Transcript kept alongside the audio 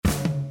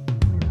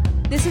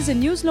This is a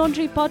News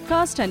Laundry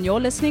podcast and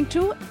you're listening to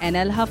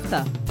NL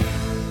Hafta.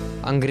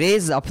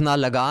 अंग्रेज अपना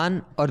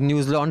लगान और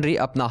न्यूज़ लॉन्ड्री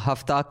अपना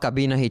हफ्ता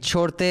कभी नहीं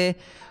छोड़ते.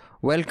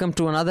 Welcome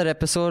to another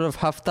episode of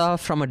Hafta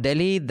from a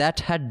Delhi that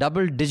had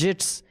double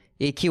digits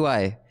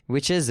AQI,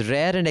 which is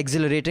rare and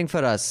exhilarating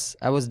for us.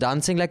 I was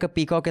dancing like a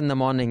peacock in the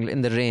morning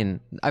in the rain.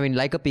 I mean,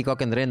 like a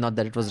peacock in the rain, not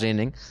that it was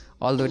raining,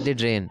 although it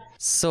did rain.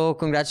 So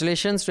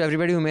congratulations to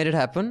everybody who made it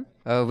happen,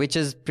 which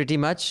is pretty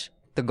much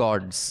the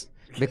gods.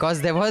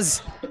 Because there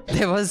was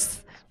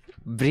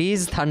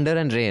breeze, thunder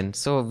and rain.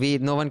 So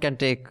no one can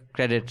take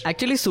credit.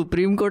 Actually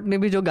supreme court ने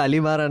भी जो गाली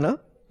मारा ना,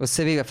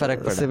 उससे भी फर्क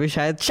पड़ा. उससे भी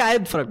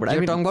शायद फर्क पड़ा.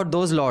 You're talking about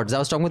those lords. I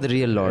was talking about the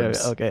real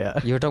lords. Okay, yeah.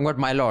 You're talking about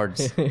my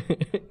lords.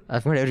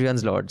 I've got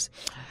everyone's lords.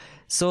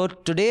 So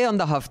today on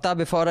the Hafta,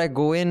 before I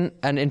go in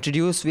and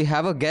introduce, we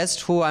have a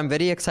guest who I'm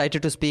very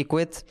excited to speak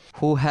with,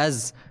 who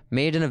has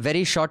made in a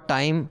very short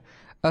time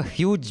a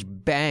huge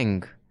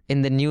bang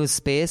in the news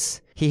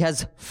space. He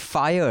has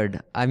fired,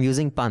 I'm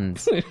using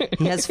puns,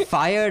 he has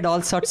fired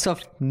all sorts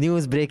of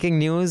news, breaking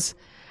news,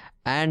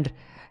 and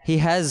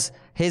his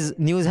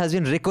news has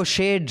been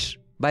ricocheted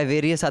by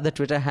various other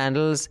Twitter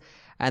handles,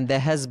 and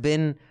there has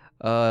been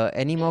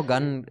any more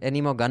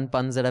gun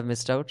puns that I've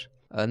missed out?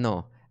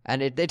 No.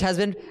 And it has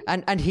been,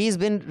 and he's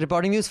been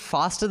reporting news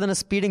faster than a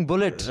speeding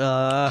bullet.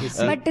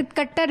 But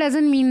katta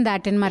doesn't mean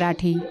that in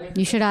Marathi.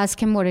 You should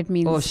ask him what it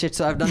means. Oh shit,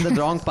 so I've done the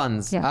wrong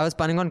puns. Yeah. I was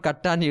punning on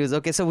katta news.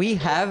 Okay, so we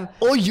have...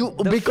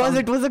 because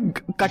it was a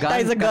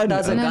katta is a gun.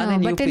 Katta is a gun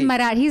in but UP. in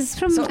Marathi, he's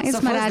from So it's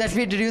first Marathi. let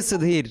me introduce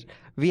Sudhir.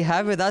 We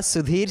have with us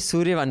Sudhir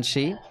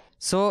Suryavanshi.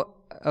 So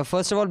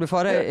first of all,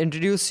 before I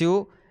introduce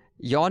you,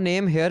 your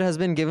name here has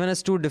been given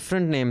as two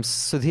different names,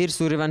 Sudhir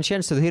Suryavanshi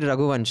and Sudhir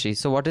Raghuvanshi.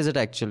 So what is it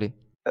actually?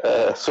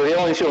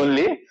 Suryavanshi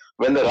only.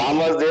 When the Ram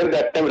was there,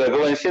 that time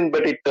Raghuvanshi,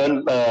 but it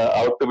turned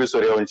out to be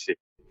Suryavanshi.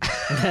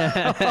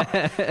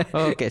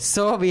 Okay,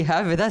 so we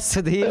have with us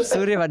Sudhir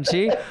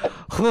Suryavanshi,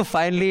 who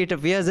finally, it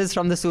appears, is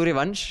from the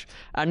Suryavansh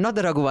and not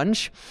the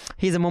Raghuvansh.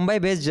 He's a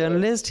Mumbai-based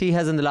journalist. He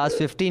has in the last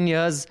 15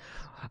 years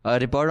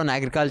reported on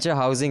agriculture,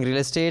 housing, real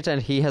estate,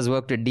 and he has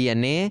worked with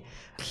DNA.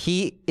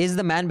 He is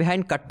the man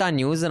behind Katta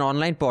News, an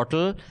online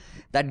portal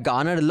that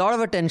garnered a lot of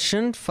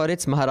attention for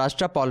its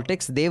Maharashtra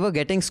politics. They were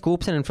getting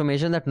scoops and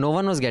information that no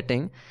one was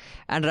getting.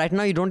 And right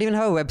now, you don't even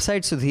have a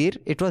website, Sudhir.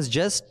 It was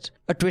just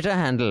a Twitter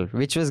handle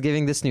which was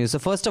giving this news. So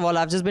first of all,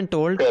 I've just been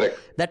told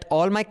that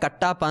all my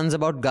katta puns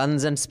about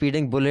guns and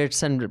speeding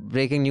bullets and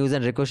breaking news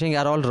and ricocheting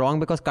are all wrong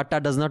because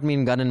katta does not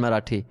mean gun in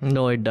Marathi.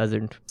 No, it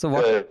doesn't. So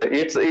what?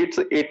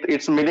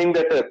 It's meaning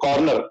that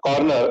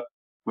corner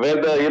where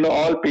the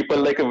all people,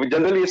 like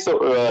generally it's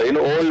old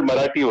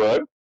Marathi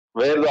word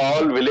where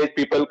all village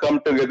people come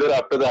together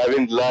after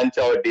having lunch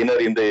or dinner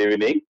in the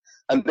evening,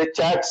 and they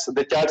chats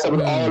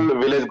about all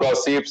village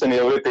gossips and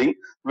everything,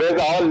 where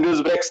all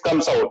news breaks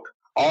comes out.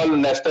 All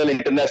national,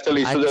 international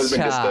issues has been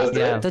discussed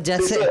there. तो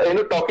It's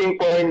a talking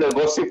point, a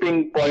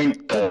gossiping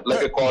point,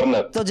 like a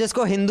corner. तो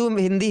जिसको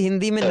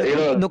हिंदी में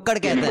नुक्कड़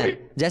कहते हैं,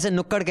 जैसे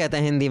नुक्कड़ कहते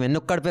हैं हिंदी में,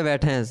 नुक्कड़ पे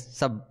बैठे हैं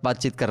सब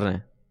बातचीत कर रहे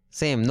हैं,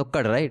 सेम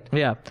नुक्कड़, राइट?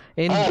 Yeah.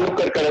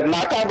 नुक्कड़ करेक्ट.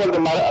 नाका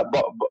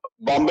बोलते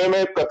बॉम्बे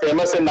में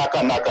फेमस है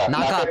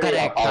नाका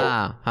करेक्ट.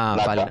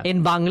 हाँ.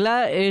 In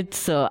Bangla,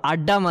 it's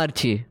Adda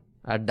Marchi.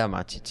 अड्डा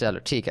माची. चलो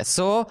ठीक है.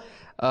 So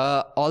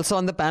also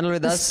on the panel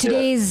with us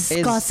Today's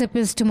gossip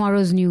is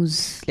tomorrow's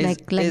news.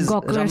 Like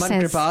Gokul Raman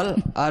says.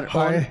 Kripal, our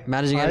own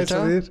managing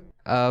editor.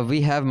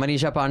 We have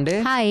Manisha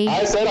Pandey. Hi.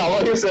 Hi sir, how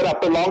are you sir?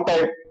 After a long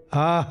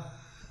time.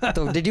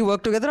 So did you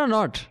work together or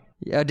not?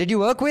 Did you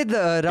work with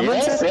Raman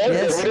Yes, sir?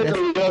 yes,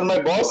 definitely. He was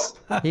my boss.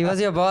 He was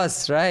your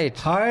boss, right?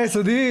 Hi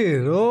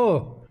Sudhir.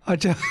 Oh,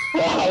 acha.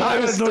 I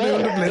was not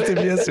able to place him.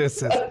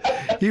 Yes.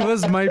 He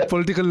was my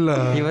political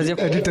He was your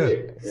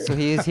editor. So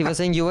he was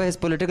saying you were his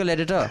political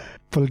editor.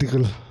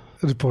 Political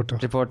reporter.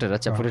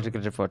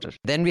 Political reporter.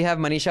 Then we have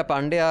Manisha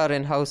Pandey, our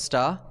in-house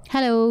star,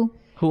 Hello.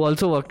 Who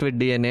also worked with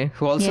DNA.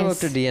 who also Yes.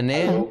 worked at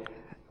DNA. Hello.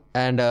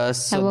 And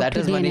so worked that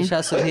is with DNA.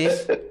 Manisha,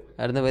 Sudhir.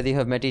 I don't know whether you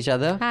have met each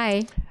other.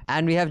 Hi.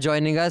 And we have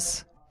joining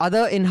us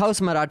other in-house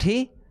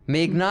Marathi,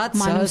 Meghnad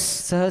Manus.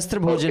 Sahastra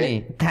Bhojani.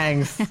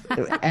 Thanks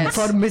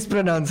for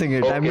mispronouncing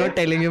it. I'm not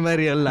telling you my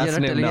real last You're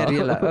not name telling now.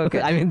 your real-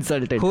 okay. I'm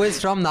insulted. Who is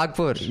from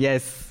Nagpur.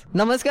 Yes.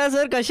 Namaskar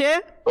sir,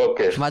 kashe?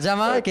 Okay.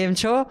 Majama, Kem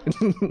Cho?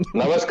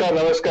 Namaskar.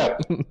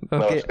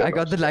 Okay, I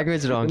got the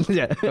language wrong.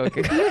 Yeah.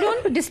 Okay. You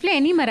don't display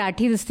any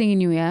Marathi this thing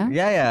in you, yeah?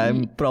 Yeah,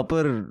 I'm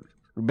proper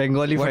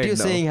Bengali. What are you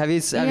saying? Have you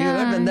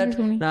heard when that you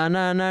told me. na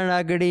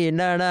nagadi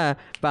na na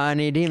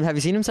pani dim? Have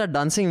you seen him start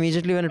dancing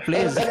immediately when it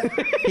plays?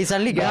 He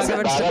suddenly gets up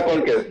and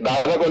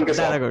दादा कौन के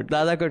साथ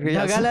Dada could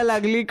ढगाला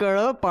लागली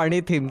कळ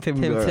पाणी थिम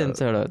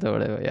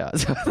गळ. Yeah.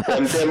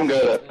 Them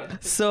girl.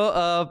 So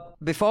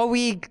before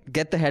we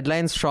get the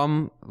headlines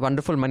from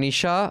wonderful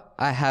Manisha,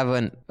 I have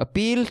an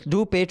appeal.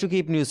 Do pay to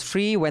keep news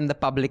free. When the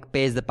public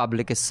pays, the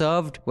public is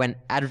served. When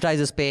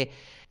advertisers pay,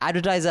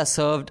 advertisers are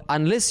served.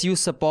 Unless you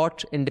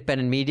support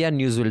independent media,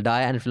 news will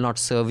die and it will not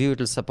serve you. It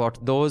will support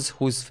those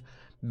whose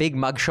big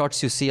mug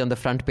shots you see on the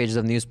front pages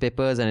of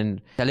newspapers and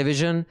in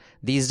television.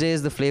 These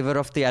days, the flavor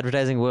of the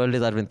advertising world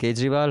is Arvind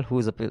Kejriwal,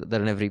 who's up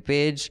there on every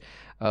page.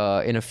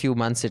 In a few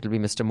months, it will be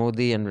Mr.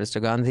 Modi and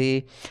Mr.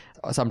 Gandhi.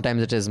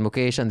 Sometimes it is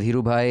Mukesh and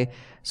Dhiru Bhai.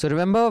 So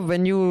remember,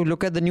 when you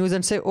look at the news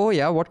and say, oh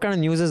yeah, what kind of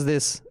news is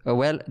this?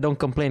 Well, don't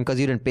complain because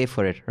you didn't pay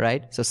for it,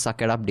 right? So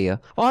suck it up, dear.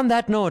 On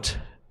that note,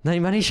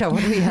 Manisha,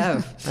 what do we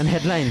have on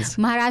headlines?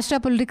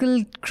 Maharashtra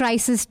political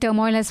crisis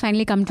turmoil has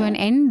finally come to an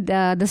end.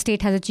 The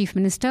state has a chief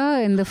minister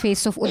in the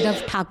face of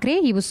Uddhav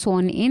Thackeray. He was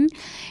sworn in.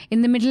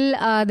 In the middle,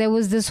 there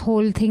was this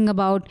whole thing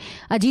about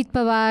Ajit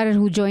Pawar,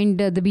 who joined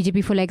the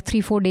BJP for like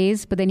 3-4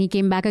 days, but then he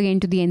came back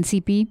again to the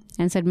NCP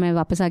and said, "Main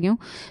wapas aa gaya hu."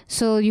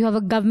 So you have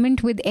a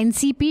government with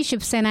NCP,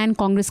 Shiv Sena and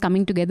Congress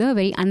coming together,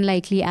 very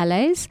unlikely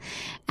allies.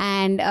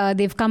 And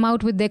they've come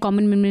out with their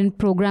common man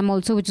program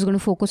also, which is going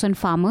to focus on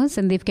farmers,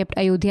 and they've kept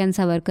Ayodhya and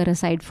Savarkar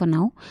aside for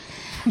now.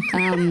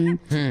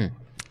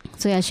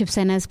 So yeah, Shiv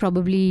Sena is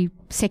probably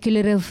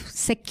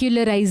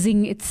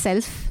secularizing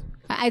itself.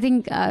 I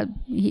think,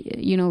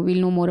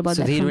 we'll know more about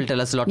that. Sudhir will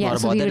tell us a lot more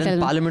about that.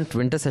 And Parliament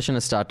winter session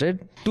has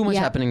started. Too much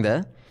happening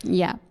there.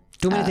 Yeah.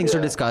 Too many things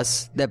to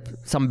discuss. There are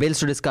some bills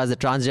to discuss. The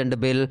transgender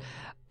bill,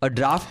 a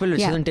draft bill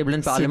which isn't tabled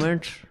in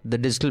Parliament, the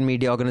digital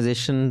media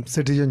organization,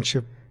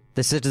 Citizenship.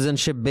 the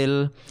citizenship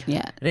bill.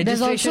 Yeah.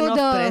 Registration of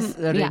press,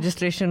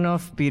 registration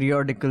of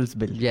periodicals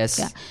bill. Yes.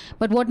 Yeah.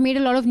 But what made a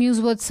lot of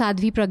news was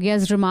Sadhvi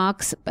Pragya's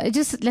remarks.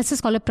 Let's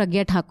just call her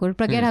Pragya Thakur.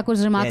 Pragya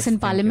Thakur's remarks in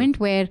Parliament,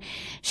 where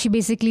she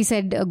basically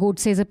said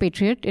Godse is a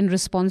patriot in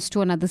response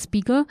to another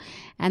speaker,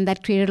 and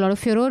that created a lot of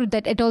furor.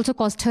 That it also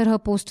cost her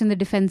post in the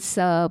Defence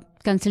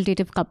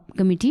Consultative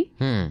Committee.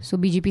 So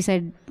BJP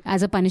said,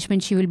 as a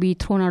punishment, she will be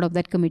thrown out of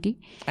that committee.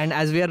 And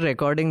as we are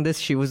recording this,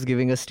 she was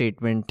giving a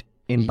statement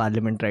in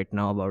Parliament right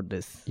now about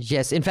this.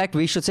 Yes. In fact,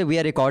 we should say we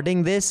are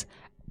recording this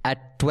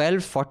at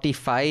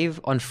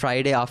 12:45 on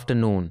Friday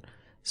afternoon.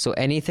 So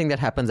anything that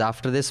happens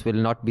after this will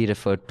not be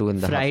referred to in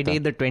the Friday,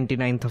 hafta. the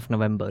 29th of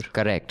November.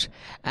 Correct.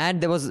 And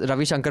there was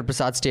Ravi Shankar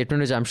Prasad's statement,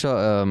 which I'm sure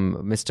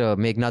Mr.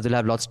 Meghnad will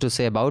have lots to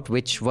say about,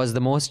 which was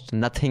the most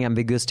nothing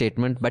ambiguous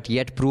statement, but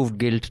yet proved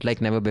guilt like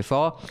never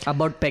before.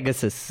 About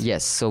Pegasus.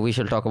 Yes, so we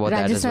shall talk about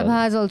that Rajya as well. Sabha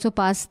has also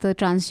passed the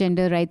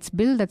transgender rights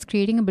bill. That's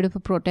creating a bit of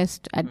a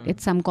protest at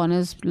some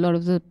corners. A lot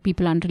of the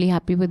people aren't really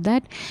happy with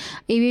that.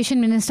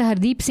 Aviation Minister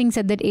Hardeep Singh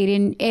said that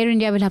Air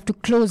India will have to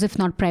close if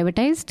not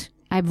privatized.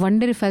 I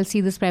wonder if I'll see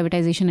this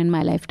privatization in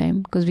my lifetime,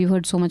 because we've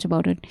heard so much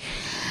about it.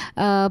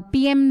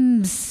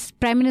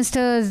 Prime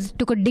Minister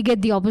took a dig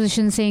at the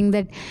opposition, saying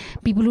that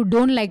people who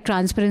don't like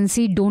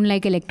transparency don't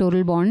like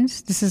electoral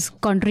bonds. This is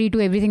contrary to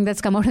everything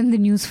that's come out in the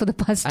news for the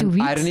past 2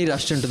 weeks. Irony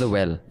rushed into the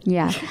well.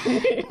 Yeah.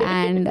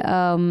 And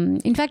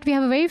in fact, we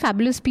have a very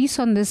fabulous piece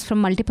on this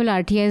from multiple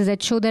RTIs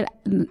that show that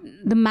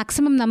the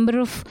maximum number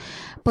of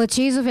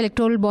purchase of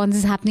electoral bonds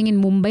is happening in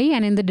Mumbai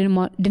and in the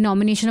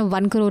denomination of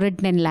 1 crore at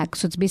 10 lakhs.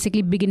 So it's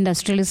basically big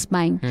industrialists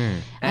buying.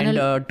 And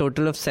a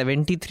total of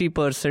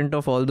 73%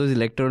 of all those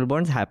electoral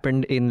bonds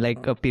happened in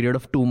like a period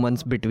of 2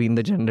 months between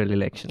the general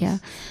elections. Yeah.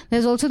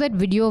 There's also that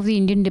video of the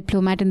Indian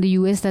diplomat in the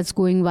US that's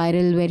going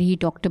viral, where he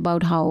talked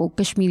about how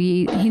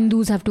Kashmiri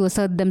Hindus have to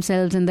assert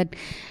themselves, and that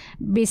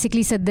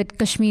basically said that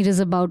Kashmir is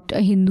about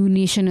a Hindu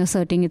nation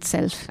asserting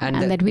itself,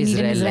 and that we need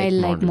an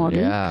Israel-like model.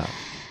 Yeah.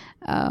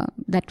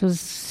 That was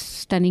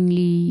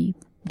stunningly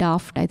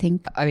daft, I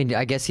think. I mean,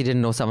 I guess he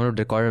didn't know someone would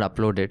record and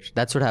upload it.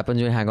 That's what happens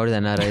when you hang out with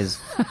NRIs.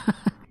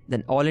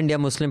 Then All India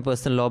Muslim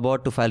Personal Law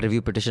Board to file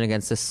review petition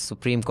against the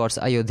Supreme Court's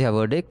Ayodhya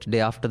verdict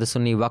day after the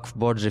Sunni Waqf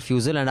Board's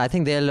refusal. And I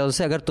think they'll also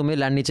say, agar tumhe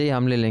land nahi chahiye,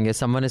 hum le lenge.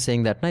 Someone is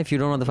saying that, na, if you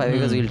don't want the 5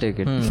 acres, we'll take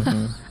it.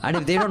 And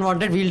if they don't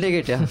want it, we'll take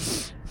it, yeah.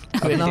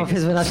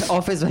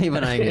 Office वहीं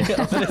बनाएंगे.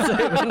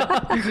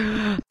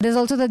 There's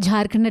also the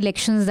Jharkhand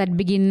elections that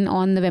begin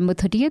on November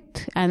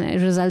 30th, and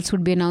results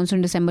would be announced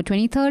on December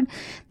 23rd.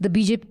 The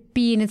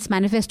BJP in its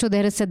manifesto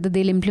there has said that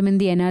they'll implement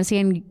the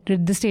NRC and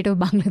rid the state of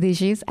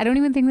Bangladeshis. I don't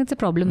even think that's a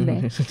problem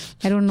there.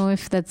 I don't know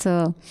if that's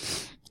a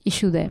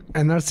issue there.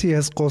 NRC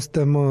has cost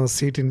them a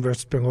seat in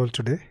West Bengal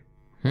today.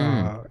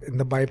 In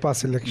the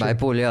bypass election.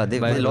 Bipole, yeah. They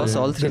lost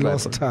all three. They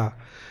lost,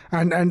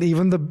 and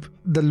even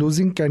the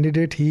losing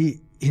candidate,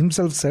 he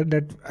himself said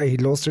that he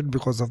lost it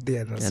because of the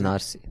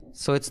NRC.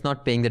 So it's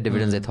not paying the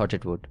dividends they thought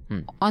it would.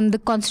 On the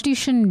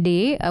Constitution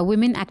Day,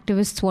 women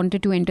activists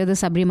wanted to enter the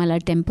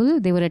Sabrimala temple.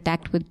 They were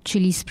attacked with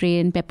chili spray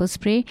and pepper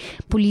spray.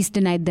 Police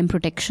denied them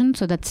protection,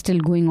 so that's still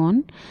going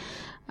on.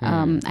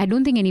 I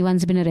don't think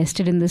anyone's been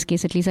arrested in this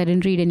case. At least I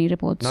didn't read any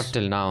reports. Not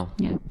till now.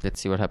 Yeah.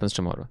 Let's see what happens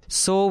tomorrow.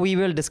 So we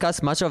will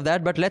discuss much of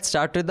that, but let's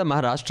start with the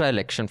Maharashtra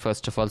election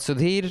first of all.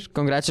 Sudhir,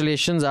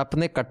 congratulations.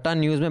 आपने कट्टा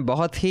news में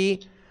बहुत ही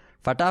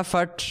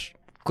फटाफट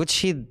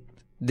कुछ ही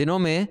दिनों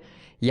में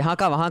यहाँ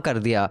का वहाँ कर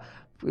दिया.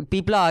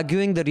 People are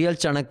arguing the real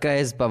Chanakya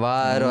is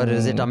Pawar, or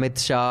is it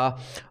Amit Shah,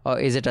 or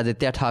is it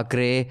Aditya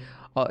Thackeray,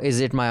 or is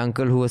it my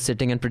uncle who was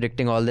sitting and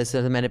predicting all this.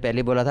 मैंने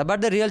पहले बोला था,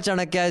 but the real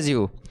Chanakya is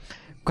you.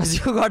 Because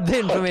you got the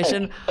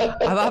information.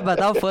 अब आप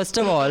बताओ, first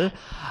of all,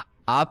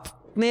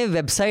 आपने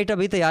website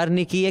अभी तैयार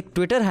नहीं की, एक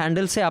ट्विटर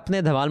हैंडल से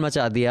आपने धमाल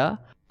मचा दिया.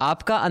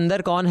 आपका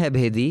अंदर कौन है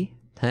भेदी?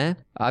 हैं?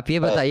 आप ये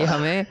बताइए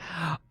हमें,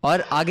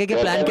 और आगे के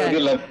प्लान क्या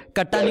है?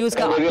 कट्टा न्यूज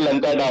का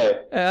लंका ढाए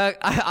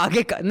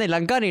आगे नहीं,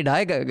 लंका नहीं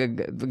ढाए,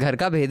 घर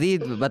का भेदी,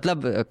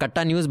 मतलब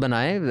कट्टा न्यूज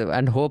बनाए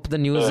and hope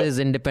the news is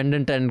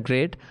independent and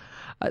great.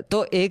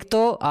 तो एक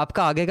तो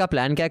आपका आगे का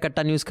प्लान क्या है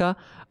कट्टा न्यूज का,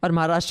 और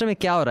महाराष्ट्र में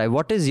क्या हो रहा है?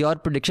 What is your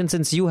prediction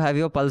since you have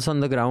your pulse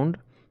on the ground?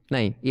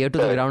 नहीं, ear to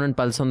the ground and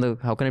pulse on the,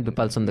 how can it be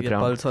pulse on the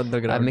ground? Pulse on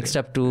the ground. I mixed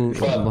up two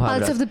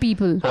Pulse of the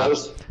people.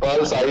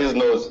 pulse eyes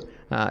nose.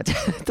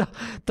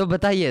 तो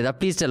बताइए,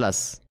 please tell us.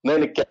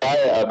 नहीं क्या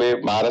है, अभी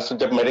महाराष्ट्र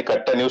जब मैंने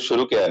कट्टा news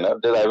शुरू किया ना,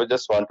 I will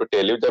just want to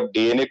tell you, जब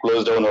डीएनए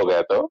क्लोज डाउन हो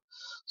गया था,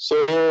 so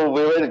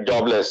we were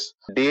jobless.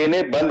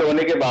 DNA बंद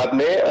होने के बाद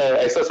में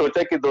ऐसा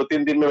सोचा कि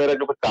 2-3 दिन में मेरा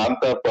जो काम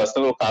था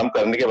पर्सनल काम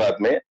करने के बाद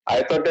में,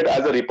 I thought that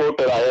as a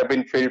reporter I have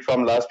been field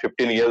from last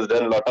 15 years,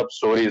 done lot of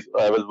stories.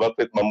 I was work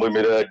with Mumbai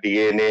Mirror,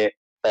 DNA,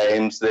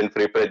 Times, then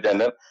Free Press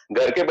Journal.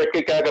 घर के बैठ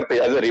के क्या करते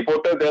हैं as a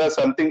reporter, there are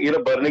something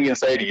burning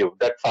inside you,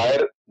 that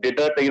fire did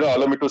not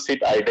allow me to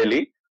sit ideally.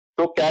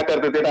 तो क्या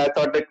करते थे, आई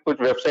थॉट दैट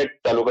कुछ वेबसाइट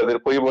चालू कर दे.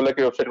 कोई बोला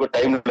कि वेबसाइट को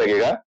टाइम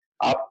लगेगा,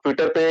 आप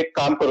ट्विटर पे एक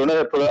काम करो ना,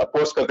 थोड़ा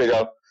पोस्ट करते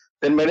जाओ.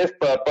 देन मैंने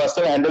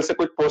पर्सनल हैंडल से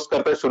कुछ पोस्ट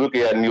करना शुरू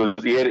किया,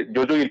 न्यूज, ये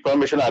जो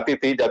इन्फॉर्मेशन आती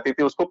थी जाती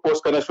थी उसको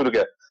पोस्ट करना शुरू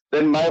किया.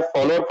 Then my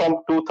follower from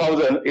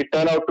 2000 it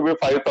turn out to be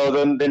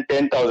 5000, then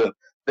 10,000.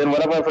 Then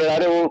one of my friend,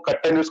 अरे वो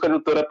कट्टा न्यूज का जो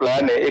तेरा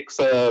प्लान है, एक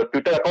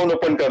ट्विटर अकाउंट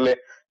ओपन कर ले.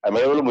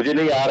 मैंने बोला मुझे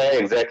नहीं आ रहा है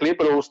एग्जैक्टली,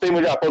 पर उसने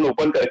मुझे अकाउंट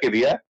ओपन करके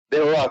दिया.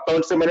 देन वो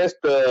अकाउंट से मैंने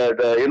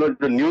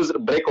जो न्यूज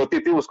ब्रेक होती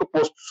थी उसको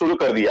पोस्ट शुरू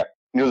कर दिया.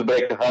 न्यूज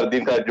ब्रेक हर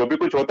दिन का जो भी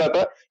कुछ होता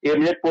था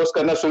इमीडिएट पोस्ट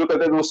करना शुरू कर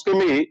दिया. उसके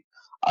में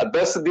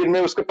 10 दिन में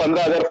उसके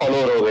 15,000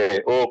 फॉलोअर हो गए,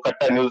 वो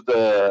कट्टा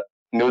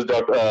न्यूज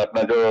डॉट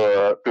अपना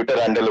जो ट्विटर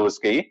हैंडल है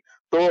उसके ही.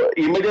 तो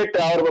इमीडिएट,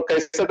 और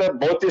कैसे था,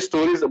 बहुत ही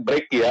स्टोरीज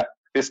ब्रेक किया.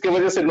 इसके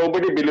वजह से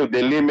नोबडी बिलीव,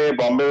 दिल्ली में,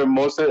 बॉम्बे में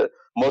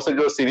मोस्ट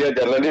जो सीनियर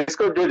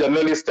जर्नलिस्ट, जो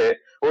जर्नलिस्ट है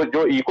वो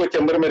जो इको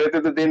चैम्बर में रहते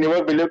थे, दे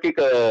नेवर बिलीव कि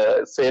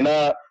सेना,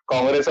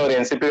 कांग्रेस और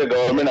एनसीपी का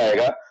गवर्नमेंट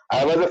आएगा.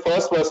 I was the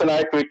first person,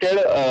 I tweeted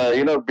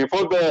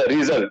before the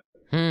result.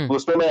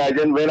 उसमें मैं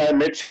when I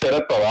met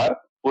Sharad Pawar,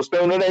 उसमें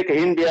उन्होंने एक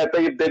हिंट दिया था,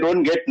 if they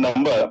don't get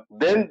number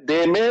then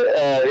they may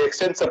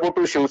extend support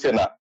to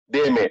Shiv Sena,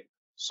 दे में.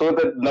 सो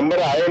द नंबर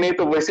आए नहीं,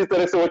 तो वैसी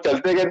तरह से वो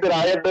चलते गए. फिर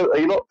I had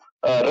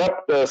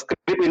rough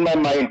script in my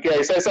mind कि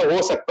ऐसा ऐसा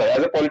हो सकता है,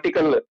 एज ए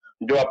पॉलिटिकल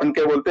जो अपन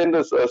क्या बोलते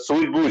हैं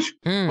सूझबूझ,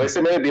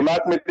 वैसे मेरे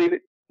दिमाग में थी.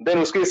 देन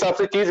उसके हिसाब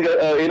से चीज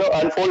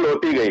अनफोल्ड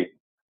होती गई.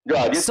 जो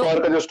अजीत पवार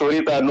का जो स्टोरी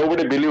था,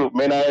 नोबडी बिलीव,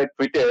 मैंने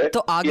ट्वीटर तो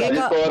आगे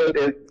का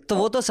तो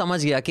वो तो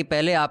समझ गया कि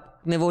पहले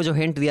आपने वो जो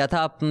हिंट दिया था,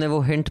 आपने वो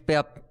हिंट पे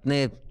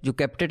आपने जो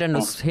केप्ट इट, एंड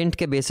उस हिंट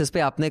के बेसिस पे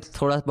आपने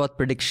थोड़ा बहुत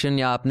प्रेडिक्शन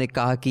या आपने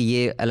कहा कि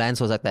ये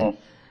अलायंस हो सकता है.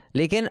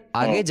 लेकिन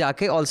आगे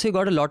जाके also you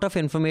got a lot of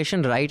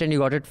information right and you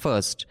got it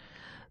first.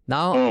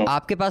 Now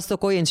आपके पास तो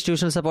कोई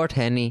इंस्टीट्यूशनल सपोर्ट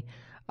है नहीं.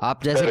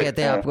 आप जैसे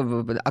कहते हैं आपको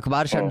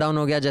अखबार शट डाउन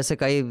हो गया, जैसे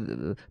कई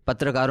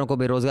पत्रकारों को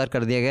बेरोजगार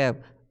कर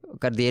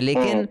दिए.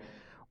 लेकिन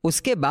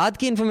उसके बाद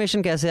की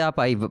इन्फॉर्मेशन कैसे आप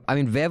आई? I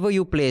mean where were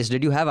you placed?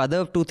 Did you have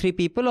other 2-3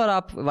 people, और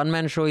आप वन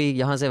मैन शो ही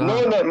यहाँ से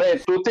वहाँ? नो, मैं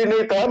 2-3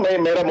 नहीं था,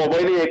 मेरा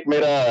मोबाइल ही एक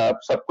मेरा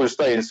सब कुछ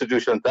था,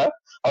 इंस्टीट्यूशन था.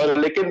 और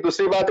लेकिन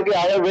दूसरी बात है कि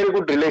I have very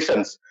good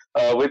relations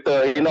with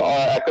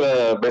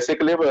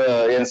basically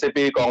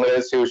NCP,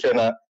 Congress,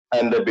 Shiv Sena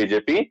and the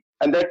BJP,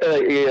 and that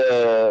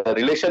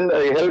relation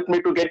helped me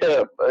to get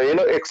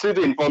exclusive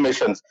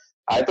informations.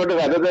 I thought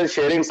rather than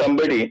sharing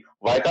somebody,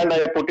 why can't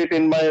I put it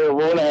in my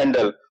own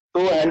handle?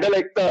 तो handle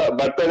एक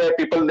बढ़ता है,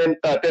 people then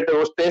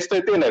test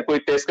रहती है ना, कोई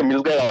test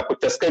मिल गया, आपको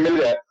चस्का मिल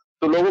गया,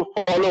 तो लोग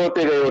फॉलो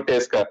होते गए वो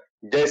टेस्ट का.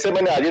 जैसे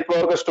मैंने अजीत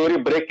पवार का स्टोरी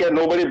ब्रेक किया,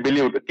 नोबडी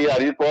बिलीव्ड कि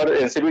अजीत पवार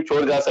एनसीपी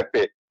छोड़ जा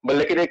सकते,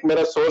 लेकिन एक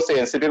मेरा सोर्स है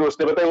एनसीपी में,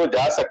 उसने बताया वो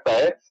जा सकता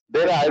है.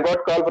 Then I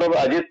got call from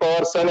Ajit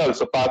Pawar sun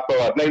also, Partha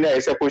Pawar, नहीं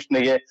ऐसा कुछ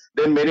नहीं है.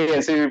 देन मेरी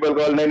एनसीपी पीपल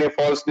कॉल, नहीं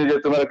फॉल्स न्यूज है,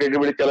 तुम्हारा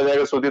क्रेडिबिलिटी चला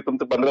जाएगा, सुधीर तुम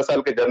तो 15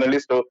 साल के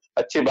जर्नलिस्ट हो,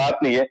 अच्छी बात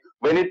नहीं है.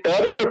 When it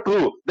turned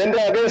true, then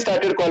they again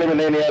started calling me,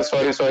 नहीं यार,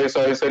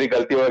 sorry,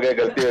 गलती हो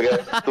गया.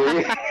 तो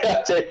ये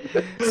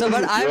So,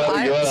 but you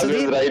are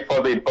always right for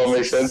the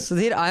information.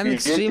 Sudhir,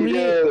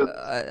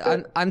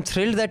 I'm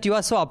thrilled that you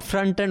are so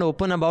upfront and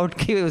open about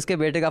कि उसके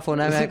बेटे का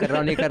फोन है, मैं कर रहा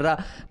हूँ, नहीं कर रहा.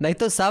 नहीं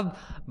तो सब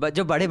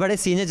जो बड़े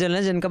सीनियर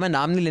जर्नलिस्ट, जिनका मैं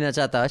नाम नहीं लेना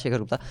चाहता, शेखर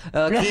गुप्ता,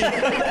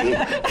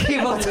 कि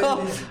वो तो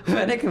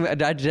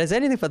मैंने जैसे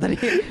नहीं पता नहीं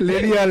ले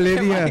लिया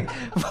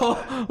वो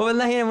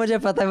बोलना ही मुझे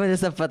पता है, मुझे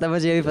सब पता है,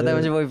 मुझे ये भी पता है,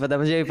 मुझे वो भी पता है,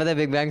 मुझे ये भी पता है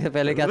बिग बैंग से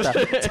पहले क्या था.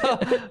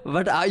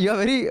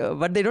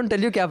 But they don't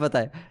tell you क्या पता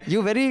है.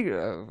 You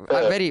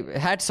very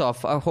hats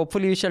off.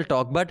 Hopefully you shall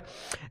talk, but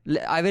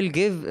I will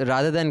give,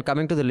 rather than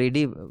coming to the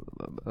lady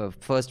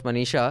first,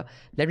 Manisha,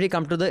 let me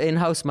come to the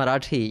in-house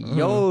Marathi.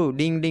 Yo,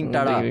 ding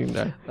tada.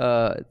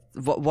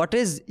 What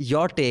is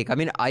your take? I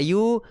mean, are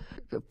you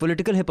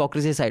political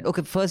hypocrisy side?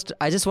 Okay, first,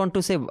 I just want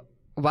to say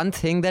one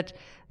thing, that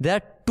there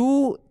are two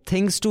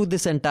things to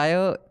this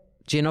entire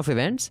chain of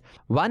events.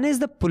 One is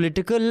the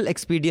political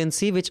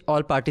expediency which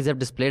all parties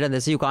have displayed, and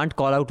they say you can't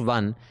call out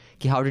one.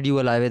 Ki how did you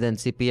ally with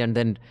NCP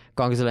and then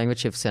Congress allying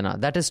with Shiv Sena?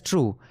 That is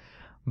true.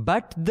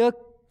 But the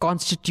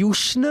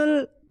constitutional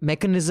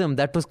mechanism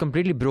that was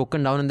completely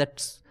broken down, and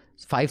that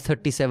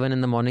 5:37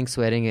 in the morning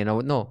swearing in.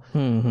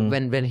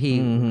 When he,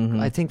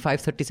 I think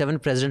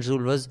 5:37 President's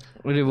rule was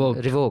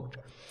revoked.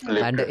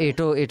 And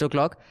 8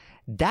 o'clock.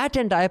 That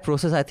entire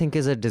process, I think,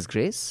 is a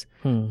disgrace.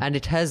 And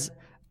it has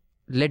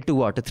led to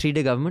what? A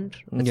 3-day government?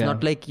 It's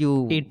not like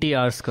you... 80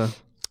 hours ka.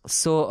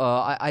 So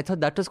I thought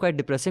that was quite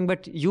depressing,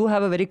 but you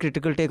have a very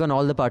critical take on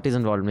all the parties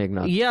involved,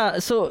 Meghnad. Yeah,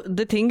 so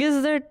the thing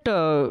is that,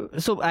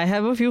 so I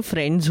have a few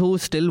friends who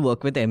still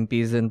work with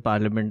MPs in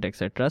Parliament,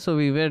 etc. So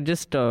we were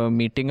just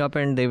meeting up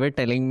and they were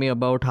telling me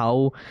about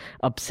how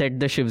upset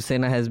the Shiv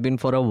Sena has been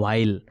for a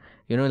while.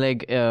 You know,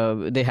 like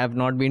they have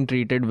not been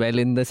treated well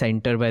in the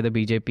center by the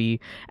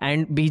BJP.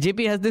 And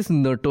BJP has this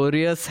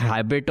notorious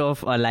habit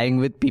of allying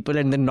with people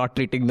and then not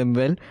treating them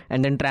well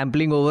and then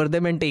trampling over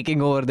them and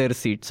taking over their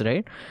seats,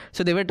 right?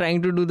 So they were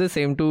trying to do the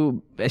same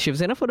to Shiv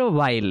Sena for a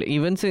while.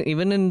 Even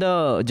in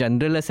the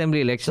General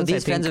Assembly elections. So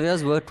these friends of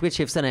yours worked with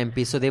Shiv Sena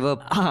MPs, so they were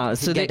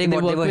getting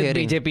what they were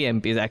hearing.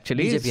 BJP MPs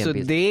actually. So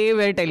they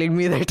were telling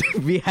me that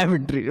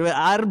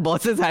our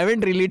bosses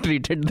haven't really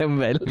treated them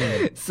well.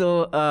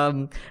 So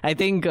I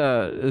think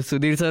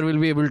Sudhir sir will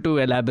be able to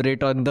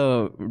elaborate on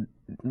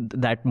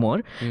that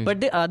more.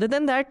 But other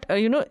than that,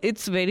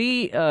 it's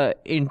very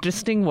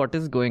interesting what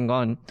is going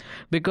on,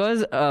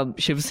 because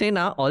Shiv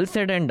Sena, all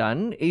said and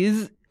done,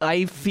 is,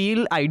 I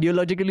feel,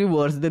 ideologically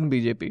worse than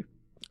BJP.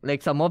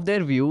 Like, some of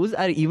their views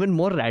are even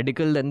more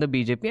radical than the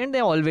BJP, and they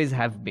always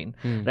have been.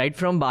 Right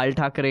from Bal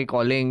Thackeray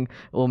calling,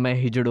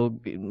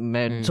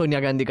 main Sonia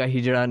Gandhi ka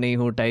hijra nahi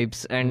hu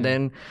types, and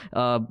then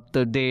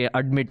they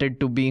admitted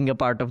to being a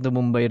part of the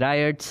Mumbai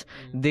riots.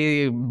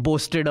 They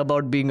boasted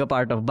about being a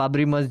part of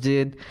Babri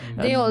Masjid.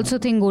 They also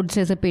think Godse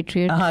is a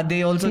patriot.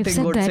 They also think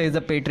Godse is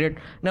a patriot.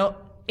 Now,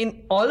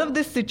 in all of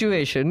this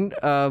situation,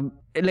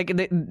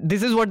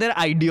 this is what their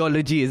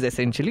ideology is,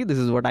 essentially. This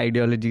is what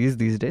ideology is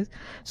these days.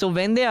 So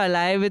when they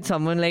ally with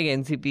someone like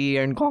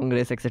NCP and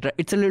Congress, etc.,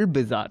 it's a little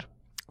bizarre.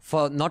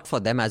 Not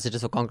for them as it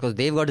is for Congress.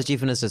 They've got a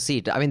chief minister's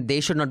seat. I mean,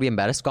 they should not be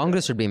embarrassed.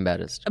 Congress should be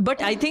embarrassed.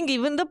 But I think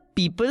even the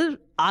people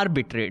are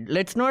betrayed.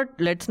 Let's not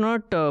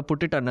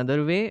put it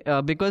another way,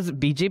 because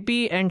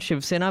BJP and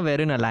Shiv Sena were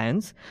in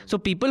alliance. So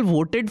people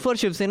voted for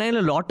Shiv Sena in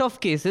a lot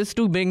of cases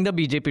to bring the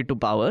BJP to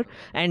power.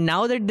 And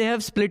now that they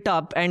have split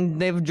up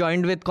and they've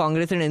joined with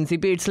Congress and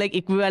NCP, it's like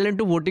equivalent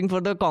to voting for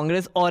the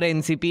Congress or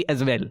NCP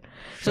as well.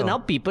 So now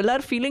people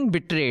are feeling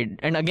betrayed.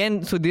 And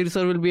again, Sudhir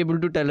sir will be able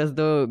to tell us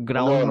the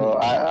ground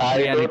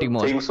reality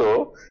more. I don't think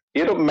so.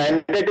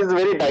 Mandate is a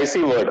very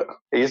dicey word.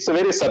 It's a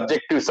very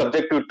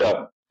subjective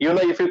term.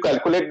 If you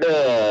calculate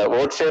the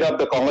vote share of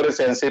the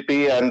Congress,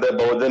 NCP and the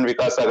Bahujan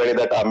Vikas Aghadi,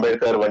 that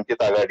Ambedkar, Vanchit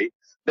Aghadi,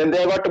 then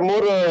they have got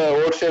more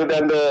vote share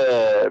than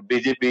the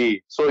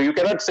BJP. So you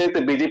cannot say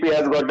the BJP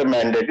has got the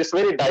mandate. It's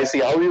very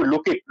dicey. How you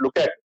look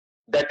at.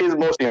 That is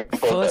most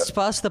important. First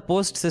past the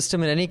post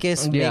system in any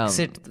case makes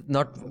it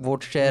not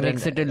vote share.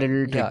 Makes it a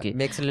little tricky.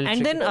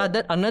 And then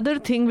another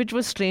thing which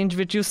was strange,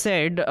 which you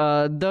said,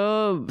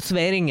 the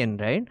swearing in,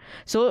 right?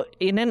 So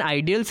in an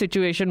ideal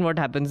situation, what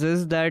happens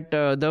is that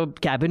the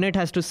cabinet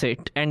has to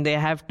sit and they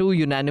have to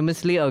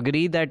unanimously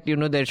agree that,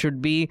 there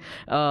should be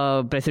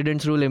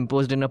president's rule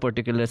imposed in a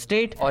particular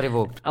state. Or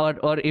revoked.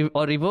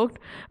 Or revoked.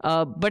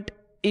 But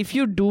if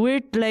you do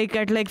it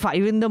at 5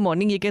 in the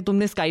morning, ye kya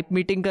tumne Skype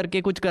meeting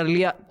karke kuch kar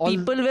liya.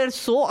 People were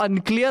so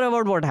unclear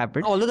about what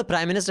happened. Although the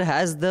Prime Minister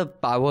has the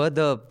power,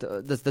 the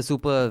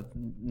super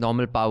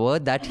normal power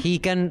that he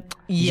can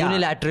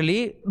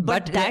unilaterally.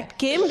 But that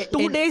came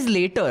 2 days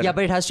later. Yeah,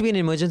 but it has to be an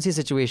emergency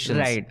situation.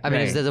 Right. I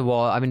mean, if there's a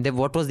war,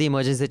 what was the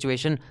emergency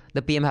situation?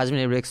 The PM hasn't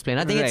been able to explain.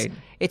 I think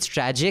it's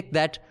tragic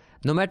that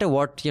no matter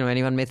what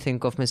anyone may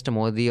think of Mr.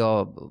 Modi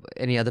or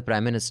any other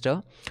Prime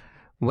Minister,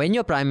 when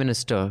you're Prime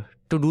Minister,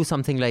 to do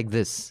something like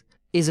this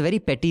is a very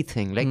petty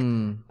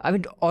thing.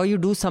 Or you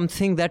do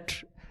something that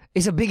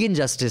is a big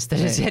injustice. That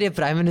is a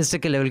Prime Minister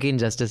ke level ki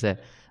injustice hai.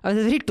 It's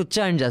a very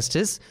tucha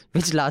injustice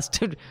which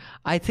lasted.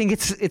 I think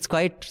it's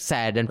quite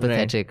sad and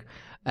pathetic. Right.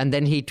 And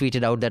then he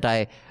tweeted out that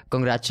I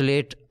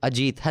congratulate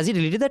Ajit. Has he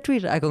deleted that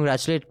tweet? I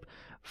congratulate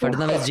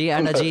Fadnavis ji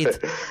and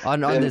Ajit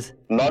on this.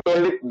 Not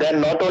only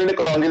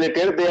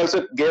congratulated, they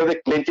also gave the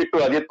clean sheet to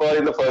Ajit Pawar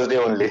in the first day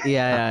only.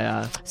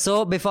 Yeah.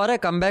 So before I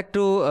come back to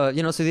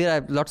Sudhir, I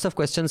have lots of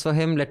questions for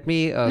him. Let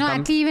me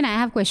actually even I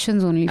have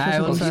questions only.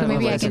 So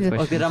maybe I can.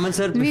 Okay, Raman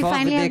sir, before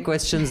we take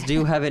questions, do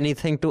you have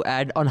anything to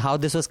add on how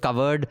this was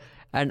covered?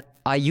 And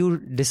are you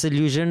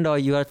disillusioned or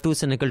you are too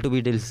cynical to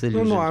be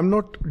disillusioned? No, I'm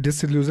not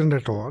disillusioned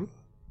at all.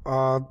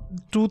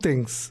 Two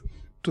things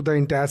to the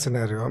entire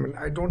scenario. I mean,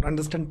 I don't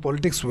understand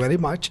politics very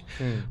much,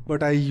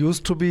 but I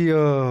used to be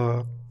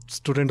a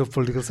student of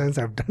political science.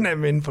 I've done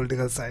MA in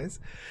political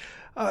science.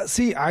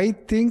 I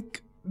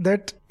think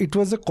that it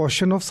was a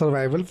question of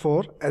survival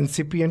for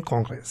NCP and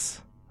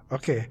Congress.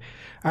 Okay.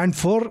 And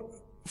for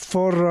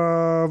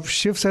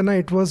Shiv Sena,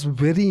 it was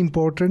very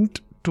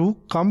important to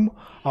come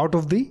out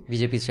of the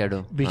BJP's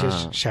shadow.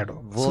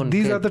 Shadow. So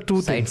these are the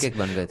two things.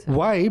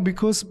 Why?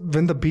 Because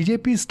when the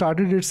BJP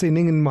started its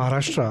inning in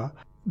Maharashtra,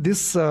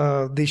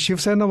 the Shiv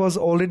Sena was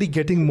already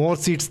getting more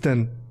seats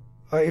than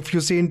If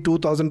you see in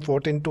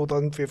 2014,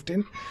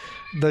 2015,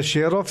 the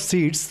share of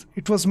seats,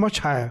 it was much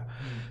higher.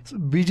 So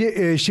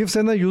Shiv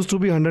Sena used to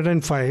be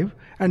 105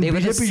 and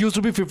BJP used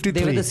to be 53.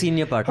 They were the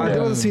senior partners. They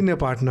were the senior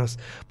partners.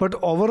 But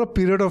over a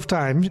period of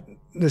time,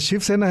 the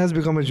Shiv Sena has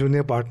become a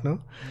junior partner.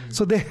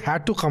 So they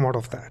had to come out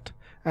of that.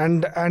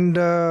 And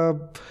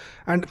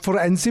for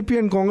NCP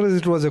and Congress,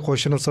 it was a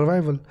question of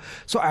survival.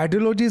 So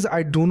ideologies,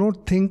 I do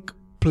not think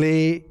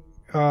play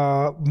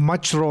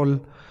much role.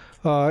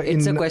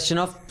 It's a question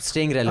of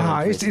staying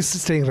relevant. It's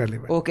staying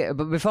relevant. Okay,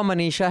 but before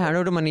Manisha, hand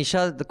over to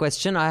Manisha the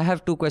question. I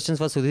have two questions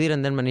for Sudhir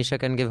and then Manisha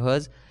can give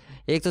hers.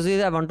 एक तो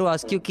Sudhir, I want to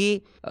ask you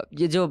कि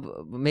ये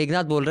जो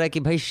मेघनाथ बोल रहा है कि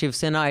भाई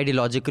Shiv Sena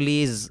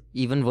ideologically is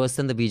even worse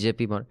than the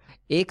BJP more.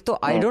 एक तो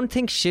I don't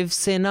think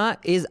Shiv Sena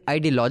is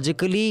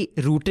ideologically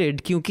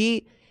rooted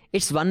क्योंकि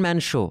it's one man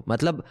show.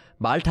 मतलब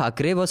बाल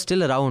Thackeray was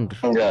still around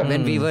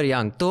when we were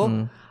young.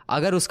 तो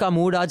अगर उसका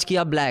मूड आज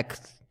किया black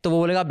तो वो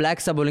बोलेगा ब्लैक,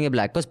 सब बोलेंगे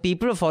black, because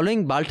people are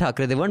following बाल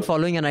ठाकरे, दे weren't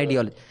फॉलोइंग एन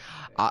आइडियोलॉजी.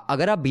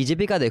 अगर आप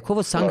बीजेपी का देखो,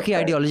 वो संघ की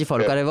आइडियोलॉजी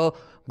फॉलो कर रहे, वो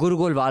गुरु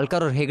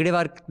गोलवालकर और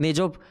हेगड़ेवार ने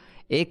जो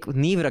एक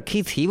नींव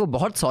रखी थी वो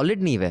बहुत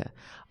सॉलिड नींव है.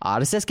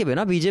 आरएसएस के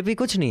बिना बीजेपी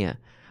कुछ नहीं है.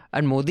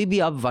 एंड मोदी भी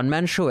अब वन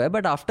मैन शो है,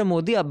 बट आफ्टर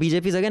मोदी अब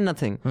बीजेपी इज अगेन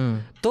नथिंग.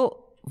 तो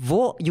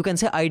वो you can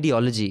say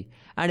ideology.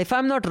 And if I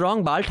am not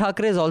wrong, Bal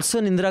Thackeray is also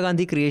an Indira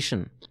Gandhi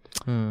creation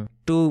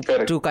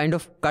to kind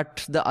of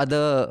cut the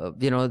other,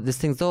 this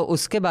thing. So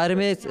uske bare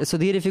mein,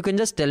 Sudhir, if you can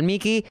just tell me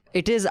ki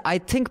it is, I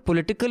think,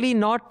 politically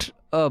not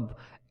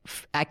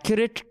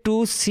accurate to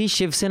see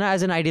Shiv Sena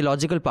as an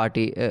ideological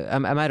party.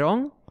 Am I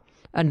wrong?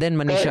 And then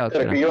Manisha.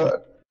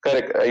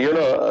 Correct.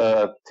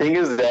 Thing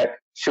is that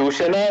Shiv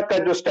Sena ka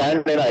jo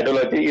stand in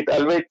ideology, it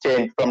always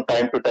changed from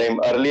time to time.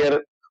 Earlier,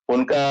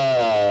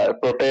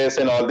 unka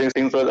protest and all these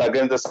things was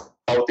against the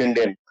South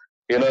Indian.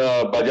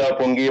 Baja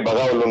Pungi,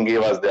 Bhaga Ulungi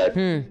was that.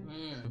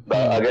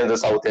 Against the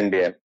South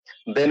Indian.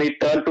 Then it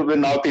turned to the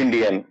North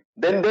Indian.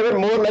 Then they were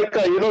more like,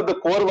 the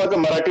core was the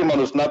Marathi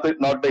Manus, not the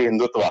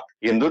Hindutva.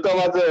 Hindutva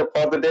was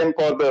for the time,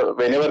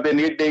 whenever they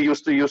need, they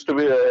used to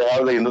be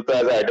have the Hindutva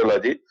as an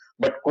ideology.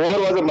 But core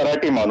was the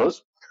Marathi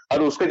Manus.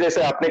 और उसके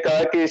जैसे आपने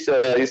कहा कि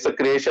इस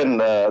creation,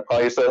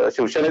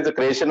 Shiv Sena is the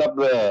creation of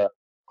the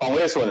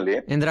Congress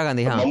only. Indira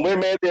Gandhi, हाँ. Mumbai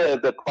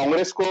में the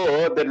Congress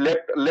को the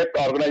left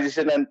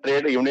organization and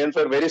trade unions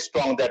were very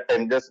strong that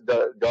time. Just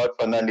George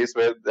Fernandez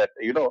were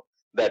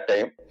that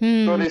time.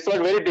 So it's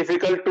not very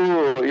difficult to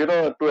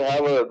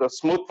have the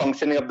smooth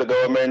functioning of the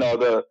government or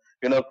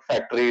the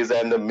factories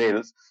and the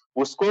mills.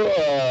 Usko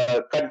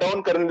cut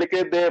down करने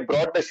के they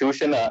brought the Shiv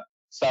Sena,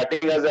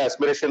 starting as the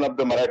aspiration of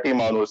the Marathi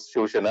Manus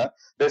Shiv Sena.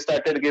 They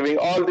started giving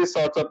all these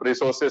sorts of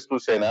resources to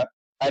Sena.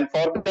 And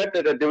for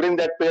that, during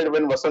that period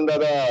when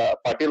Vasantdada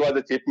Patil was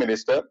the chief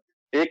minister,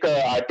 एक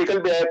article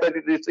भी आया था,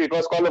 it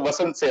was called a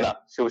Vasant Sena.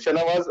 Shiv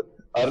Sena was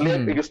earlier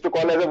used to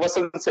call as a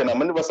Vasant Sena,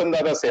 means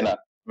Vasantdada Sena.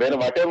 When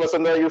whatever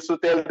Vasantdada used to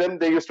tell them,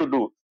 they used to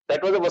do.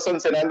 That was a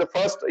Vasant Sena. And the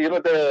first,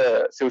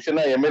 the Shiv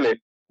Sena MLA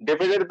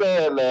defeated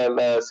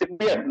the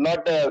CPM,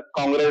 not the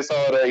Congress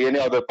or any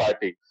other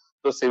party.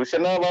 So Shiv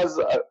Sena was,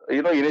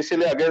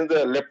 initially against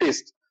the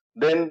leftists.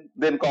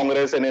 Then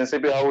Congress and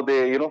NCP, how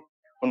they,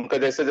 उनका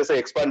जैसे जैसे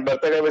expand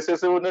बढ़ता गया वैसे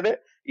वैसे उन्होंने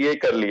ये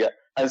कर लिया.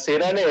 एंड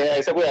सेना ने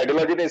ऐसा कोई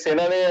आइडियोलॉजी नहीं,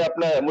 सेना ने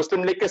अपना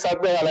मुस्लिम लीग के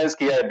साथ में अलायंस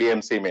किया है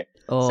बीएमसी में.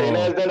 सेना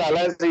has done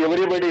alliance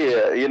everybody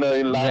in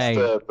last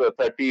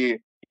 30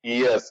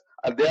 years.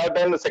 They have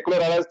done secular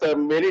alliance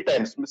many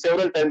times,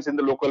 several times in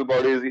the local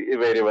bodies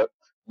wherever.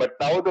 But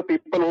now the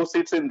people who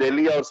sits in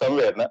Delhi or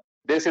somewhere,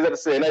 they see that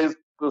Sena is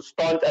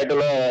staunch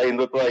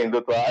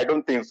Hindutva. I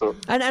don't think so.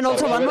 And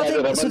also one more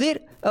thing, Sudhir,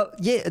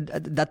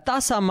 Datta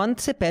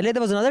Samant se pehle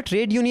there was another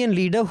trade union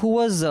leader who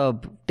was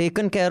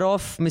taken care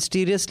of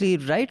mysteriously,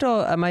 right?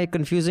 Or am I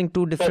confusing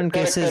two different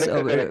cases?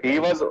 Correct. He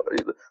was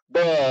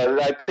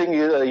I think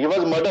he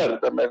was murdered.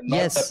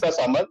 Yes. Datta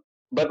Samant.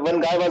 But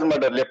one guy was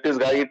murdered, leftist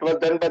guy. It was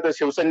done by the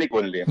Shiv Sainik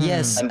only.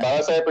 Yes. And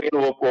Baba Sahib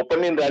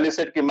openly in rally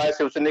said that my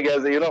Shiv Sainik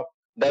has,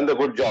 done the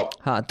good job.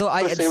 So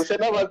Shiv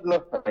Sena was so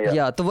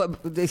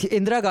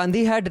Indira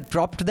Gandhi had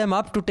propped them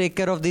up to take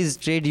care of these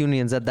trade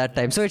unions at that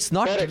time. So it's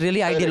not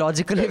really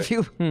ideological if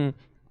you...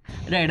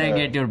 Right, I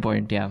get your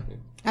point, yeah.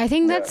 I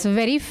think that's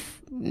very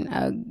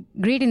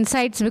great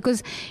insights,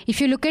 because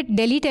if you look at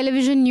Delhi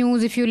television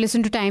news, if you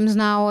listen to Times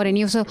Now or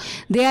any of so,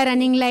 they are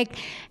running like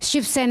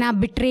Shiv Sena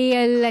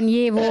betrayal and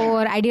ye wo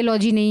or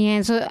ideology nahi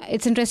hai. So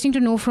it's interesting to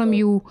know from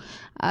you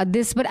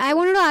this. But I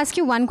wanted to ask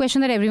you one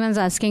question that everyone's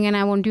asking, and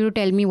I want you to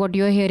tell me what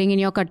you're hearing in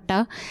your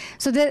katta.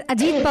 So the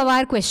Ajit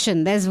Pawar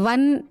question. There's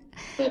one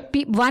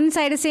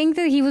side is saying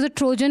that he was a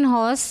Trojan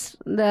horse.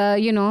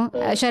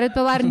 Sharad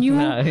Pawar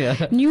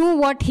knew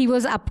what he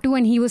was up to,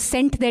 and he was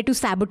sent there to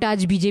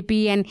sabotage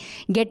BJP and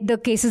get the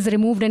cases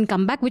removed and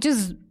come back, which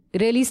is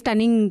really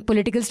stunning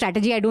political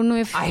strategy. I don't know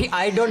if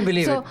I don't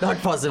believe it.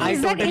 Not possible.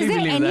 Is there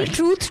any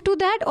truth to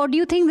that, or do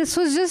you think this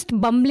was just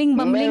bumbling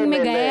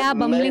में गया,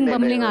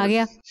 bumbling aa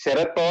गया?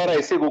 Sharad Pawar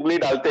ऐसे googly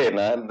डालते हैं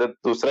ना, the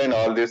दूसरा and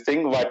all this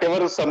thing.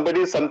 Whatever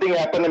something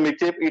happened in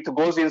Michip, it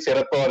goes in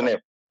Sharad Pawar name.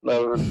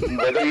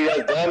 Whether he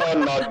has done or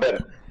not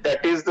done.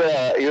 that is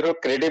the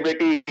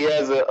credibility he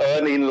has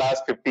earned in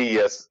last 50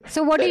 years.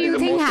 So what do you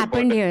think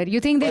happened here? You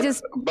think they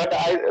just? But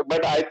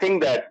I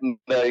think that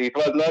it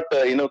was not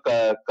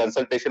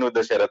consultation with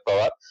the Sharad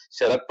Pawar.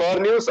 Sharad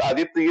Pawar knew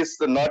Aditya is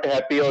not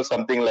happy or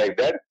something like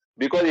that.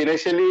 Because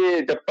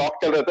initially जब talk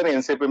चल रहा था ना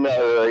NCP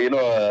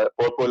में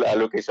portfolio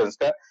allocations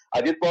का,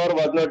 Ajit Pawar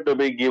was not to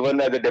be given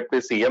as a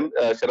deputy CM.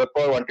 Sharad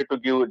Pawar wanted to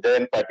give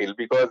Jayant Patil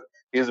because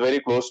he is very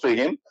close to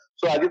him.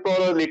 So Ajit Pawar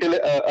was little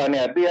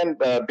unhappy, and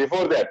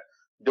before that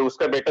जो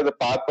उसका बेटा था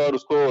पार्थ पवार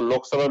उसको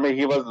लोकसभा में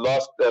he was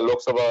lost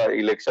Lok Sabha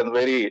election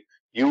very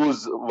huge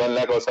 1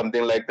 lakh or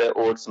something like the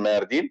votes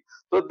margin.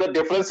 So the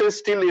difference is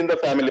still in the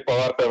family,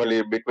 Pawar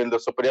family, between the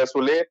Supriya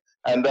Sule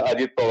and the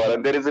Ajit Pawar,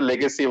 and there is a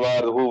legacy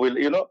war who will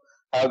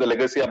have the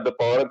legacy of the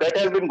power that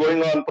has been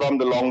going on from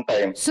the long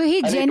time. So he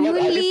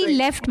genuinely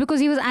left because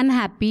he was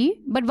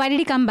unhappy. But why did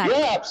he come back?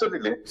 Yeah,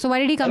 absolutely. So why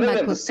did he come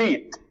back?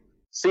 See,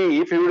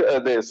 if you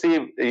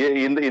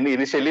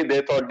initially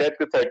they thought that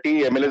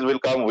 30 MLAs will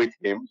come with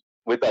him,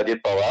 with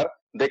Ajit Pawar.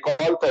 They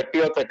called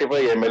 30 or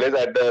 35 MLAs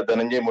at the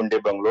Dhananjay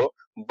Munde bungalow.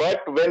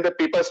 But when the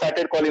people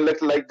started calling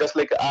just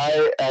like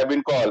I have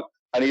been called,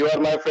 and you are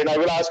my friend, I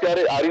will ask you,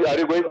 are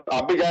you going?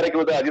 आप भी जा रहे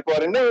क्यों? अजित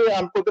पवार ने नहीं,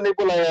 हमको तो नहीं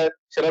बुलाया है,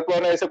 शरद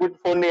पवार ने ऐसा कुछ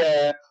फोन नहीं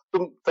आया है.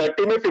 तुम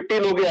 30 में 50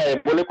 लोग ही आए,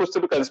 बोले कुछ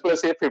तो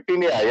कंस्पिरेसी है, 15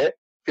 नहीं आए.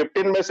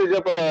 15 में से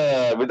जब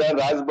विधान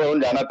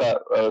राजभवन जाना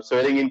था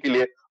स्वेरिंग इन के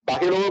लिए,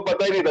 बाकी लोगों को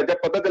पता ही नहीं था.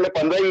 जब पता चला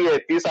 15 ही है,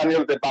 30 आने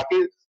वाले थे,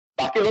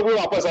 बाकी लोग भी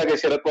वापस आ गए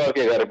शरद पवार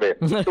के घर पे.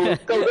 तो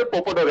उसका उधर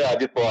पोपट हो गया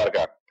अजित पवार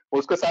का.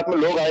 उसके साथ में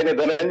लोग आए नहीं.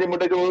 धनंजय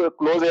मुंडे जो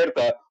क्लोज एयर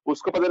था,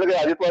 उसको पता लगा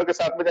अजित पवार के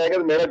साथ में जाएगा,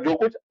 मेरा जो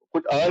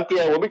कुछ अर्न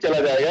किया है वो भी चला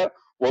जाएगा,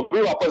 वो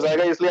भी वापस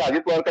आएगा. इसलिए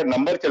अजित पवार का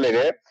नंबर चले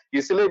गए.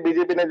 इसलिए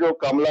बीजेपी ने जो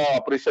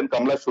ऑपरेशन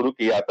कमला शुरू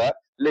किया था,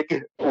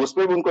 लेकिन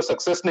उसमें भी उनको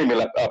सक्सेस नहीं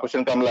मिला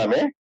ऑपरेशन कमला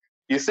में.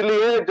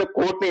 इसलिए जब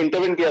कोर्ट ने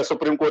इंटरवेन किया,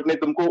 सुप्रीम कोर्ट ने,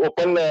 तुमको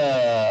ओपन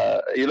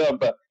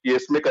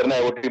इसमें करना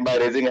है वोटिंग बाय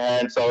रेजिंग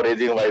हैंड्स और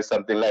raising voice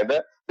something like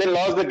that, they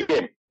lost the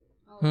game.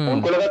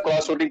 उनको लगा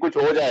क्रॉस वोटिंग कुछ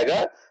हो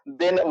जाएगा,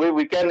 then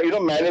we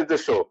can manage the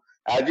show.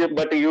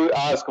 But you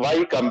ask why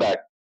he come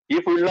back.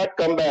 If he will not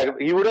come back,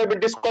 he would have been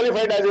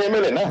disqualified as an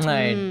MLA, na?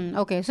 Right.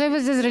 Okay, so it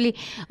was just really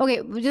okay.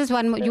 Just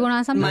one more. You want to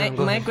ask something?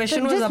 My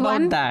question was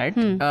about that.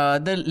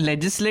 The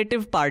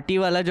legislative party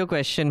वाला जो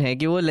question है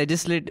कि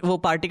वो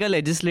party का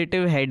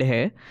legislative head है.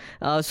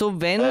 So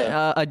when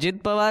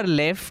Ajit Pawar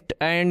left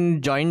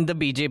and joined the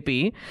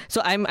BJP,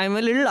 so I'm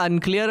a little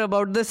unclear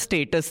about the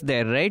status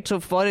there, right? So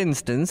for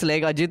instance,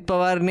 like Ajit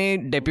Pawar ने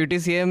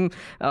deputy CM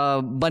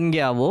बन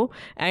गया वो,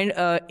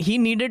 and he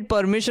needed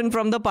permission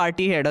from the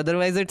party head,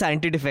 otherwise it's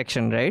anti-defection.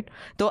 Right?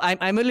 So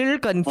I'm a little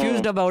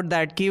confused about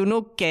that. कि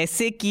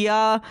कैसे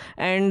किया,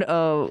 and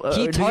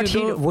he thought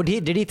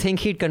did he think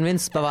he'd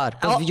convince Pawar?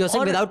 Because you're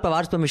saying without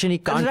Pawar's permission he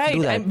can't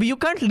do that. You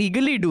can't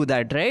legally do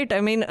that, right? I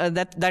mean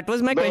that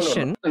was my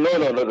question. No.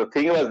 The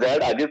thing was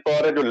that Ajit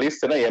Pawar जो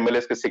list है ना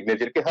MLAs के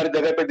signature के हर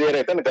जगह पे दे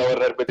रहे थे ना,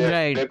 गवर्नर पे दे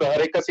रहे थे, तो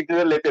हर एक का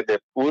सिग्नेचर लेते थे.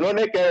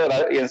 उन्होंने क्या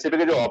एनसीपी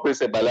के जो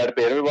ऑफिस है बालाड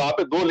पे, वहां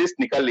पे 2 लिस्ट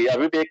निकाल ली.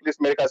 अभी भी एक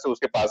लिस्ट मेरे पास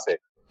उसके पास है.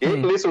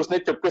 एक लिस्ट उसने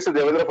चुपके से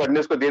देवेंद्र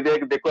फडणवीस को दे दिया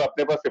कि देखो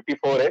अपने पास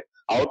 54 है.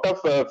 Out of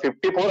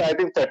 54, I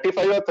think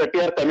 35 or 30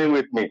 are coming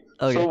with me.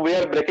 Okay. So we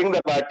are breaking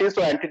the parties.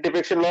 So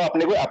anti-defection law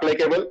अपने को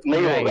applicable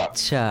नहीं होगा.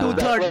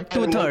 Two-third.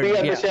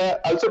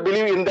 Also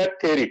believe in that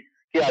theory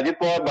कि अजित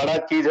पवार बड़ा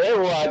चीज है,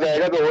 वो आ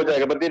जाएगा तो हो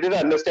जाएगा. But they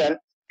didn't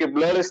understand कि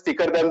blood is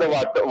thicker than the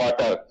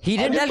water. He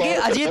didn't tell कि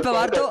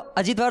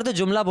अजित पवार तो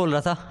जुमला बोल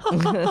रहा था.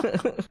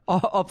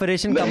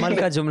 ऑपरेशन कमल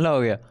का जुमला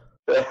हो गया.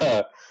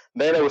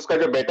 नहीं, उसका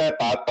जो बेटा है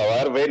Partha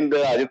Pawar, when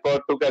Ajit Pawar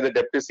took as a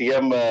deputy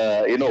CM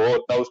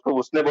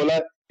उसने बोला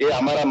ये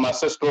हमारा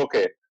मास्टर स्ट्रोक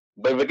है.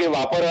 कि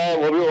वापस आया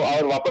वो भी,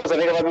 और वापस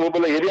आने के बाद वो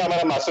बोला ये भी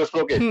हमारा मास्टर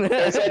स्ट्रोक है.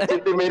 ऐसा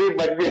चिट्ठी मेरी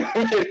बच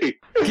गई.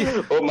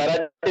 वो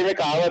मराठी में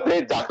कहावत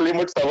है, झाकली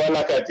मुठ 1.25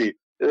 लाखाची.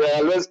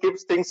 Always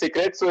keeps things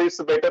secret, so it's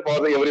better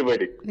for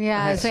everybody.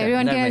 Yeah, so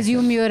everyone can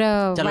assume you're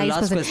a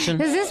wise person.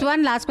 There's just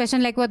one last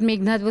question, like what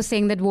Meghnad was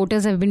saying, that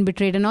voters have been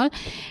betrayed and all.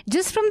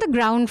 Just from the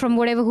ground, from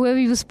whoever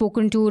you've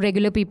spoken to,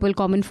 regular people,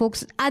 common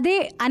folks, are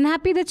they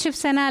unhappy that Shiv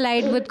Sena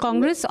allied with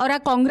Congress, or are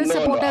Congress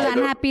supporters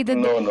unhappy that?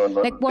 No.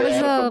 Like what they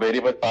is are very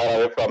much far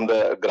away from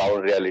the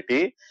ground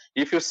reality.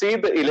 If you see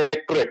the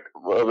electorate,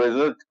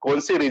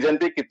 कौन सी region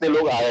पे कितने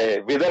लोग आए,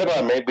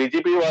 विदर्भा में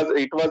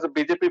it was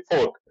BJP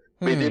 4th.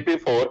 BJP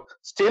 4th.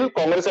 Still,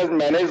 Congress has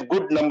managed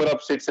good number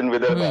of seats in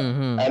Vidarbha,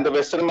 and the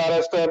Western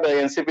Maharashtra, the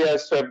NCP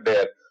has swept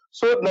there.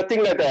 So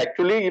nothing like that.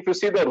 Actually, if you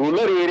see the rural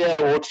area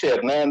vote share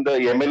and the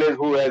MLAs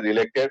who has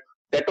elected,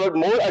 that was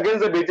more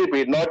against the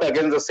BJP, not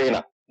against the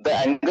Sena. The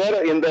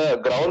anger in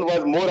the ground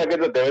was more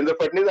against the Devendra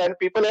Fadnavis, and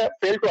people have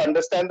failed to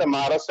understand the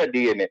Maharashtra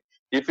DNA.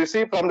 If you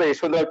see from the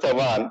Yashwantrao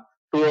Chavan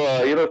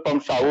to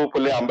from Shahu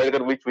Phule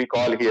Ambedkar, which we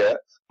call here,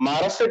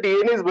 Maharashtra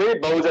DNA is very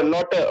Bahujan,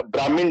 not a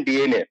Brahmin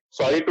DNA.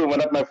 Sorry to one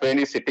of my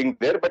friends is sitting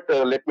there, but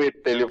let me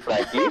tell you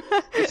frankly,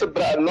 it's not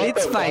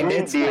a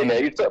Brahmin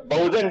DNA. It's a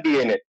Bahujan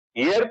DNA.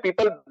 Here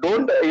people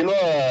don't,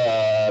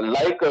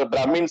 like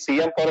Brahmin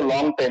CM for a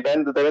long time,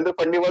 and Devendra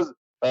Fadnavis was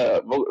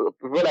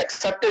people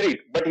accepted it,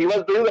 but he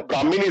was doing the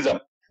Brahminism.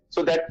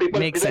 So that people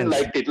Makes didn't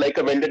sense. like it, like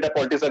a vendetta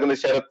politics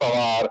against Sharad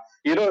Pawar,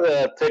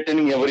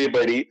 threatening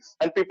everybody.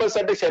 And people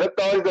said that Sharad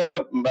Pawar is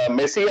the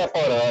messiah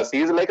for us.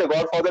 He is like a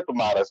godfather to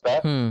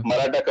Maharashtra,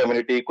 Maratha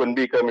community,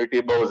 Kunbi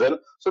community, Bahujan.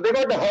 So they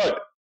got hurt.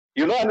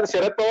 And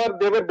Sharad Pawar,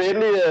 they were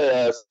barely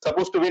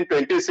supposed to win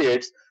 20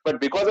 seats, but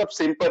because of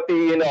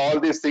sympathy and all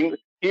these things,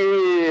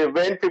 he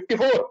went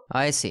 54.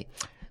 I see.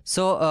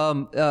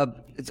 So,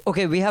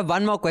 okay, we have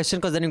one more question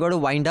because then you got to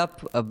wind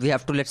up. We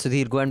have to let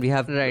Sudhir go, and we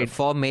have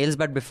 4 mails.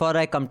 But before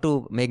I come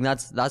to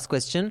Meghnad's last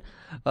question,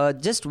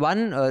 just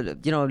one,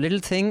 little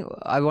thing.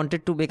 I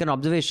wanted to make an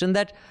observation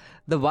that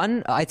the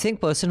one, I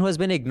think, person who has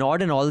been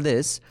ignored in all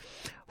this,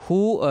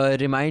 who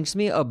reminds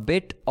me a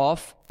bit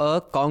of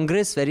a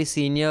Congress very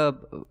senior,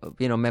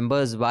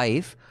 member's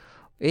wife,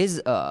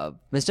 is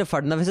Mr.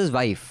 Fadnavis's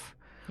wife.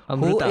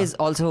 Amrita. Who is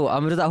also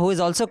Amrita, who is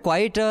also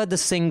quite the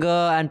singer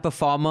and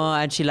performer,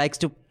 and she likes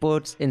to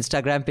put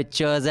Instagram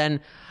pictures. And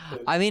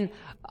I mean,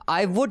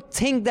 I would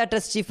think that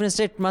as chief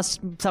minister, it must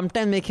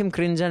sometimes make him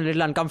cringe and a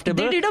little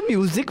uncomfortable. They did a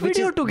music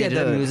video together.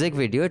 They did a music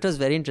video. It was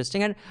very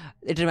interesting, and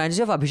it reminds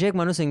me of Abhishek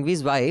Manu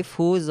Singhvi's wife,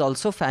 who is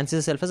also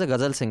fancies herself as a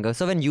ghazal singer.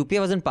 So when UPA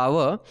was in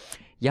power,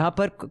 यहाँ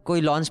पर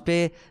कोई launch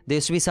पे there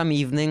used to be some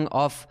evening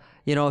of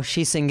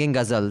she singing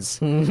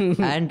ghazals,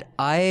 and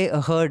I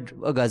heard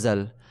a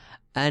ghazal.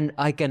 And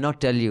I cannot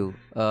tell you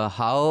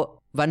how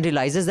one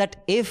realizes that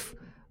if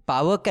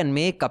power can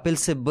make Kapil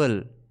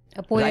Sibal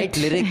write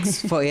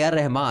lyrics for A.R.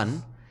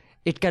 Rahman,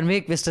 it can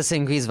make Mr.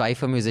 Singhvi's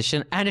wife a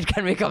musician, and it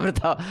can make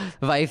Amrita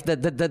wife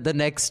the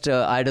next,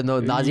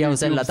 Nazia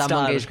Hussain, Lata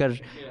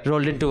Mangeshkar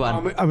rolled into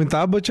one.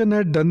 Amitabh Bachchan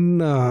had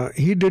done,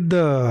 he did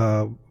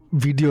the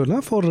video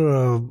for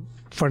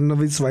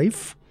Fadnavis'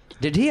 wife.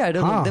 Did he? I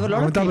don't know. There were a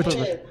lot of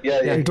people.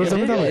 Yeah. It was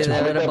Amitabh Bachchan.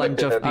 There were a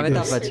bunch of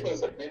Amitabh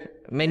Bachchan.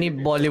 Many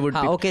Bollywood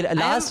people. Okay,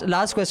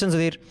 last question,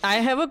 Sudhir. I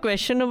have a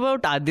question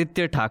about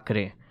Aditya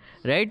Thackeray.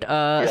 Right?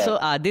 So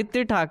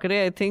Aditya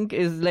Thackeray, I think,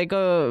 is like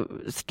a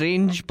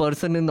strange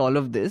person in all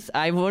of this.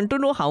 I want to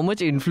know how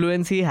much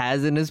influence he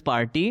has in his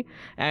party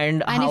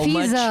and how if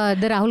he's much...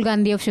 the Rahul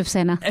Gandhi of Shiv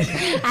Sena,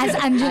 as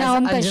Anjana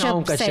Om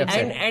Kashyap said.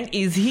 And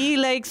is he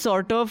like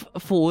sort of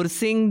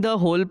forcing the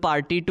whole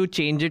party to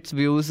change its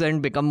views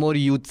and become more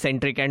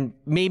youth-centric and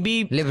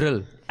maybe...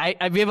 Liberal.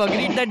 We've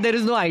agreed that there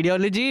is no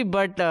ideology,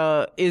 but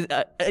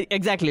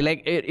exactly,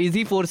 like, is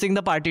he forcing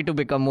the party to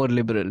become more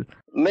liberal?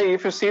 No,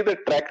 if you see the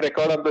track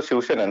record of the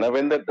Shiv Sena,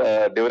 when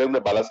during the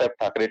Balasaheb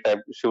Thackeray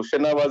time, Shiv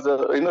Sena was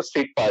a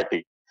street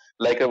party.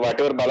 Like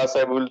whatever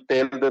Balasaheb will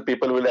tell, the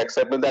people will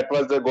accept. And that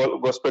was the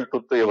gospel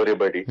truth to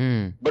everybody.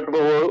 But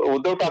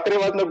Uddhav Thackeray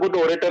was not a good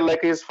orator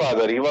like his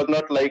father. He was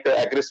not like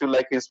aggressive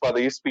like his father.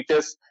 His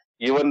speeches,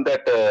 even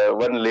that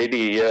one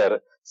lady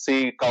here,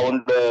 she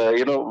count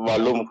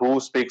volume who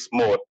speaks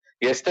more.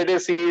 Yesterday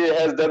she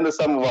has done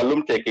some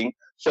volume checking.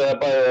 So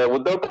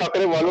Uddhav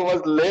Thackeray volume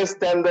was less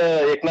than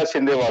the Eknath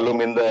Shinde volume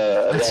in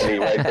the rally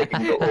while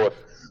taking the oath.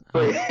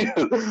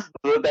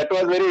 So that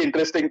was very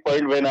interesting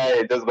point when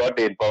I just got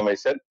the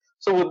information.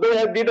 So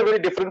Uddhav did a very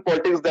different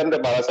politics than the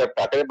Balasaheb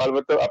Thackeray.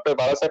 After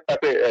Balasaheb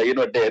Thackeray,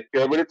 death,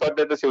 everybody thought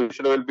that the Shiv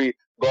Sena will be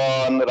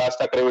gone, Raj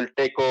Thackeray will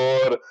take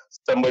over,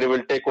 somebody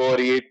will take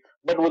over it.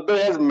 But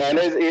Uddhav has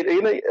managed it.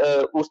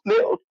 उसने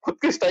खुद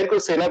की style को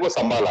सेना को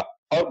संभाला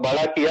और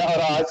बड़ा किया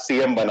और आज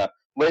सीएम बना.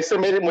 वैसे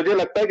मुझे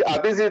लगता है कि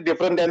Aditya is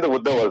different than the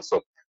Uddhav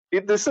also.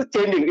 This is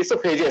changing. It's a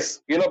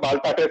phases. Bal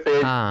Thackeray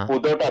phase,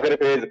 Uddhav Thackeray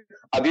phase,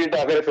 Aditya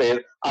Thackeray phase.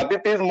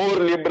 Aditya is more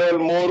liberal,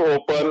 more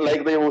open.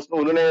 Like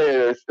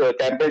उन्होंने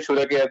कैंपेन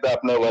शुरू किया था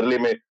अपना वर्ली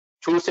में.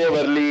 छू से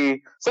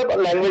वर्ली सब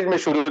लैंग्वेज में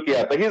शुरू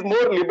किया था. He is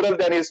more liberal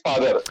than his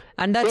father.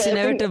 And that's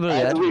inevitable.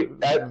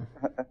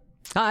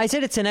 I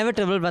said it's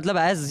inevitable. मतलब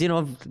as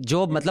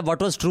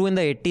what was true in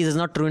the 80s is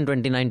not true in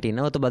 2019.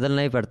 वो तो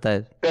बदलना ही पड़ता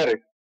है.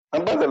 Correct.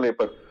 बदलना ही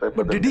पड़ता है.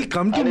 But did he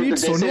come to meet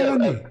Sonia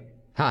Gandhi?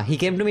 He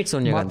came to meet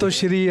Sonia Gandhi.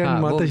 Matoshree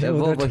and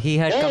Matoshree. He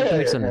had come to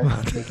meet Sonia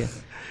Gandhi.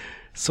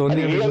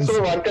 Sonia he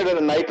also wanted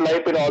a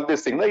nightlife and all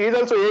these things. He is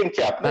also a young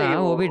chap.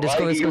 वो भी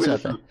disco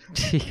चाहता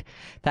है.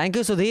 Thank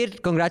you,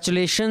 Sudhir.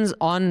 Congratulations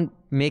on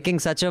making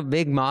such a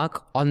big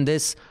mark on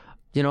this.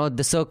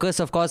 The circus,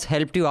 of course,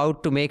 helped you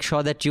out to make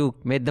sure that you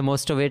made the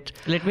most of it.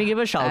 Let me give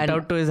a shout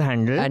out to his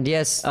handle. And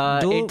yes,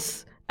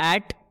 it's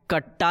at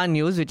Katta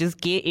News, which is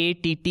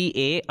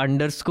KATTA_news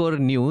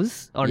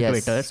on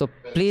Twitter. So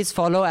please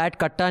follow at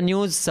Katta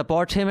News,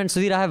 support him. And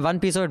Sudhir, I have one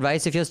piece of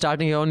advice if you're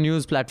starting your own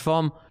news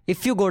platform.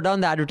 If you go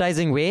down the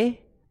advertising way,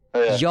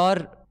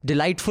 your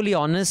delightfully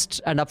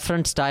honest and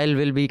upfront style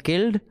will be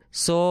killed.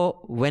 So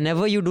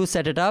whenever you do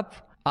set it up,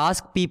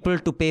 ask people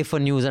to pay for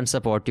news and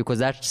support you, because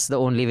that's the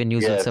only way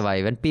news will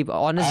survive. And people,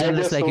 honest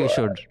journalists like you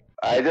should.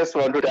 I just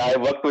wanted I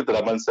worked with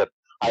Raman sir.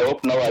 I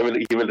hope now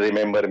he will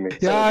remember me.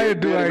 Yeah, I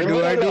do.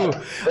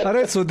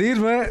 अरे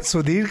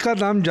सुधीर का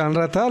नाम जान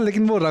रहा था,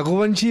 लेकिन वो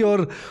रघुवंशी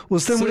और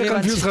उसने मुझे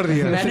कंफ्यूज कर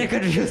दिया. मैंने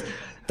confuse.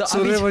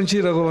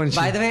 Suryavanshi, Raghuvanshi.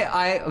 By the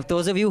way,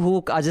 those of you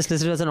who are just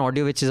listening to us on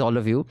audio, which is all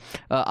of you,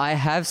 I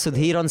have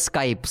Sudhir on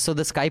Skype. So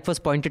the Skype was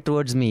pointed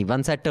towards me.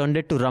 Once I turned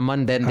it to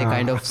Raman, then they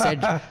kind of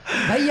said,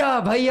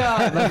 Bhaiya.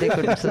 But they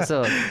couldn't.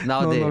 So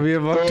now we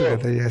have worked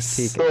together, yes.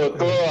 So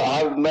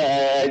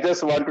I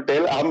just want to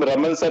tell, हम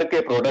Raman sir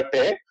के product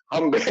है.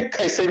 हम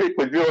कैसे भी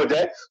कुछ भी हो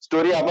जाए,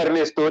 story हमारे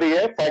लिए story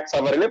है, facts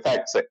हमारे लिए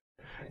facts है.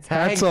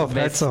 Hats off.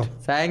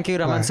 Thank you,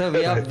 Raman sir.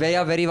 We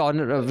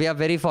are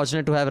very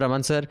fortunate to have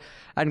Raman sir.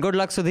 And good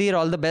luck, Sudhir.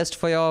 All the best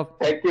for your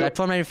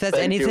platform. And if there's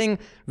anything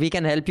we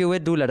can help you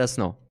with, do let us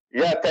know.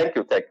 Yeah, thank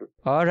you.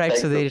 All right,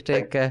 Sudhir,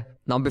 take care.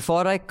 Now,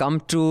 before I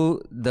come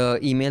to the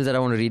emails that I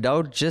want to read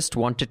out, just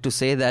wanted to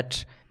say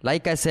that,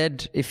 like I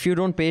said, if you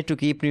don't pay to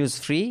keep news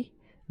free,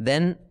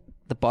 then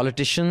the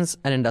politicians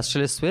and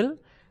industrialists will.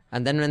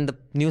 And then when the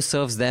news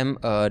serves them,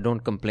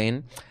 don't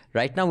complain.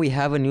 Right now, we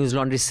have a News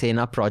Laundry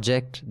Sena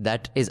project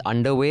that is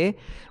underway.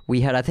 We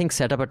had, I think,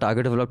 set up a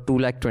target of about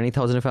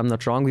 220,000, if I'm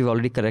not wrong. We've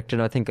already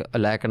corrected, I think, 1.5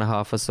 lakh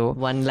or so.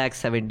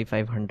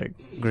 1,75,000.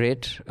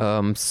 Great.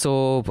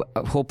 So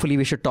hopefully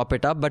we should top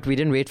it up, but we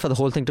didn't wait for the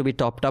whole thing to be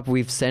topped up.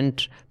 We've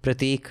sent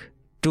Prateek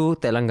to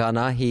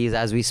Telangana. He is,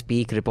 as we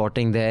speak,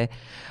 reporting there.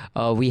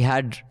 We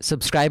had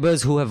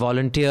subscribers who have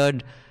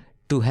volunteered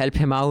to help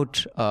him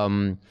out,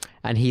 and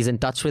he's in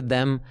touch with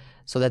them,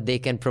 so that they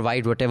can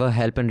provide whatever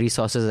help and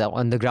resources are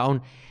on the ground.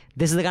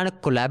 This is the kind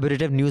of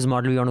collaborative news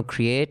model we want to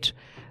create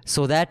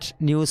so that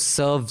news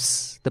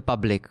serves the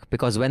public,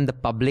 because when the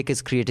public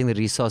is creating the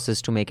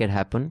resources to make it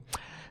happen.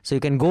 So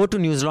you can go to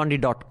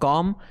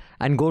newslaundry.com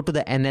and go to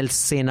the NL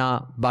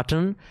Sena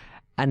button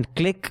and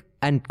click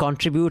and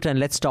contribute, and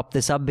let's top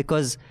this up,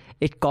 because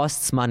it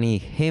costs money.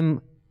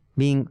 Him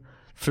being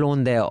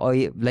flown there, or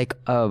like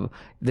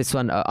this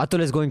one,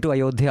 Atul is going to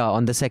Ayodhya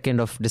on the 2nd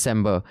of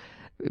December.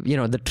 You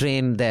know, the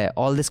train there,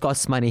 all this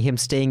costs money. Him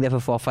staying there for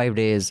 4 or 5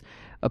 days,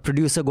 a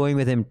producer going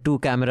with him, 2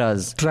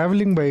 cameras.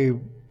 Traveling by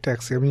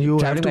taxi. I mean, you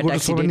have to go to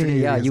so many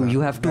areas. Yeah, you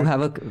have to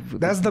have a...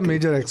 That's the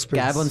major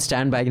expense. Cab on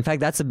standby. In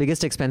fact, that's the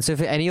biggest expense. So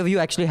if any of you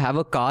actually have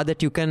a car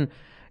that you can,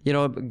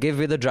 give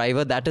with a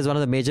driver, that is one of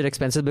the major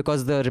expenses,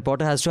 because the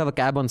reporter has to have a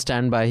cab on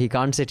standby. He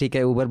can't say, ठीक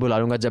है, Uber बुला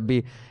लूँगा जब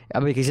भी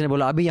अभी किसी ने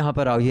बोला अभी यहाँ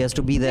पर आओ. He has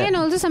to be there. And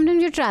also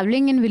sometimes you're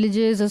traveling in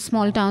villages or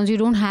small towns. You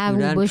don't have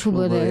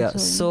Uber there. Yeah.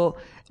 So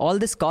all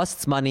this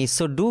costs money.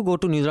 So do go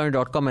to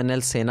newslaundry.com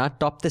NL Sena,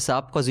 top this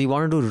up, because we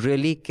want to do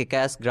really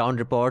kick-ass ground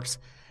reports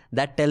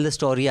that tell the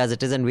story as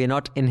it is, and we're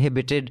not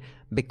inhibited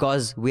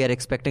because we are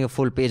expecting a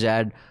full-page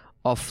ad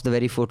of the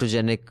very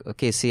photogenic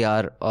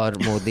KCR or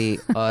Modi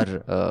or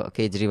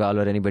Kejriwal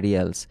or anybody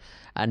else.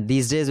 And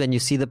these days, when you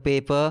see the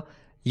paper,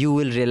 you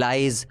will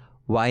realize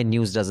why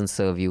news doesn't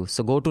serve you.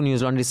 So go to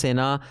News Laundry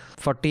Sena.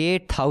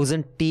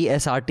 48,000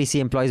 TSRTC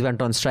employees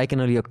went on strike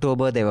in early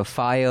October. They were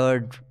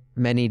fired.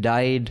 Many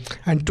died.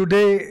 And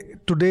today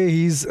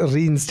he's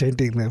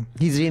reinstating them.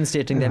 He's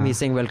reinstating them. He's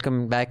saying,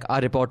 welcome back.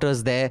 Our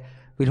reporters there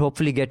will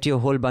hopefully get you a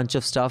whole bunch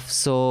of stuff.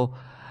 So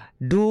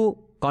do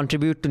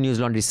contribute to News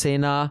Laundry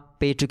Sena.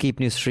 Pay to keep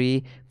news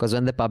free, because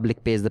when the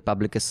public pays, the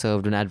public is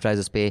served. When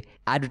advertisers pay,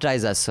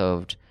 advertisers are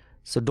served.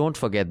 So don't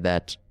forget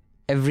that.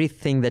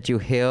 Everything that you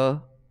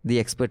hear, the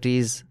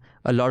expertise,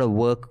 a lot of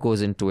work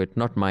goes into it.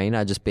 Not mine,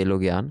 I just pay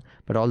Logyan,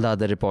 but all the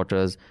other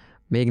reporters.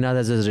 Meghnad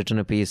has just written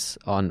a piece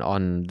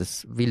on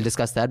this. We'll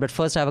discuss that. But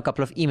first, I have a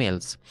couple of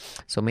emails.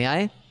 So may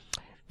I?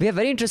 We have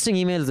very interesting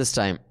emails this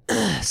time.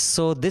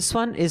 So this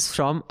one is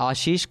from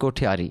Ashish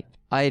Kothari.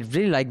 I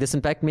really like this. In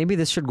fact, maybe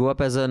this should go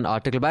up as an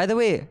article. By the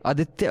way,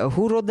 Aditya,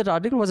 who wrote that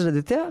article? Was it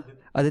Aditya?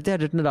 Aditya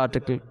had written an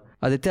article.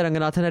 Aditya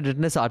Ranganathan had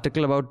written this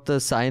article about the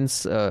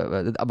science,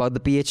 about the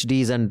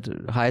PhDs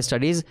and higher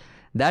studies.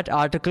 That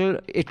article,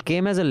 it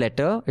came as a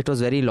letter. It was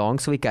very long,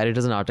 so we carried it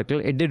as an article.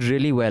 It did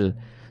really well.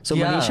 So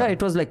Manisha,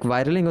 it was like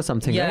viraling or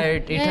something. Yeah,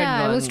 right?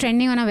 it was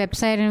trending on our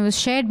website and it was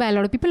shared by a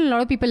lot of people. A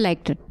lot of people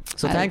liked it.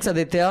 So thanks,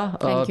 Aditya.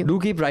 Thank you. Do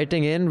keep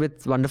writing in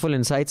with wonderful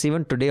insights.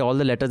 Even today, all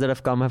the letters that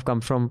have come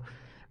from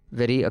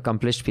very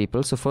accomplished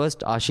people. So first,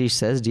 Ashish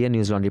says, Dear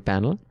News Laundry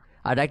panel,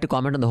 I'd like to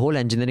comment on the whole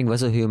engineering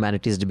versus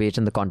humanities debate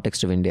in the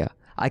context of India.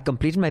 I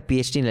completed my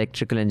PhD in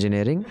electrical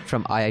engineering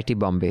from IIT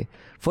Bombay.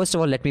 First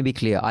of all, let me be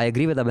clear. I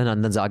agree with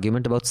Abhinandan's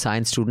argument about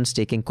science students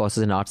taking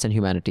courses in arts and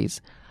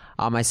humanities.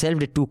 I myself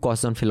did 2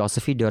 courses on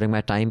philosophy during my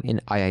time in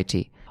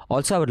IIT.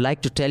 Also, I would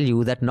like to tell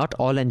you that not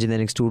all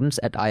engineering students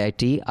at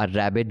IIT are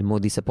rabid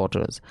Modi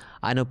supporters.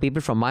 I know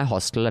people from my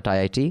hostel at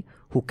IIT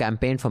who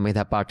campaigned for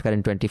Medha Patkar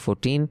in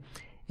 2014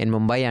 in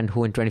Mumbai, and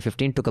who in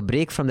 2015 took a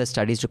break from their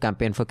studies to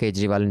campaign for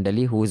Kejriwal in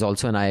Delhi, who is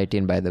also an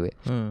IITian, by the way.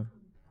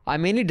 I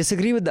mainly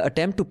disagree with the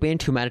attempt to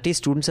paint humanities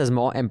students as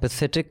more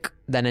empathetic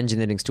than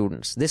engineering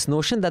students. This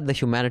notion that the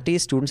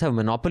humanities students have a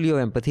monopoly of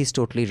empathy is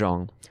totally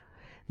wrong.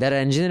 There are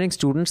engineering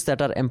students that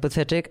are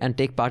empathetic and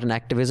take part in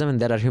activism, and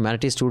there are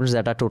humanities students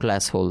that are total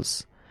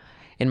assholes.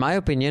 In my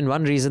opinion,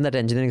 one reason that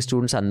engineering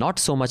students are not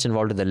so much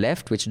involved with the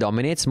left, which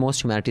dominates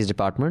most humanities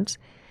departments,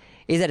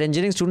 is that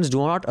engineering students do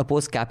not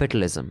oppose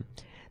capitalism.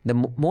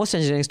 Most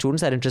engineering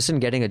students are interested in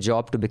getting a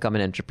job to become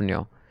an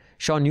entrepreneur.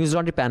 Sure, News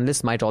Laundry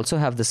panelists might also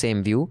have the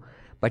same view,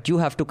 But you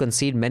have to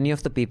concede many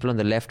of the people on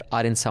the left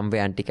are in some way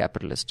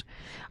anti-capitalist.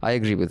 I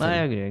agree with him. I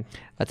agree.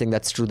 I think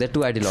that's true. They're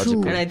too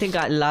ideological. And I think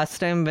last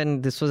time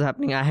when this was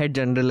happening, I had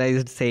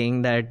generalized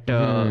saying that,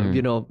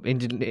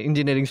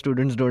 engineering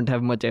students don't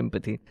have much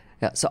empathy.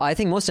 Yeah, so I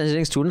think most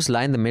engineering students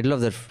lie in the middle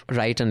of the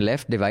right and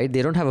left divide.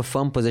 They don't have a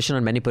firm position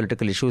on many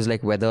political issues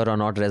like whether or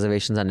not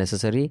reservations are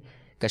necessary,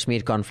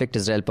 Kashmir conflict,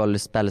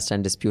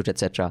 Israel-Palestine dispute,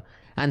 etc.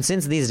 And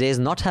since these days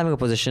not having a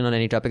position on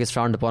any topic is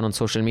frowned upon on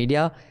social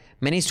media,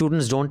 many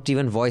students don't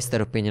even voice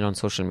their opinion on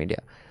social media.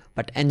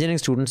 But engineering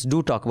students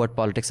do talk about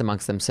politics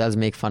amongst themselves,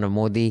 make fun of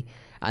Modi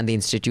and the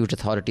institute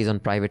authorities on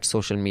private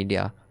social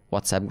media,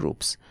 WhatsApp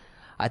groups.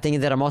 I think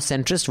if there are more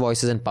centrist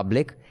voices in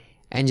public,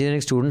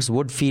 engineering students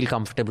would feel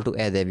comfortable to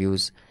air their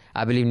views.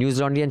 I believe News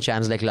Laundry and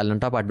channels like London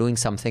Top are doing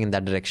something in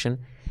that direction,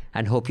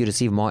 and hope you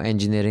receive more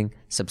engineering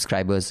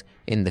subscribers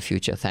in the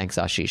future. Thanks,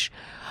 Ashish.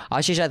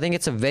 Ashish, I think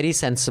it's a very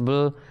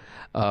sensible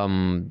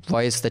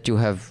voice that you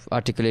have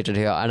articulated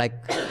here, and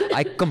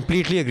I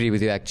completely agree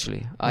with you,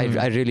 actually.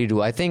 I really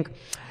do. I think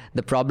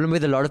the problem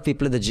with a lot of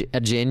people at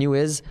JNU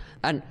is,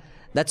 and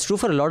that's true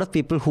for a lot of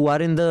people who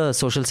are in the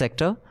social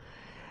sector,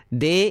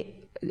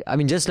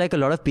 just like a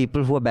lot of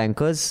people who are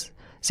bankers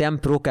say I'm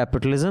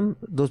pro-capitalism,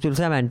 those people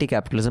say I'm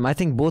anti-capitalism. I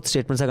think both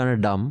statements are kind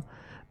of dumb,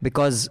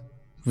 because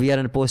we are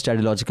in a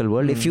post-ideological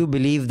world. If you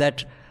believe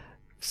that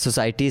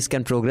societies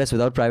can progress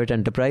without private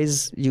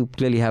enterprise, you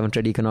clearly haven't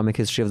read economic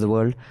history of the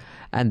world.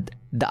 And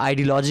the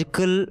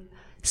ideological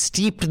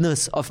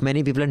steepness of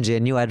many people in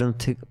JNU, I don't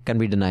think can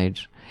be denied.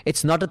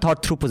 It's not a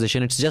thought through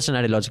position, it's just an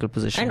ideological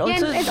position. And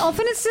also,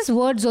 often it's just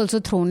words also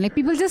thrown. Like,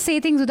 people just say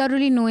things without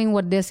really knowing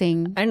what they're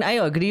saying. And I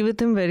agree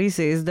with him where he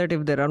says that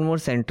if there are more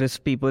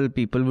centrist people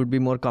would be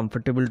more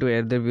comfortable to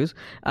air their views.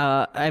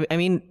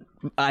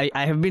 I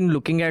have been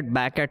looking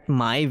back at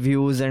my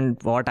views and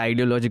what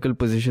ideological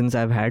positions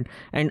I've had,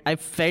 and I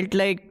felt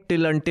like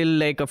until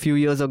like a few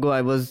years ago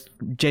I was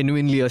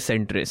genuinely a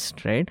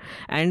centrist, right?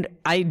 And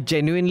I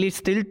genuinely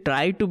still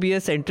try to be a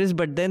centrist,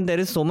 but then there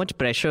is so much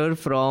pressure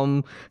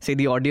from, say,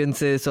 the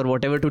audiences or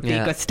whatever to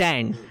take a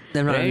stand.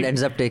 Then right?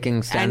 Ends up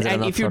taking stands.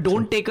 And if you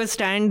don't take a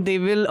stand, they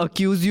will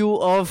accuse you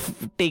of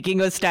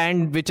taking a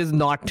stand which is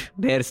not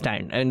their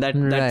stand, and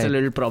that's a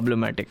little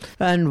problematic.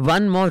 And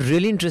one more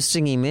really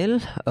interesting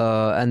email,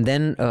 and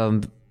then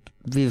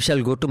we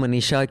shall go to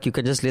Manisha. You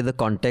can just lay the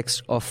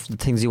context of the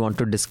things you want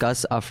to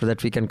discuss. After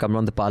that, we can come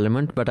on the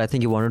parliament. But I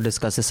think you want to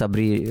discuss the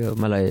Sabri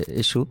Malai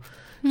issue.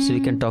 So we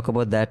can talk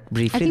about that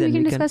briefly. I think we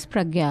can discuss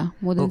Pragya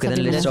more than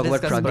then let's talk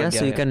about Pragya.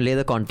 So you can lay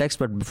the context.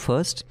 But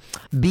first,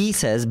 B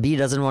says, B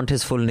doesn't want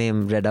his full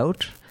name read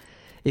out.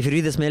 If you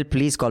read this mail,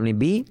 please call me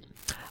B.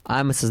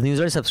 I'm a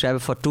Newslaundry subscriber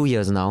for 2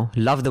 years now.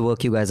 Love the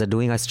work you guys are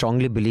doing. I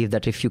strongly believe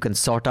that if you can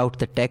sort out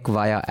the tech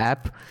via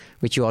app,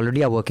 which you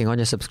already are working on,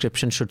 your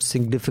subscription should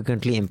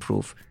significantly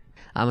improve.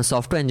 I'm a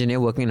software engineer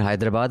working in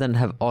Hyderabad and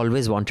have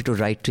always wanted to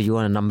write to you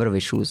on a number of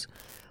issues.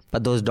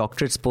 But those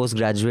doctorates,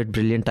 postgraduate,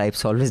 brilliant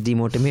types always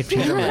demotivate me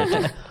from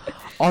writing.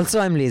 Also,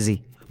 I'm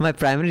lazy. My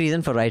primary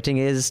reason for writing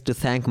is to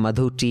thank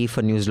Madhu T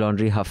for News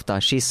Laundry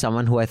Hafta. She's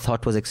someone who I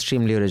thought was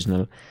extremely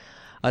original.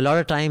 A lot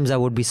of times I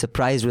would be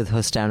surprised with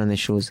her stand on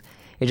issues.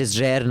 It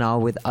is rare now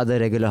with other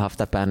regular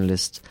Hafta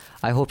panelists.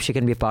 I hope she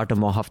can be a part of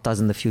more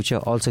Haftas in the future.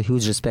 Also,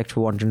 huge respect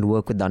for wanting to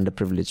work with the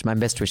underprivileged. My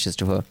best wishes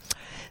to her.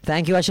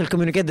 Thank you. I shall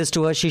communicate this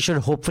to her. She should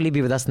hopefully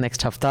be with us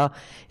next Hafta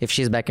if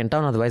she's back in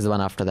town, otherwise the one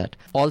after that.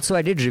 Also,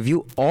 I did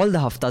review all the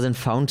Haftas and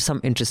found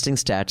some interesting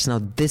stats. Now,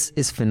 this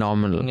is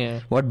phenomenal. Yeah.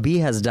 What B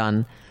has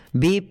done.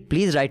 B,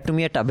 please write to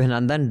me at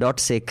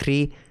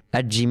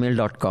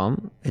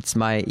abhinandan.sekhri@gmail.com. It's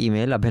my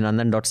email,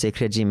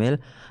 abhinandan.sekhri@gmail.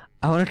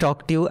 I want to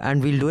talk to you,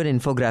 and we'll do an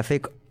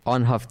infographic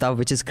on Hafta,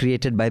 which is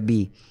created by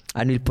B,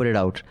 and we'll put it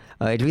out.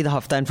 It'll be the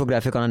Hafta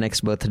infographic on our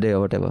next birthday or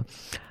whatever.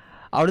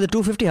 Out of the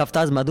 250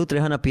 Haftas, Madhu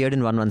Trehan appeared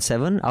in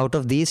 117. Out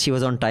of these, she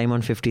was on time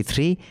on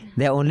 53.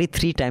 There are only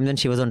 3 times when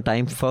she was on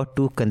time for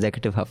 2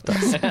 consecutive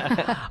Haftas.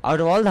 Out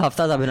of all the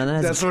Haftas, Abhinandan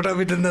has... That's what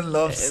Abhinandan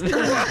loves.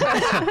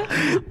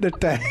 The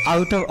time.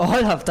 Out of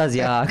all Haftas,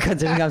 yeah,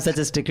 considering I'm such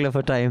a stickler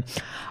for time.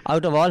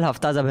 Out of all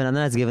Haftas,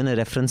 Abhinandan has given a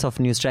reference of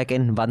Newstrack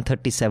in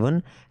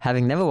 137.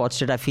 Having never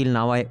watched it, I feel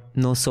now I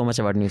know so much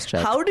about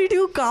Newstrack. How did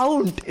you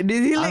count? Did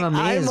he I'm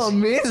amazed.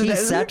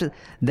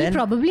 He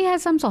probably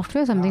has some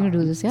software or something to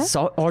do this, yeah?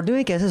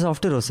 Audio कैसे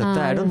software हो सकता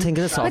है? I don't think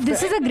it's a software. But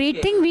this is a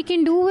great thing we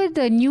can do with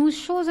the news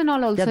shows and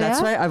all also. Yeah, that's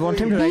why I want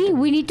him to write.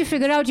 We need to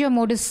figure out your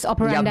modus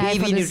operandi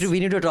for this. We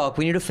need to talk.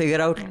 We need to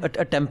figure out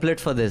a template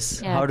for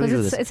this. Yeah, how do we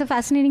do this? It's a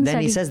fascinating study.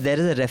 Then he says there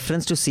is a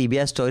reference to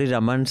CBI story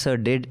Raman sir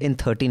did in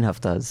 13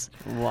 Haftas.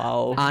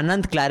 Wow.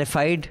 Anand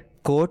clarified,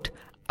 quote,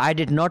 I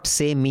did not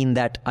say mean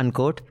that,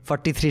 unquote,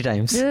 43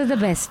 times. This is the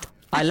best.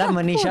 I love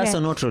Manisha, so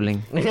no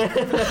trolling.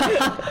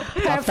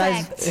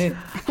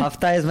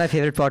 Hafta is my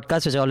favorite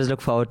podcast, which I always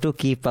look forward to.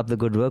 Keep up the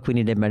good work. We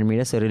need independent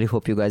media, so I really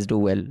hope you guys do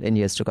well in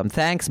years to come.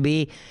 Thanks,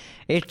 B.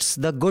 It's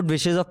the good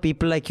wishes of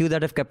people like you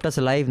that have kept us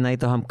alive. Nahi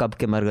to hum kab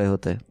ke mar gaye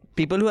hote.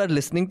 People who are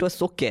listening to us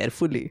so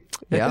carefully.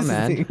 Yeah,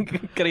 man.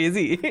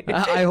 Crazy.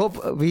 I hope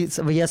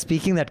we are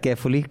speaking that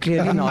carefully.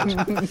 Clearly not.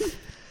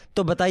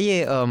 तो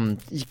बताइए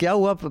क्या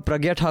हुआ,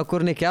 प्रज्ञा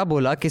ठाकुर ने क्या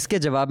बोला, किसके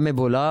जवाब में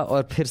बोला,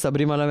 और फिर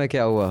सबरीमाला में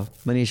क्या हुआ,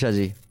 Manisha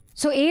ji?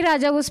 So A.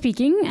 Raja was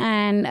speaking,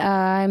 and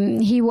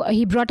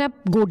he brought up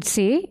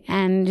Godse,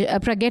 and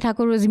Pragya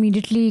Thakur was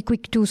immediately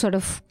quick to sort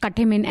of cut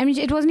him in. I mean,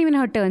 it wasn't even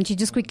her turn. She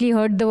just quickly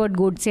heard the word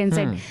Godse and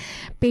said,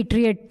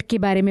 "Patriot के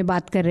बारे में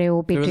बात कर रहे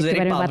हो, Patriot के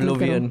बारे में बात मत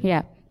करो."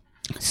 Yeah.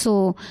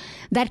 So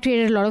that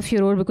created a lot of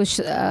furor because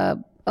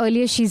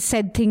earlier she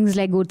said things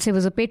like Godse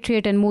was a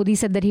patriot, and Modi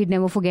said that he'd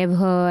never forgive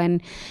her,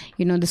 and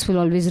this will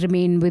always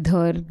remain with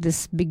her,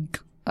 this big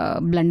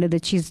blunder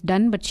that she's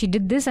done. But she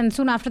did this, and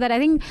soon after that, I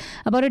think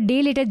about a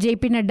day later,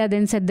 JP Nadda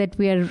then said that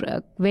we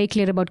are very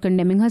clear about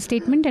condemning her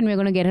statement, and we're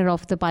going to get her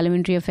off the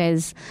parliamentary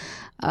affairs.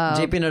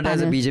 JP Nadda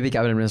is a BJP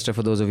cabinet minister,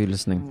 for those of you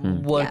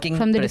listening. Working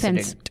from the president.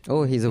 defense.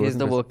 Oh, he's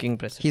the working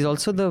president. He's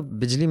also the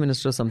Bijli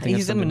minister or something.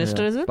 He's a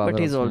minister, is it? But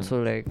he's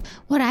also like...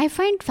 What I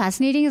find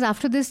fascinating is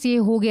after this, ye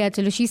ho gaya,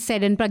 chalo, she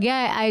said, and Pragya,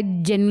 I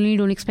genuinely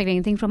don't expect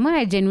anything from her.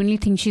 I genuinely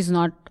think she's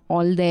not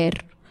all there.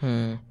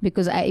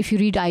 Because if you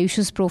read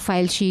Ayush's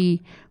profile,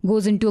 she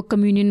goes into a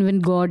communion with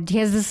God. He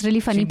has this really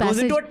funny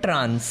passage. She goes into a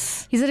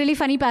trance. He's a really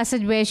funny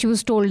passage where she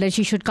was told that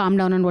she should calm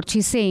down on what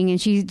she's saying, and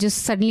she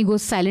just suddenly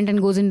goes silent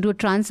and goes into a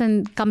trance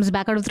and comes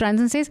back out of the trance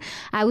and says,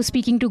 "I was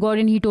speaking to God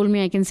and He told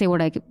me I can say what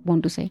I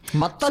want to say."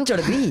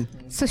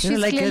 So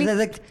she's clearly...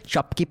 like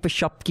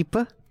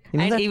shopkeeper.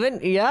 And even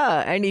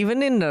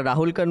in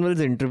Rahul Kanwal's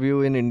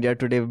interview in India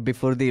Today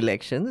before the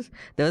elections,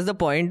 there was the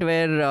point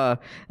where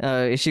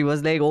she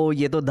was like, "Oh,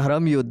 ये तो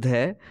धर्म युद्ध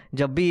है.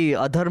 जब भी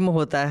अधर्म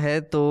होता है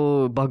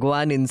तो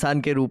भगवान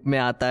इंसान के रूप में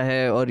आता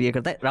है और ये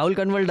करता है." Rahul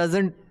Kanwal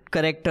doesn't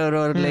correct her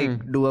or like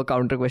do a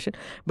counter question,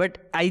 but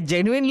I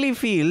genuinely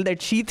feel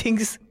that she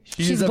thinks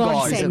she's a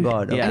god. She's a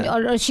god. Yeah.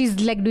 Or she's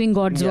like doing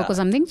God's work or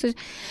something. So,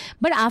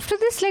 but after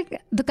this, like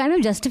the kind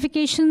of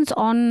justifications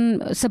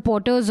on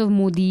supporters of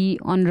Modi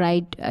on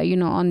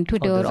on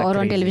Twitter or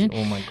on television,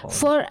 oh my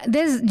God.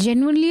 There's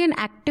genuinely an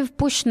active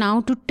push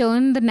now to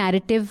turn the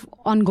narrative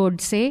on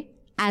Godse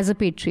as a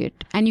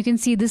patriot, and you can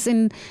see this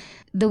in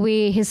the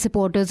way his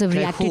supporters have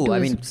reacted to. I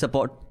mean,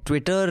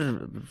 Twitter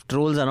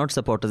trolls are not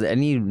supporters.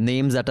 Any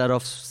names that are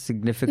of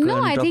significant or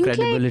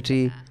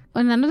credibility.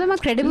 None of them are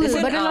credible.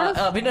 Listen, but a lot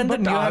of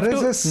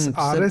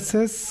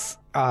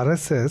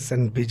RSS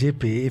and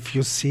BJP, if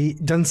you see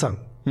Jansang,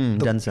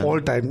 the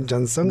all-time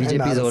Jansang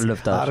BJP and is old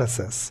avatar.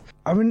 RSS.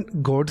 I mean,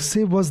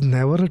 Godse was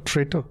never a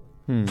traitor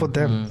for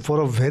them for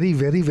a very,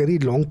 very, very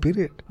long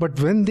period. But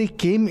when they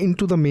came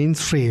into the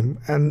mainstream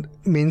and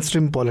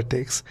mainstream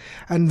politics,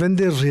 and when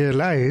they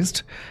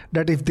realized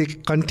that if they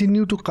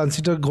continue to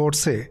consider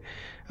Godse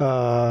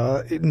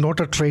not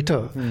a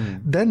traitor,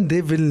 then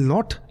they will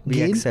not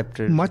gain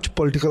much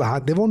political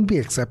heart. They won't be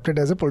accepted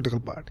as a political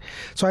party.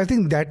 So I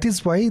think that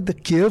is why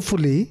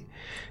carefully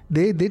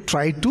they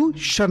try to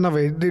shun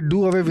away. They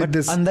do away with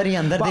this. अंदर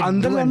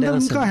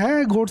उनका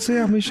है Godse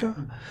हमेशा.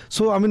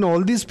 So I mean,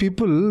 all these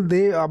people,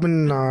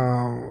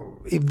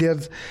 if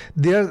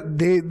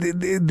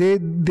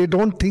they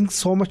don't think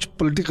so much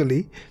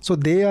politically, so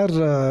they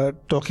are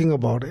talking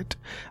about it.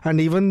 And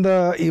even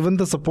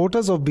the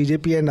supporters of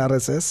BJP and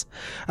RSS,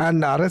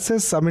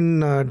 I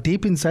mean,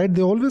 deep inside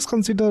they always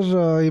consider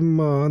him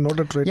not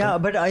a traitor. Yeah,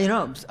 but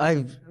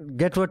I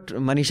get what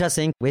Manisha is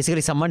saying.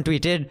 Basically, someone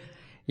tweeted,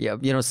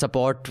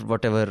 support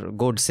whatever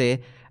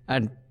Godse,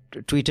 and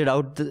tweeted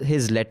out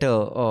his letter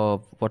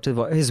or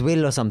his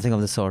will or something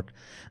of the sort,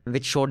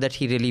 which showed that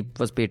he really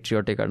was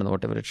patriotic. I don't know,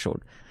 whatever it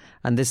showed.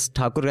 And this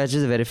Thakur Raj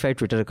is a verified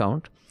Twitter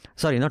account.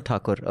 Sorry, not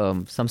Thakur.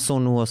 Some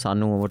Sonu or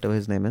Sanu or whatever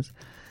his name is,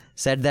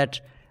 said that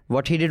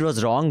what he did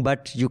was wrong,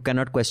 but you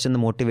cannot question the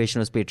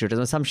motivation of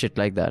patriotism, some shit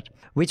like that.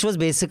 Which was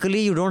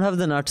basically, you don't have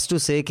the nuts to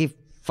say,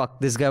 fuck,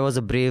 this guy was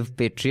a brave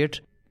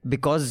patriot,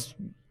 because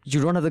you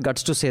don't have the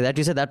guts to say that.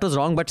 You said that was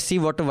wrong, but see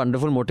what a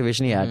wonderful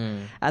motivation he had.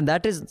 And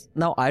that is,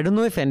 now I don't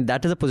know if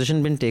that is a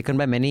position been taken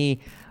by many,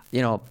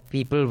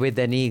 people with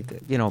any,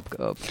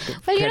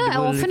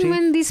 often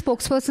when these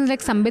spokespersons like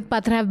Sambit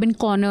Patra have been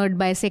cornered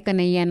by, say,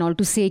 Kanhaiya and all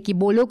to say ki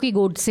bolo ki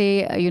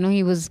Godse,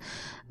 he was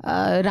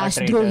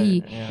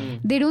Rashtrahi.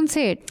 They don't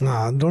say it.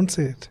 Don't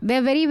say it.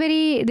 They're very,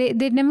 very,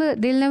 they'll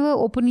never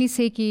openly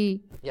say ki.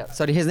 Yeah,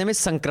 sorry, his name is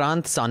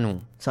Sankrant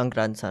Sanu.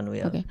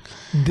 Yeah. Okay.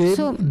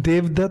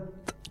 Devdutt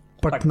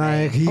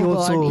Patnaik,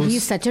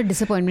 he's such a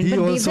disappointment. He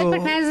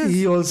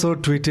also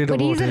tweeted about it. But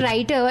he's a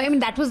writer. I mean,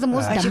 that was the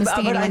most dumbest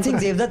thing. But I think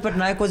Devdutt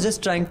Patnaik was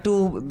just trying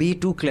to be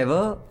too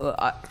clever.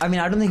 I mean,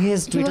 I don't think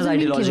his tweet was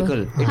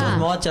ideological. It was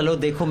more, chalo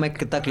dekho main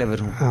kitna clever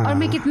hu. और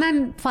मैं कितना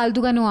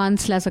फालतू का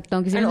nuance ला सकता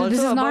हूँ. And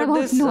also about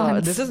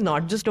nuance. This is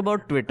not just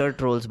about Twitter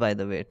trolls, by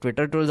the way.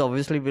 Twitter trolls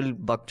obviously will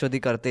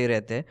bakchodi karte hi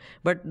rehte hain.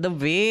 But the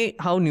way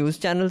how news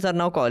channels are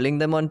now calling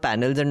them on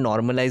panels and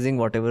normalizing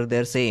whatever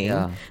they're saying,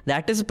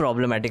 that is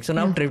problematic. So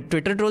now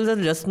Twitter trolls are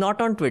just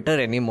not on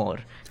Twitter anymore.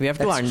 We have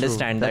to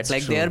understand that.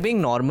 Like, they are being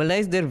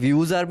normalized, their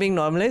views are being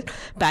normalized.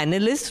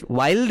 Panelists,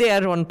 while they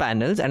are on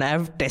panels, and I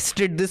have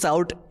tested this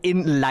out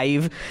in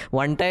live.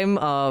 One time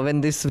when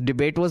this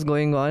debate was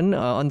going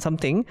on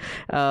something,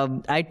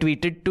 I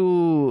tweeted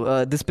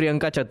to this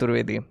Priyanka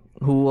Chaturvedi.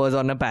 who was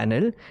on a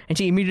panel, and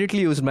she immediately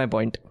used my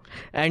point.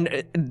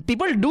 And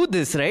people do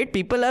this, right?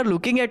 People are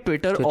looking at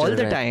Twitter all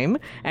the time,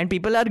 and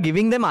people are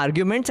giving them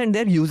arguments, and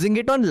they're using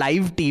it on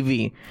live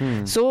TV.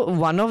 So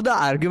one of the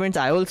arguments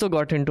I also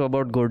got into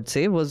about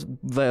Godse was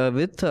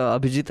with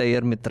Abhijit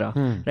Iyer Mitra,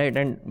 right?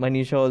 And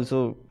Manisha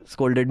also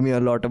scolded me a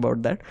lot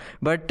about that.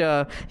 But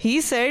he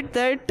said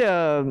that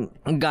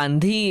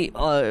Gandhi,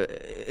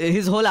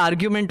 his whole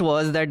argument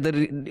was that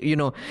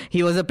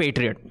he was a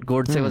patriot.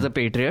 Godse was a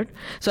patriot.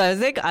 So I was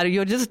like,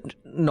 you're just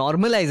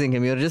normalizing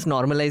him. You're just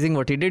normalizing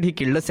what he did. He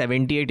killed a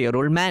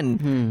 78-year-old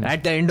man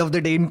at the end of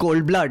the day in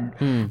cold blood.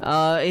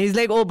 He's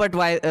like, but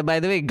why? By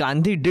the way,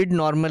 Gandhi did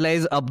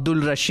normalize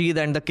Abdul Rashid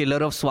and the killer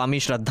of Swami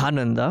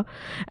Shraddhananda,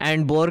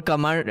 and bore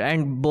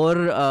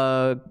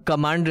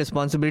command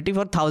responsibility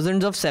for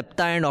thousands of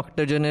septa and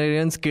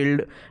octogenarians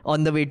killed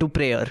on the way to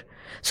prayer.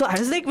 So I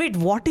was like, wait,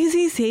 what is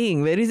he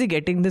saying? Where is he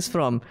getting this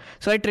from?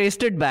 So I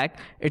traced it back.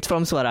 It's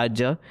from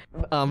Swarajya.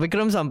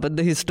 Vikram Sampath,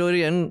 the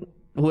historian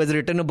who has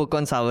written a book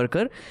on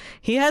Savarkar,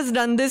 he has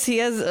done this. He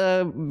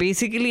has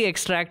basically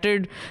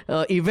extracted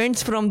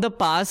events from the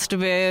past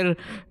where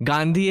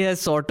Gandhi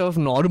has sort of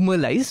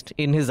normalized,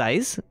 in his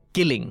eyes,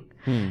 killing.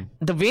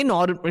 The way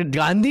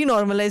Gandhi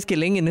normalized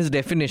killing in his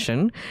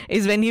definition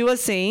is when he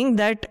was saying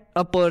that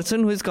a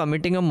person who is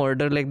committing a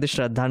murder like the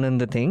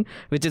Shraddhananda thing,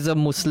 which is a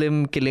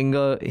Muslim killing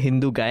a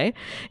Hindu guy,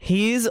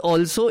 he is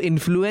also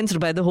influenced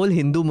by the whole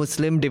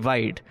Hindu-Muslim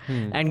divide.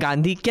 And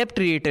Gandhi kept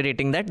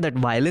reiterating that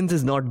violence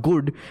is not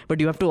good, but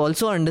you have to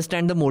also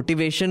understand the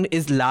motivation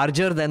is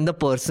larger than the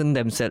person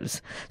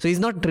themselves. So he's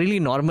not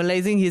really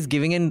normalizing, he's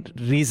giving a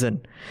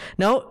reason.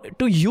 Now,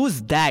 to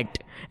use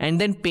that and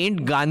then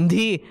paint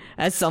Gandhi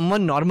as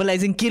someone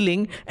normalizing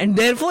killing, and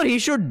therefore he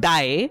should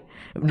die.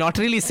 Not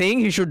really saying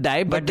he should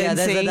die, but then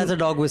saying... that's a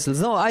dog whistle.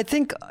 No, I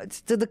think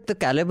the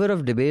caliber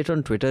of debate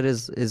on Twitter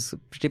is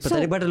pretty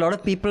pathetic, but a lot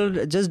of people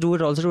just do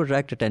it also to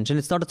attract attention.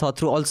 It's not a thought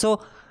through.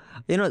 Also,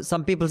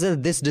 some people say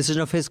this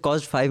decision of his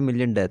caused 5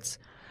 million deaths.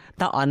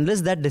 Now,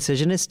 unless that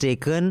decision is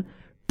taken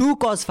to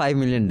cause 5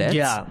 million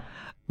deaths,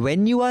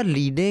 when you are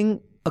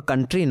leading a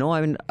country,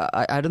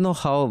 I don't know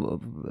how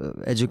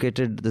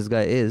educated this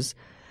guy is.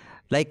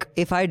 Like,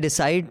 if I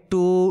decide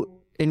to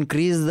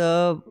increase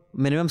the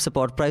minimum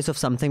support price of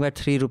something by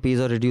 3 rupees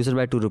or reduce it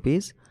by 2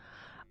 rupees,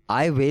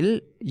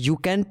 you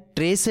can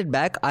trace it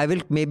back. I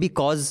will maybe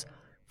cause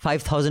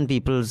 5,000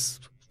 people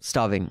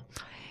starving.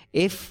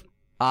 If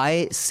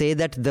I say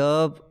that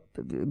the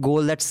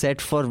goal that's set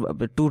for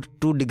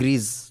 2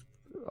 degrees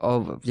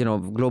of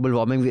global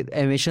warming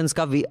emissions,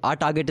 our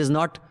target is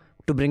not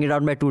to bring it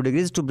down by 2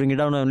 degrees, to bring it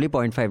down only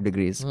 0.5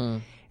 degrees.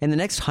 In the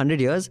next 100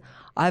 years,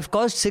 I've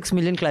caused 6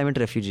 million climate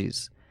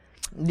refugees.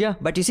 Yeah.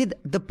 But you see,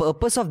 the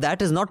purpose of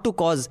that is not to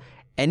cause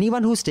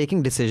anyone who's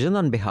taking decision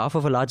on behalf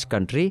of a large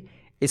country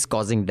is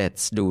causing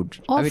deaths, dude.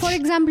 Or for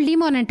example,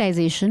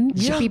 demonetization.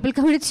 Yeah. People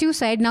committed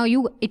suicide. Now,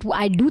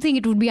 I do think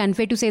it would be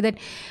unfair to say that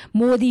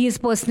Modi is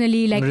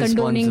personally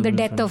condoning the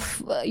death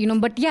of,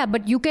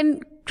 but you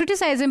can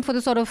criticize him for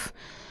the sort of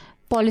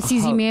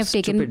policies he may have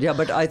taken. Yeah,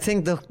 but I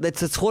think that's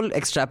this whole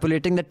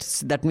extrapolating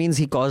that means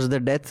he caused the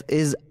death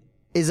is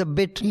a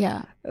bit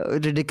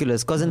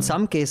ridiculous, because in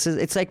some cases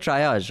it's like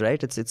triage,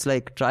 right? It's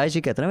like triage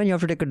hi kehte hain, when you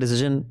have to take a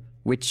decision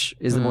which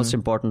is the most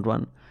important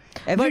one.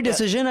 Every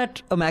decision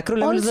at a macro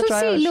level is a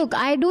triage. See, look,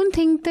 I don't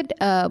think that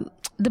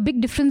the big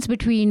difference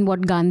between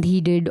what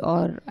Gandhi did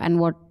and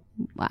what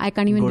I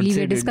can't even believe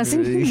we're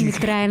discussing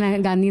Mitra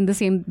and Gandhi in the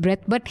same breath.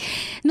 But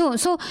no,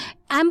 so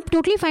I'm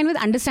totally fine with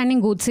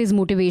understanding Godse's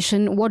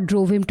motivation, what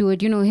drove him to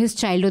it, his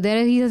childhood.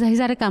 He's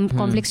had a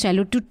complex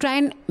childhood, to try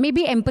and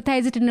maybe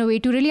empathize it in a way,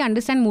 to really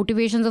understand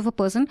motivations of a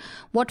person,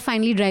 what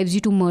finally drives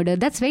you to murder.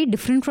 That's very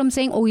different from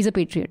saying, he's a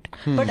patriot.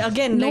 But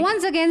again, no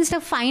one's against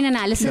a fine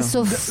analysis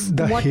of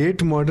the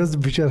hate murders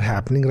which are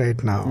happening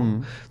right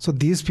now. So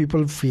these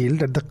people feel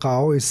that the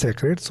cow is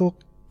sacred, so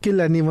kill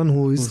anyone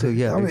who is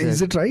exactly.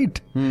 Is it right?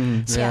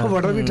 So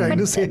what are we trying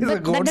to say? For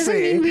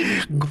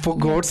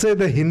Godse,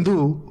 the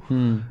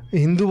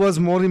Hindu was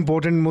more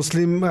important,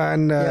 Muslim,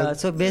 and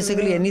so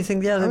basically anything.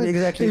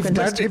 Exactly.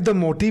 If the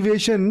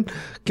motivation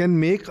can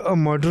make a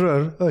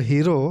murderer a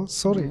hero,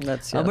 sorry.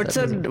 But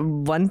sir,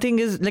 one thing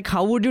is,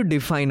 how would you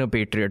define a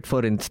patriot,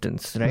 for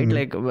instance, right?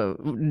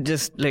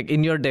 Just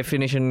in your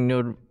definition, in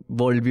your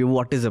worldview,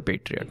 what is a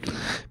patriot?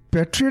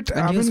 Patriot,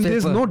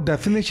 there's no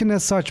definition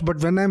as such, but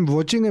when I'm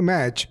watching a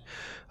match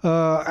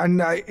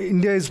and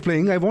India is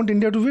playing, I want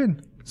India to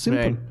win.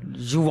 Simple. Right.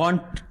 You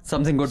want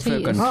something good for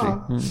your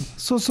country.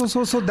 So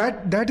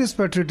that is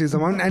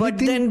patriotism. But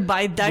then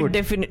by that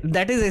definition,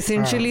 that is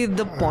essentially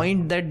the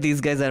point that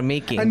these guys are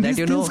making. And that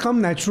these things come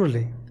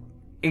naturally.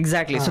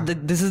 Exactly. So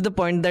this is the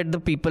point that the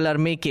people are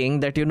making,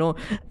 that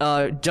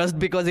just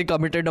because he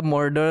committed a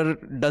murder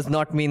does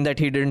not mean that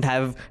he didn't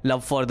have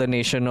love for the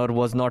nation or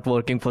was not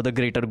working for the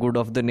greater good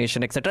of the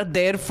nation, etc.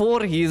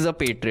 Therefore, he is a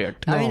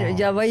patriot. No.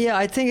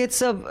 I think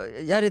it's a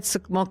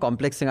more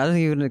complex thing. I don't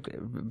think you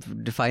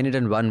can define it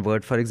in one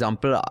word. For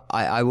example,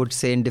 I would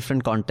say in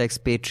different contexts,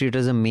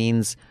 patriotism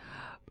means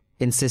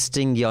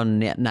insisting your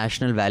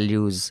national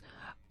values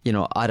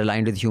are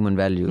aligned with human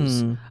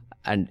values.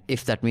 And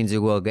if that means you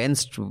go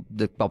against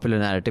the popular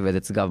narrative, whether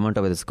it's the government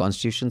or whether it's the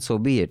constitution, so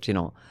be it.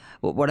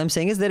 What I'm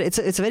saying is that it's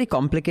a very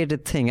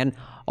complicated thing. And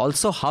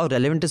also how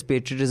relevant is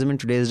patriotism in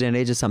today's day and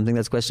age is something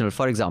that's questionable.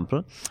 For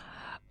example,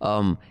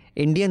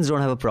 Indians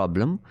don't have a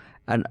problem.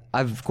 And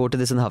I've quoted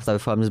this in the Hafta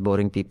before, I'm just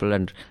boring people.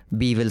 And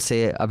B will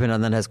say,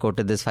 Abhinandan has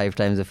quoted this 5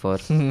 times before.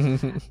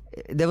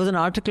 There was an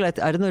article, I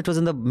don't know, it was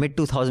in the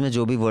mid-2000s mein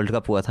jo bhi World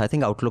Cup hua tha. I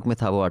think Outlook mein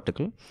tha wo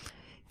article.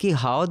 Ki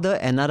how the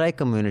NRI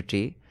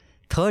community,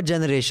 third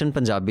generation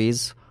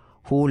Punjabis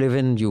who live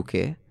in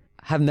UK,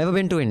 have never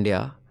been to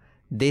India.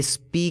 They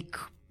speak,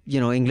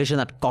 English in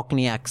that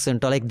Cockney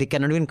accent, or like they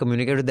cannot even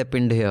communicate with their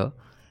pinned here.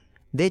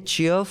 They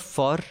cheer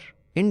for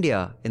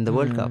India in the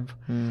World Cup.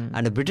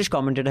 And a British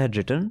commentator had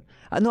written,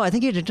 I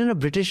think he had written a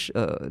British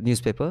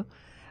newspaper.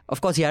 Of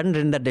course, he hadn't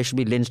written that they should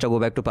be lynched or go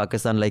back to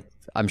Pakistan, like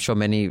I'm sure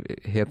many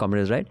here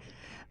commentators, right?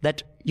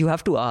 That you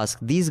have to ask,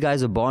 these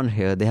guys were born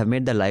here, they have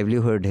made their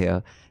livelihood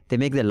here, they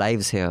make their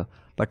lives here.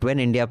 But when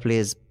India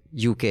plays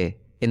UK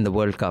in the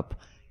World Cup,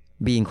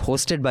 being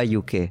hosted by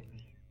UK,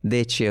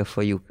 they cheer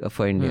for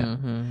India.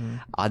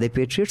 Are they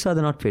patriots or are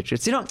they not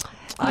patriots?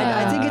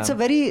 I think it's a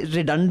very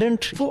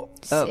redundant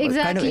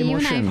kind of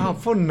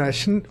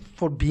emotion.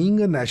 For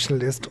being a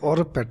nationalist or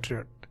a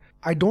patriot,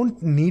 I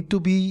don't need to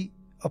be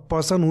a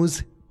person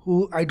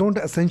who I don't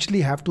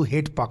essentially have to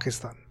hate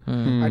Pakistan.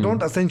 I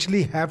don't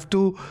essentially have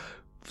to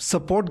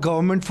support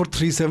government for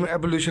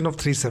abolition of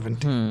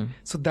 370.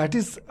 So that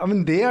is,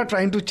 they are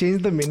trying to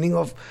change the meaning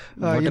of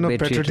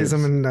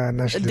patriotism and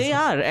nationalism. They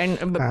are,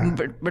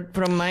 but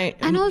from my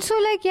and also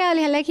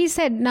like he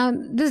said, now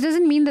this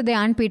doesn't mean that they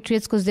aren't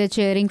patriots because they're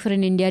cheering for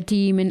an India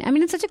team, and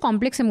it's such a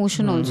complex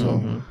emotion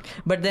also.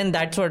 But then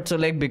that's what, so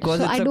like because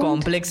it's a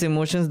complex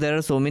emotions, there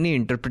are so many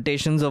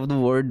interpretations of the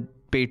word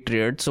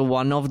patriot, so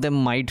one of them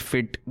might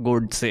fit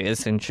Godse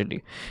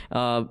essentially.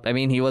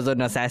 He was an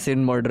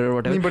assassin, murderer,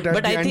 whatever. But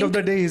at the end of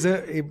the day, he's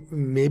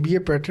maybe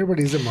a patriot, but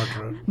he's a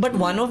murderer. But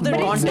one of the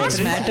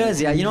context matters.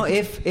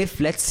 If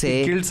let's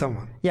say he killed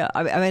someone. Yeah,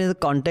 in the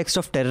context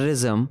of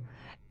terrorism,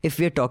 if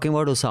we're talking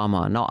about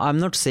Osama, now I'm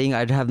not saying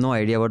I'd have no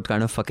idea what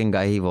kind of fucking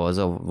guy he was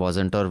or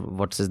wasn't, or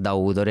what's his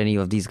Dawood or any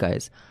of these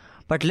guys.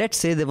 But let's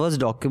say there was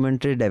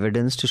documented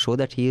evidence to show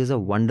that he is a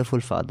wonderful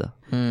father.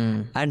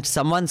 And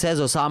someone says,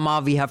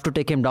 Osama, we have to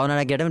take him down, and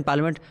I get him in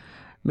parliament.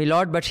 My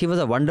lord, but he was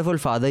a wonderful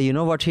father. You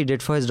know what he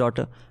did for his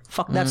daughter?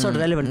 Fuck, that's not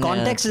relevant.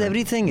 Context is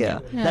everything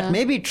here. Yeah. That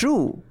may be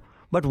true.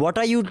 But what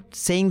are you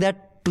saying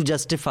that to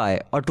justify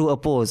or to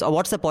oppose, or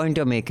what's the point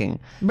you're making?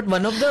 But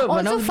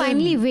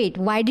wait,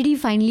 why did he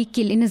finally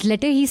kill? In his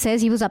letter he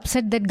says he was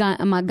upset that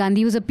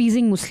Gandhi was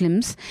appeasing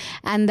Muslims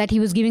and that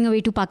he was giving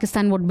away to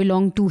Pakistan what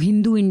belonged to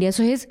Hindu India.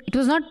 So it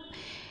was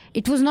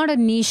not a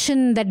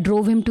nation that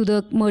drove him to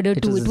the murder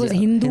too. It was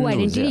Hindu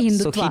identity,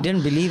 Hindutva. So he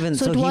didn't believe in.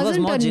 So he was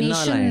more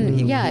Jinnah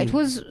aligned. It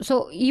was.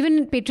 So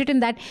even patriot in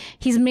that,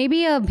 he's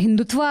maybe a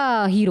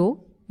Hindutva hero,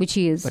 which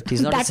he is. But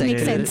he's not that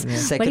makes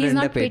sense. But he's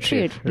not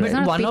patriot.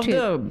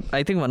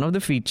 I think one of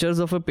the features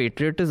of a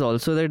patriot is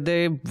also that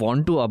they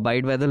want to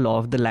abide by the law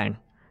of the land.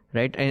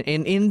 Right,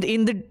 and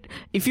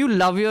if you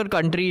love your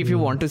country, if you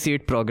want to see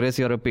it progress,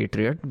 you're a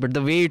patriot. But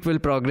the way it will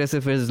progress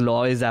if his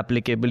law is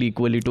applicable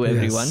equally to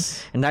everyone,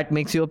 and that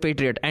makes you a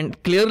patriot.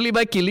 And clearly,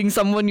 by killing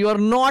someone, you are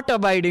not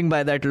abiding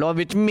by that law,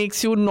 which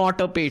makes you not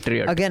a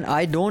patriot. Again,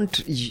 I don't,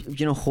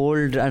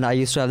 hold, and I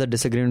used to have the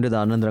disagreement with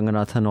Anand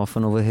Ranganathan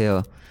often over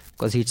here,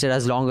 because he said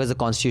as long as the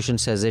Constitution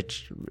says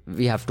it,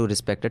 we have to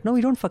respect it. No,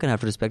 we don't fucking have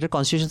to respect it.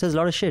 Constitution says a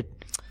lot of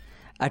shit.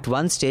 At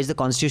one stage, the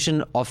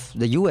Constitution of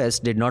the US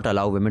did not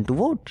allow women to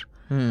vote.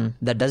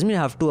 That doesn't mean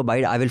you have to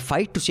abide. I will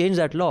fight to change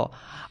that law.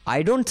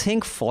 I don't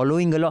think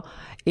following a law,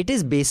 it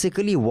is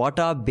basically what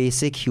are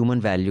basic human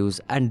values,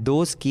 and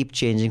those keep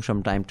changing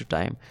from time to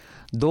time.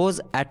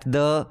 Those at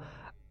the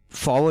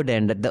forward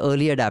end, at the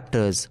early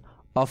adapters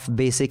of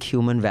basic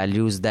human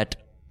values that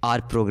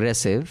are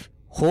progressive,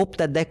 hope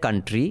that their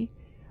country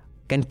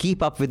can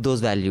keep up with those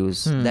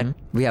values, that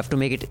we have to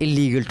make it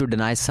illegal to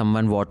deny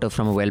someone water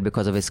from a well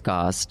because of his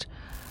caste.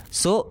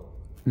 So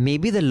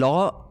maybe the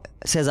law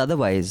says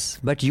otherwise,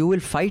 but you will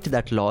fight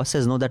that law,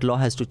 says no, that law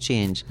has to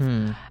change.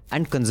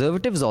 And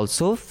conservatives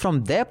also,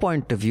 from their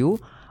point of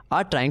view,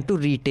 are trying to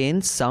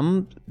retain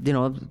some,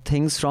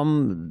 things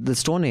from the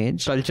Stone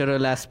Age.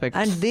 Cultural aspects.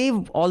 And they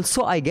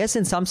also, I guess,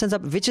 in some sense,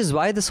 which is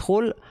why this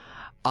whole,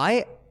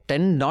 I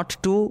tend not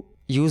to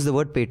use the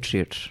word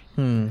patriot.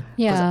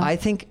 Because I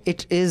think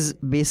it is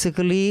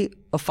basically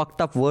a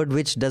fucked up word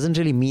which doesn't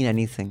really mean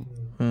anything.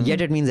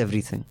 Yet it means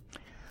everything.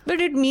 But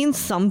it means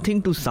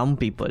something to some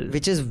people.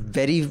 Which is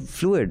very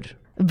fluid.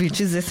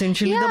 Which is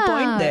essentially the Yeah.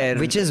 point there.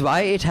 Which is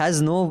why it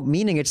has no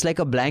meaning. It's like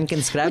a blank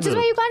in Scrabble. Which is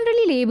why you can't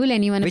really label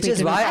anyone a Which is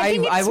patriot. why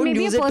think I it's wouldn't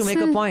maybe use it to make a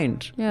personal-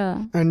 point.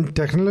 Yeah. And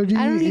technology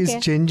I don't really is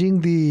care.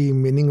 changing the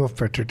meaning of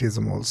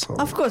patriotism also.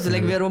 Of course,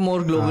 like we are a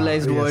more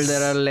globalized world. Yes.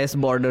 There are less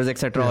borders,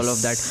 etc. All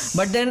of that.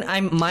 But then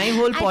my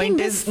whole point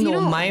think is this, you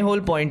know- my whole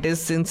point is,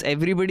 since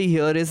everybody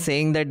here is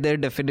saying that their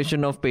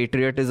definition of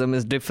patriotism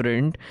is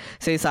different.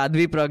 Say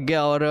Sadhvi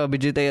Pragya or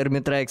Abhijit Ayar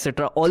Mitra,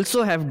 etc.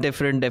 also have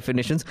different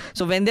definitions.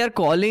 So when they are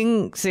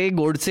calling, say,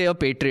 Godse a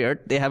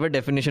patriot, they have a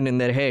definition in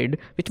their head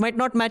which might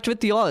not match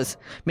with yours.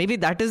 Maybe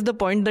that is the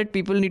point that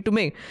people need to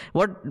make.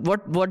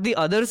 What the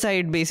other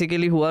side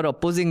basically who are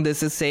opposing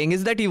this is saying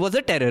is that he was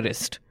a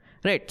terrorist.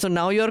 Right. So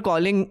now you're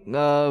calling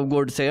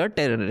Godse a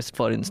terrorist,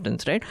 for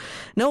instance, right?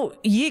 Now,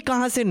 ye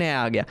kahan se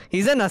naya aa gaya?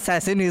 He's an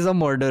assassin, he's a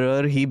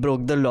murderer, he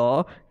broke the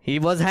law, he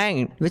was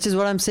hanged. Which is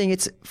what I'm saying.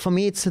 For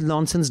me, it's a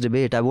nonsense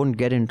debate. I won't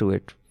get into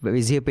it.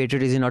 Is he a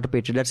patriot? Is he not a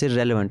patriot? That's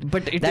irrelevant.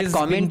 But it that is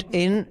comment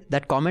in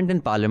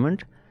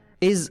Parliament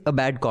is a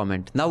bad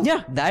comment. Now,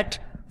 that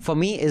for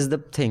me is the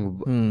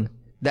thing.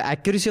 The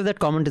accuracy of that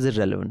comment is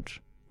irrelevant.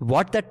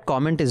 What that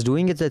comment is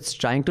doing is it's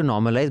trying to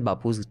normalize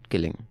Bapu's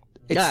killing.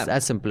 It's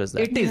as simple as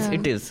that.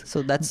 It is.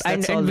 So that's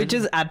and all which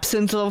is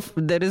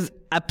there is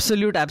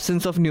absolute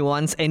absence of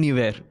nuance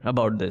anywhere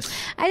about this.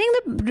 I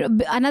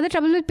think another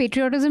trouble with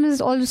patriotism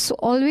is also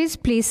always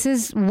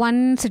places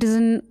one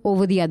citizen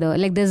over the other.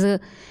 Like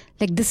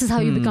this is how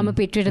you become a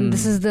patriot, and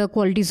this is the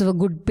qualities of a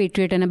good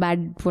patriot and a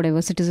bad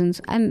whatever citizens,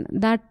 and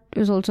that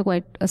is also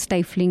quite a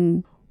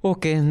stifling.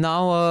 Okay,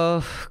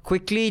 now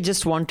quickly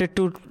just wanted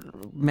to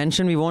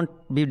mention, we won't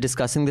be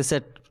discussing this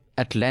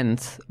at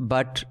length,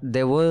 but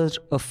there were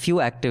a few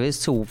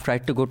activists who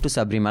tried to go to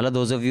Sabrimala.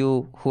 Those of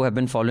you who have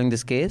been following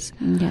this case,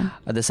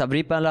 the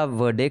Sabrimala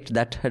verdict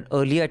that had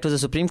earlier, it was a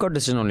Supreme Court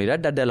decision only,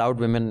 right, that they allowed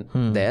women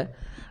there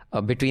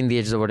between the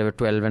ages of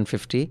 12 and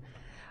 50.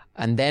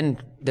 And then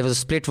there was a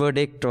split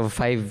verdict of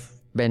a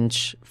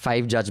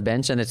 5-judge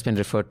bench, and it's been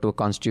referred to a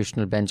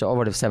constitutional bench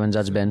or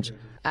 7-judge bench.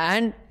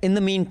 And in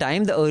the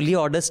meantime, the early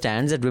order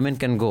stands that women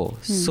can go.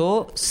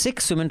 So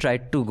 6 women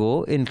tried to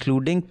go,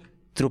 including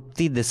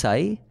Trupti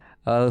Desai.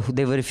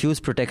 They were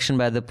refused protection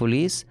by the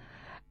police,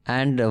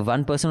 and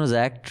one person was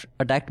attacked,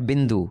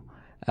 Bindu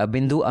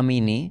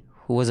Amini,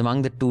 who was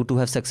among the 2 to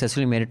have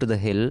successfully made it to the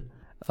hill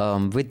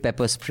with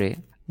pepper spray.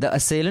 The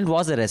assailant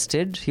was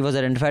arrested. He was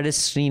identified as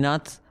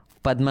Srinath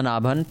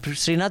Padmanabhan.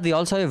 Srinath, we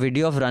all saw a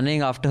video of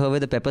running after her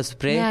with the pepper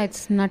spray. Yeah,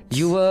 it's nuts.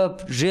 You're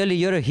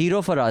a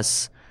hero for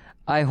us.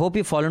 I hope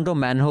you fall into a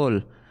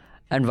manhole.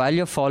 And while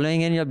you're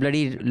following in, your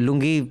bloody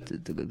lungi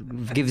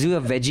gives you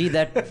a veggie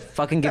that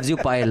fucking gives you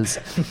piles.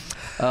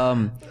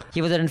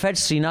 He was identified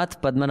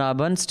Srinath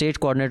Padmanabhan, State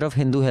Coordinator of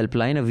Hindu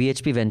Helpline, a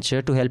VHP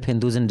venture to help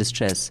Hindus in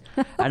distress.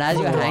 And as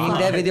you're hanging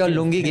there with your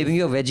lungi giving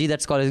you a veggie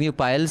that's causing you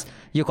piles,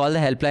 you call the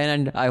helpline,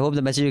 and I hope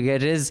the message you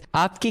get is,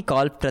 Aapki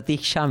call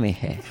pratiksha mein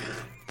hai.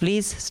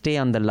 Please stay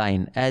on the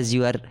line as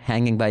you are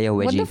hanging by your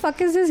veggie. What the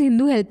fuck is this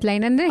Hindu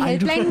helpline? And the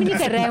helpline bhi nahi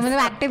kar raha hai. Matlab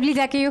actively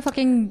jaake you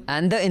fucking.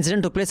 And the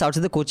incident took place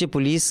outside the Kochi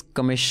Police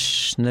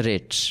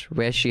Commissionerate,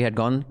 where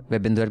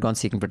Bindu had gone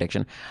seeking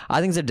protection.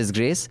 I think it's a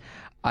disgrace.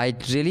 I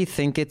really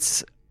think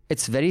it's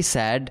very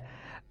sad.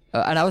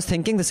 And I was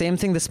thinking the same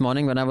thing this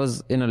morning when I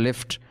was in a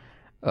lift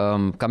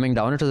coming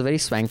down. It was a very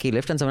swanky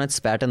lift, and someone had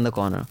spat in the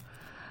corner.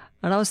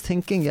 And I was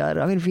thinking,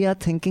 we are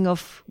thinking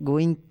of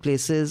going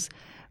places.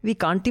 We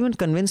can't even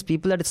convince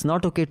people that it's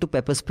not okay to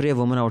pepper spray a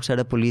woman outside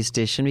a police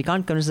station. We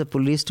can't convince the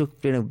police to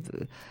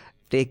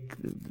take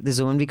this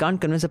woman. We can't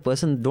convince a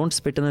person, don't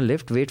spit in a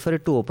lift, wait for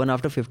it to open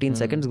after 15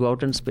 seconds, go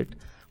out and spit.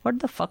 What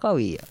the fuck are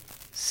we here?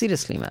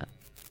 Seriously, man.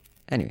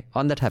 Anyway,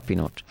 on that happy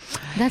note.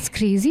 That's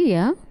crazy,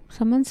 yeah?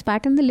 Someone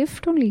spat in the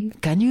lift only.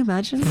 Can you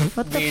imagine?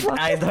 What the fuck?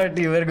 I thought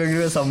you were going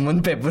to have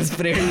someone pepper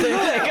sprayed.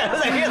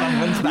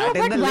 Someone spat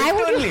in the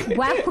lift only.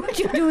 Why would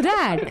you do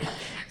that?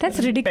 That's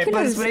ridiculous.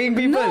 Pepper spraying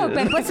people. No,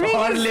 pepper spraying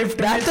or is... lift.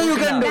 That's what you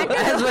can do.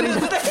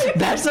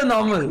 That's a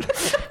normal.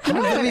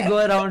 How do we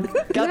go around?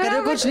 क्या कर रहे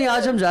हो? कुछ नहीं,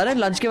 आज हम जा रहे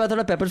हैं लंच के बाद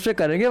थोड़ा पेपर स्प्रे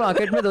करेंगे,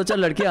 मार्केट में 2-4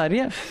 लड़कियां आ रही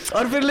हैं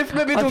और फिर लिफ्ट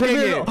में भी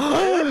थूकेंगे.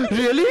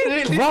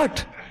 Really?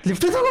 What?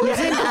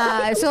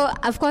 So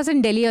of course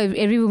in Delhi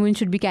every woman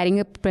should be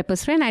carrying a pepper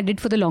spray, and I did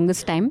for the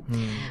longest time.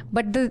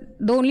 But the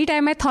only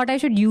time I thought I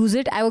should use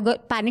it, I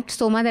got panicked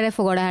so much that I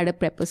forgot I had a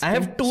pepper spray. I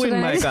have 2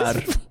 in my car.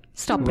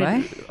 Stop Why?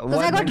 it.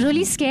 Because I got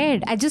really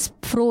scared. I just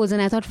froze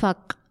and I thought,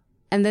 fuck.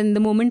 And then the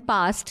moment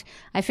passed,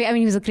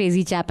 he was a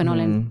crazy chap and all,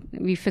 and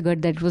we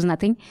figured that it was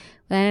nothing.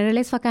 Then I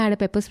realized, fuck, I had a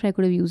pepper spray, I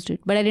could have used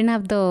it. But I didn't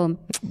have the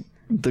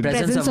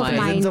presence of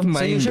mind.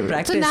 So you should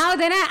practice. So now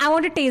then I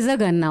want a taser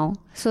gun now.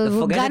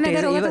 So gun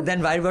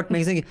then why what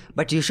makes it?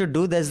 But you should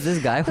do. There's this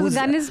guy whose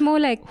gun is more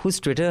like whose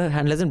Twitter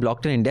handle isn't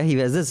blocked in India. He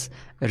has this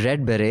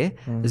red beret,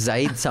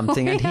 Zaid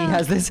something, and he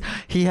has this.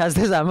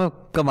 I'm a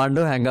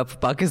commando hang up.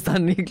 He's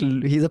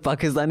a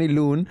Pakistani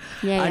loon,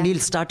 and he'll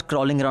start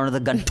crawling around with a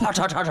gun. Ta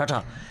ta ta ta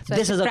ta. So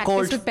this is a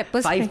Colt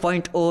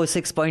 5.0,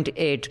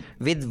 6.8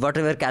 with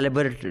whatever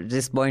caliber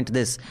this point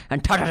this,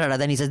 and ta ta ta ta.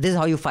 Then he says, "This is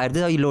how you fire. This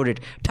is how you load it."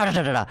 Ta ta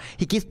ta ta ta.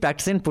 He keeps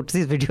practicing, puts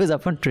these videos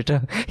up on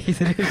Twitter.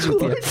 He's really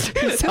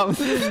some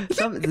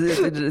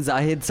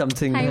Zahid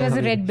something. He was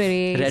a red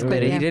beret. Red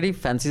beret. He really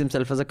fancies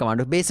himself as a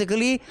commando.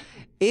 Basically,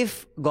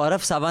 if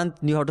Gaurav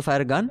Sawant knew how to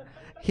fire a gun,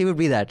 he would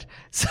be that.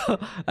 So,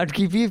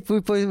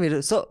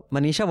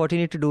 Manisha, what you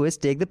need to do is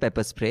take the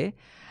pepper spray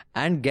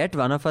and get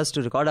one of us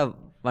to record. A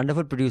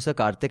wonderful producer,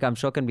 Karthik, I'm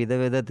sure can be there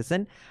with this,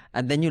 and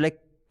then you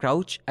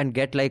crouch and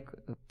get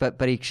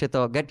Parikshit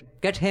or get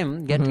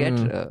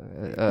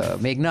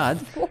Meghnad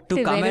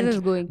to come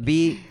and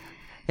be,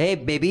 hey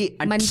baby,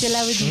 and 1,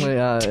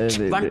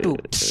 2,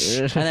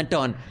 and then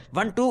turn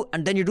 1, 2,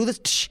 and then you do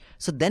this.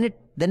 So then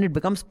it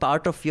becomes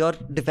part of your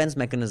defense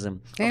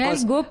mechanism. And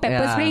I'll go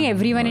pepper spraying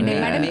everyone in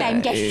Madam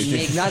time cash.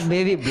 Meghnad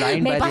may be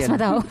blind by the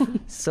end.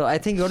 So I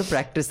think you have to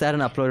practice that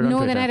and upload it on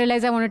Twitter. Then I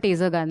realized I want a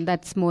taser gun.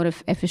 That's more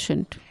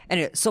efficient.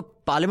 Anyway, so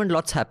Parliament,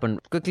 lots happened.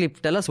 Quickly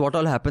tell us what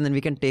all happened, and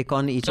we can take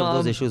on each of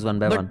those issues one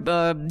by one.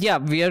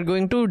 We are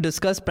going to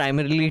discuss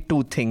primarily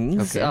two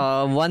things. Okay.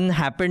 One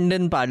happened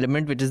in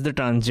Parliament, which is the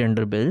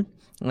transgender bill.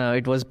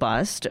 It was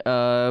passed.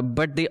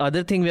 But the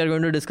other thing we are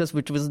going to discuss,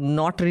 which was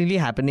not really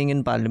happening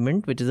in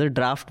Parliament, which is a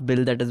draft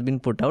bill that has been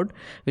put out,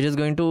 which is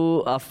going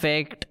to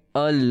affect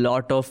a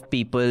lot of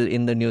people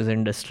in the news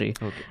industry.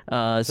 Okay.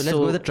 So let's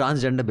go with the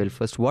transgender bill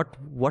first. What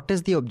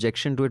is the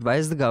objection to it? Why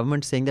is the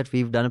government saying that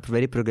we've done a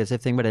very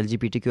progressive thing, but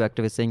LGBTQ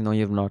activists saying no,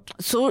 you've not?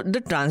 So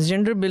the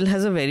transgender bill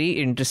has a very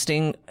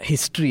interesting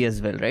history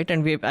as well, right?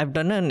 And I've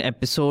done an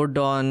episode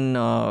on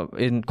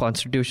in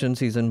Constitution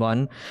season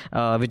 1,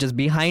 which is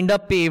behind a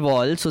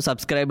paywall, so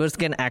subscribers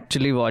can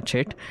actually watch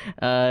it.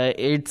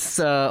 It's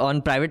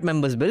on private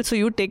members bill, so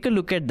you take a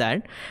look at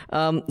that.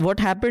 What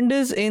happened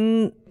is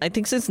I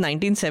think since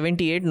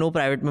 1978, no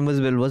private members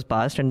bill was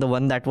passed, and the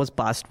one that was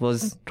passed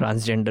was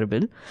transgender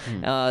bill.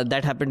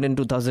 That happened in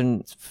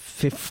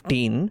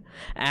 2015,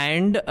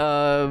 and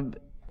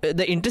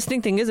the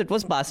interesting thing is it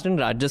was passed in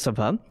Rajya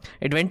Sabha.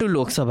 It went to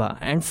Lok Sabha,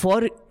 and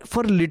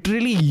for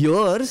literally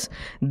years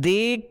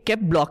they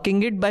kept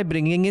blocking it by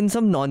bringing in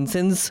some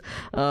nonsense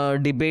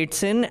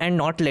debates in and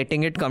not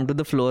letting it come to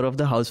the floor of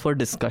the House for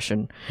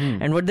discussion.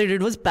 And what they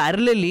did was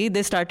parallelly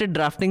they started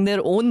drafting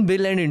their own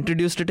bill and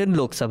introduced it in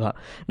Lok Sabha.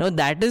 Now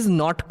that is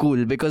not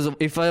cool, because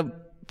if a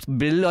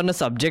bill on a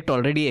subject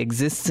already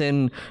exists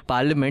in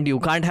Parliament, you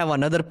can't have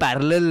another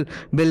parallel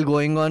bill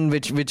going on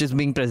which is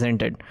being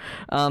presented.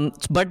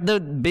 But the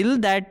bill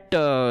that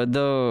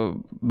the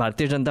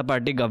Bharatiya Janata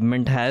Party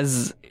government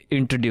has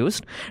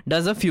introduced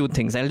does a few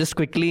things. I'll just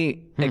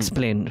quickly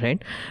explain,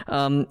 right?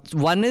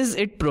 One is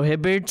it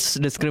prohibits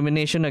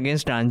discrimination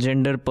against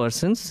transgender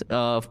persons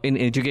in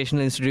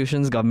educational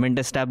institutions, government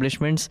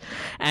establishments,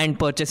 and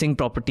purchasing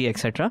property,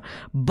 etc.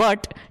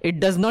 But it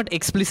does not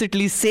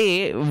explicitly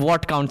say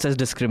what counts as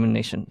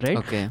discrimination, right?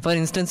 Okay. For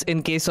instance,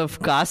 in case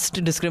of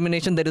caste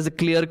discrimination, there is a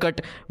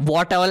clear-cut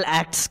what all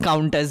acts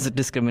count as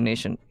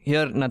discrimination.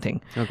 Here,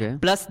 nothing. Okay.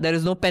 Plus, there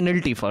is no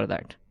penalty for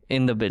that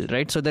in the bill,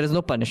 right? So there is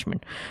no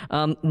punishment.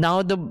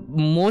 Now the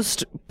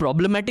most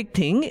problematic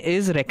thing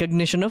is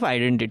recognition of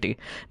identity.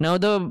 Now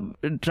the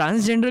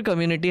transgender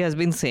community has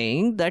been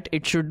saying that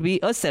it should be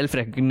a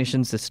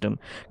self-recognition system.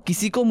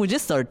 किसी को मुझे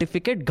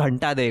certificate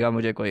घंटा देगा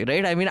मुझे कोई,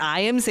 right? I mean, I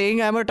am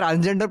saying I am a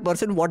transgender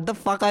person. What the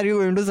fuck are you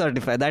going to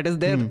certify? That is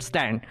their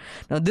stand.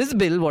 Now this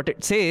bill, what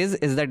it says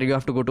is that you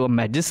have to go to a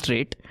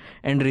magistrate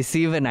and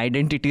receive an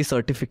identity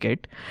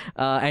certificate,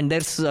 and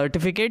their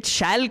certificate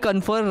shall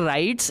confer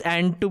rights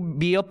and to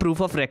be a proof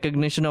of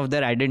recognition of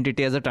their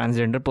identity as a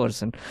transgender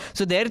person.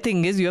 So their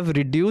thing is you have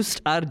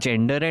reduced our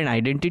gender and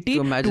identity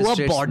to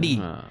a body,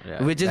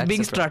 which is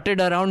being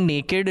strutted around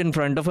naked in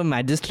front of a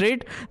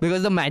magistrate,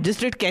 because the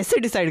magistrate कैसे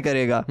decide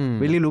करेगा?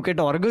 Will he look at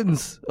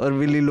organs or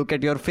will he look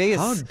at your face?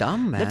 How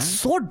dumb, man. That's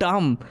so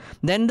dumb.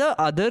 Then the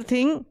other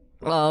thing,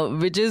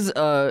 which is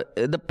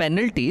the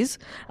penalties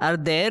are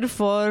there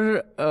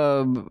for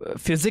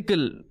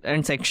physical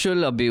and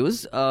sexual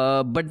abuse,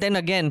 but then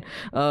again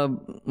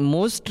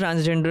most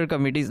transgender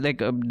committees,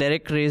 like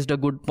Derek raised a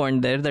good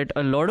point there, that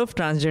a lot of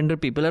transgender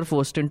people are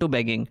forced into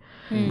begging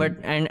but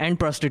and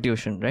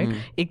prostitution, right?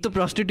 Ek to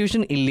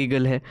prostitution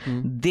illegal hai.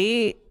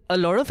 A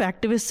lot of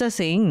activists are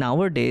saying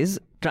nowadays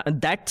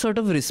that sort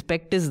of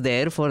respect is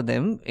there for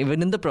them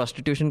even in the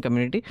prostitution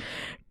community,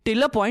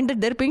 till a point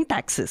that they're paying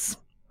taxes.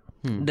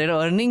 They're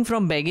earning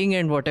from begging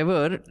and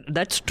whatever.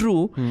 That's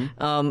true.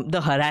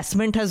 The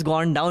harassment has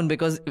gone down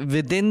because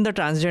within the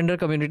transgender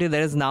community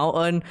there is now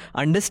an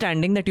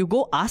understanding that you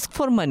go ask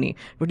for money,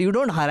 but you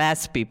don't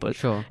harass people.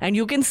 Sure. And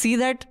you can see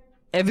that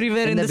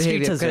everywhere in the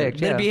streets as well.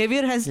 Their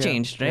behavior has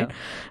changed, right?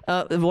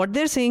 What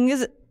they're saying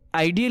is,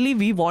 ideally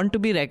we want to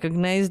be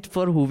recognized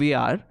for who we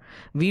are.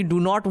 We do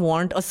not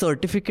want a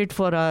certificate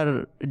for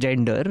our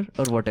gender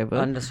or whatever.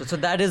 Understood. So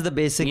that is the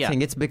basic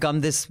thing. It's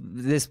become this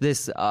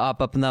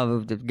आप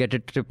अपना get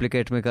it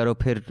triplicate में करो,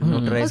 फिर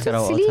notarize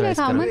कराओ, silly, authorize like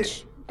how करो.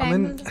 much I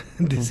mean,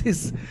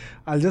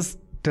 I'll just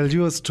tell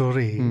you a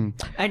story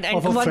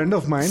of a friend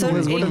of mine who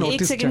has got an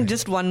autistic child.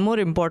 Just one more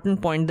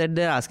important point that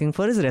they're asking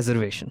for is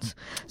reservations.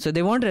 So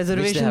they want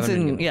reservations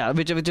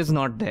which is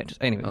not there.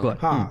 Anyway, go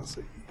on.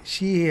 So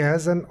she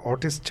has an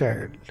autistic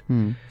child.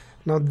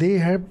 Now they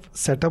have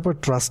set up a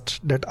trust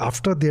that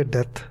after their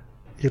death,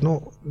 they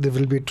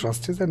will be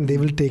trustees and they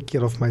will take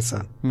care of my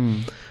son.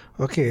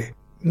 Okay.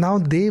 Now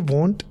they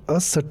want a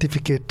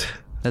certificate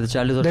that the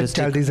child is autistic. That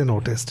child is an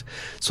autist.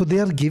 So they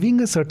are giving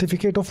a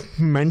certificate of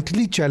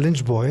mentally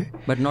challenged boy,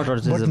 but not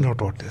autism. But not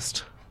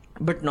autist.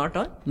 But not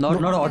autism. Not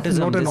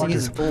an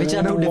autism. Which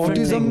are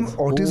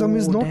autism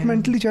is not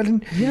mentally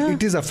challenged. Yeah.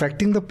 It is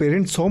affecting the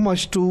parents so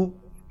much to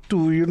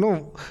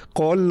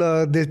call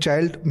their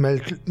child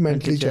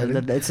mentally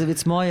challenged.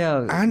 It's more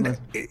and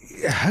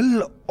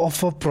hell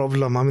of a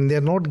problem. I mean, they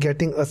are not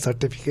getting a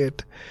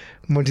certificate,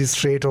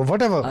 magistrate or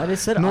whatever.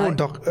 Sir,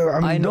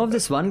 I know of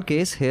this one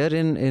case here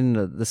in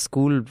the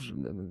school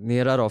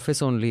near our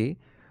office only,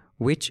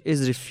 which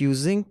is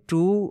refusing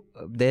to.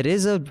 There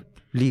is a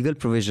legal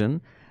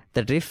provision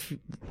that if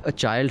a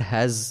child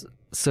has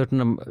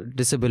certain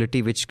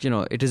disability, which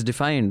it is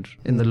defined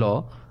in the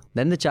law,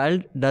 then the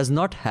child does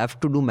not have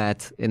to do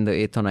math in the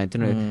 8th or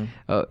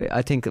 9th.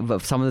 I think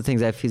some of the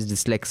things, if he's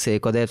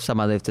dyslexic or there's some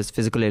other, if there's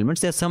physical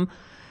ailments, there's some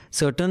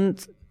certain,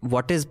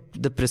 what is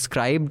the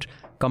prescribed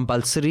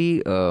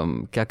compulsory,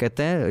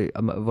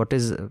 what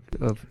is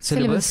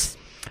syllabus,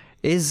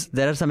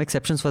 there are some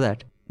exceptions for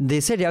that. They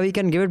said, we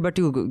can give it, but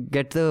you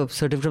get the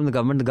certificate from the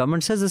government. The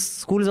government says the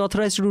school is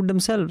authorized to do it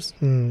themselves.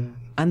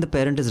 And the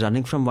parent is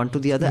running from one to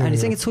the other and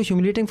he's saying it's so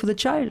humiliating for the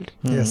child.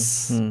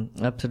 Yes.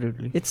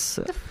 Absolutely. It's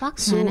what the fuck,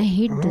 man? I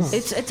hate this.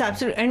 It's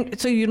absolutely. And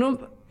so,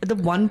 the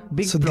one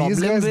big problem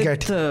these guys with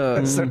get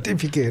a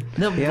certificate.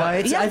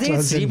 I think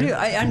it's deeply,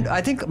 and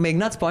I think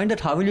Meghnad's point that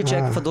how will you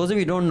check, for those of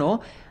you who don't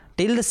know,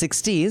 till the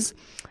 60s,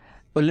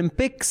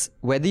 Olympics,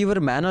 whether you were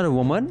a man or a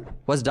woman,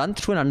 was done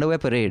through an underwear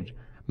parade.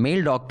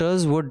 Male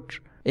doctors would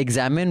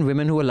examine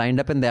women who were lined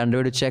up in their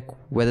underwear to check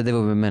whether they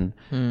were women.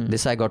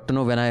 This I got to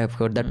know when I have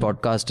heard that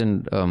podcast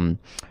in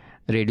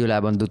Radio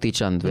Lab on Duti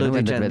Chand.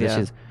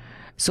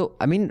 So,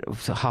 I mean,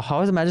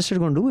 how is the magistrate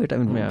going to do it? I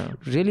mean,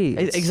 really.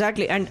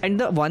 Exactly. And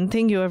the one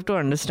thing you have to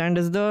understand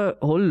is the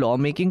whole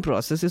lawmaking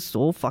process is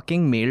so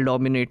fucking male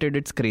dominated.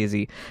 It's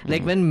crazy.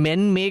 Like when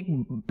men make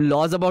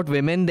laws about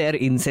women, they're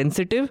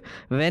insensitive.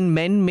 When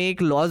men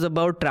make laws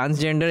about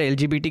transgender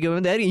LGBTQ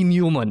women, they're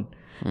inhuman.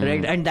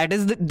 Right, and that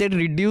is they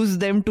reduce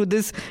them to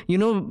this,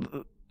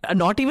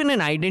 not even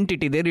an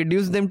identity. They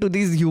reduce them to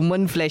these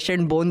human flesh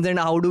and bones, and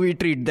how do we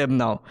treat them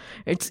now?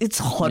 It's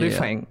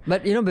horrifying. Yeah.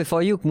 But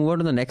before you move on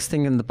to the next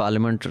thing in the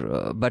parliament,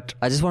 but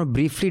I just want to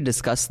briefly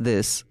discuss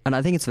this, and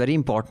I think it's very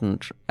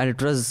important. And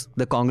it was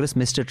the Congress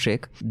missed a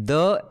trick.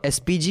 The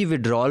SPG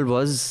withdrawal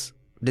was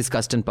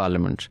discussed in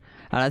parliament,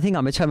 and I think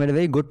Amit Shah made a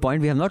very good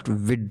point. We have not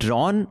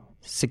withdrawn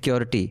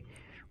security.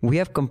 We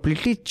have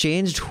completely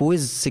changed who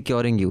is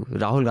securing you.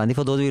 Rahul Gandhi,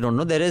 for those of you who don't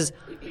know, there is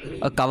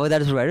a cover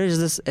that is provided, which is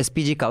this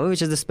SPG cover,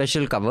 which is the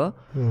special cover,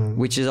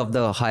 which is of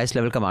the highest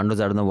level commandos.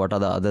 I don't know what are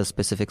the other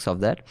specifics of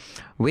that,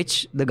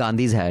 which the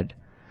Gandhis had.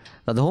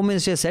 Now, the Home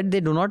Ministry said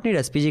they do not need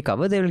SPG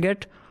cover. They will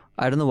get,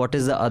 I don't know what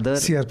is the other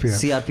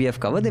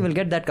CRPF cover. They will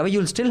get that cover.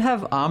 You'll still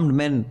have armed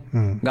men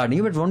guarding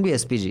you, but it won't be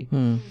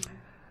SPG.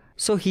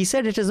 So he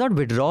said it is not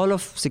withdrawal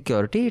of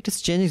security, it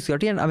is changing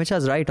security, and Amit Shah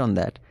is right on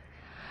that.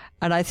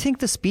 And I think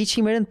the speech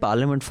he made in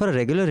Parliament for a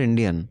regular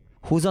Indian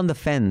who's on the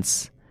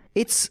fence,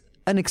 it's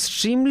an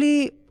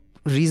extremely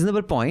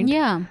reasonable point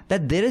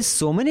that there is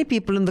so many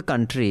people in the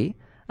country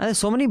and there's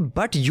so many,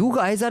 but you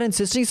guys are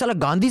insisting, Sala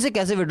Gandhi se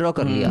kaise withdraw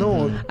kar liya?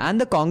 No. And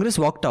the Congress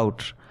walked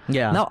out.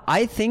 Now,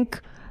 I think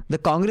the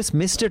Congress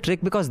missed a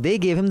trick because they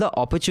gave him the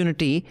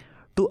opportunity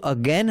to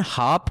again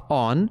harp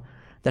on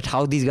that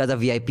how these guys are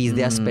VIPs,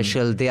 they are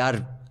special, they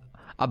are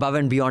above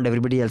and beyond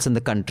everybody else in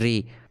the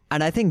country.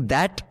 And I think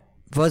that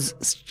was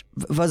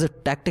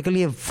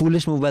tactically a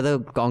foolish move by the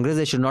Congress.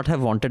 They should not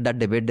have wanted that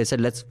debate. They said,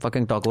 let's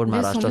fucking talk about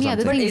Maharashtra or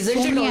something.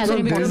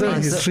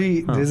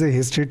 There's a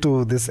history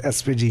to this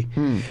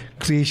SPG,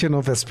 creation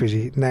of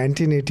SPG.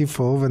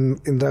 1984, when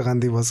Indira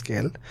Gandhi was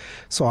killed.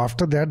 So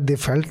after that, they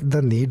felt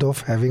the need of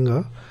having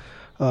a,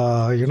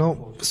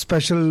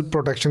 special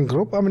protection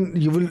group. I mean,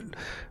 you will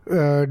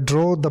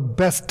draw the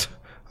best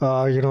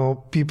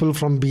people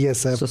from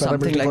BSF, so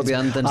something like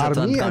Beyant and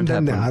army, can't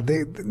and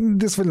then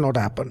this will not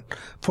happen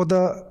for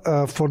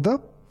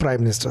the prime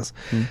ministers.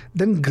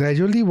 Then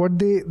gradually,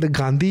 the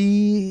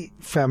Gandhi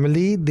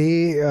family,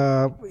 they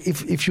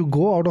if you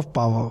go out of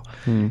power,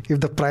 if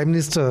the prime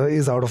minister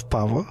is out of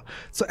power,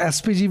 so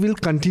SPG will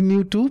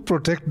continue to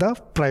protect the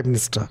prime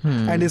minister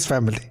and his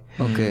family.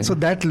 Okay. So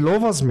that law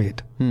was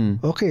made.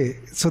 Okay.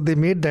 So they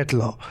made that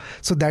law.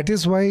 So that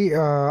is why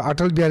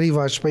Atal Bihari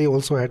Vajpayee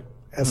also had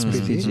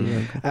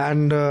SPG.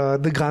 And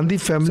the Gandhi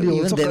family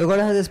so also. Even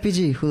Devagowda has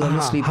SPG, who's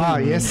almost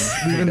sleeping. Yes,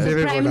 even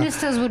Devagowda. Prime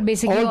ministers would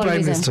basically all always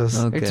prime ministers.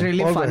 Okay. It's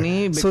really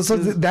funny. So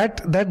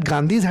that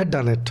Gandhis had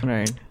done it.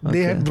 Right.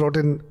 They had brought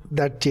in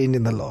that change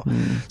in the law.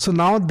 So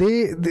now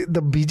the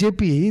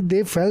BJP,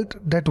 they felt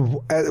that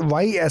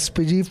why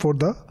SPG for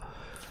the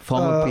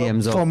former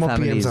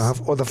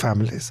PMs or the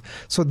families.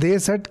 So they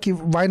said,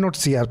 why not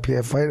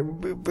CRPF?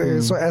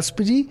 So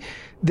SPG,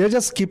 they're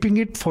just keeping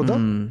it for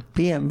the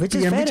PM, which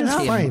is fair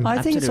enough. Fine.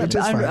 I think it's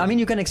fine. I mean,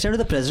 you can extend to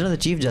the president or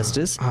the chief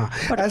justice.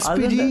 But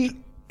SPG,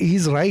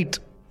 he's right,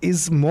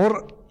 is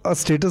more a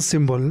status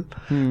symbol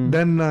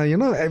than, I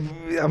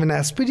mean,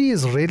 SPG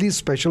is really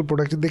special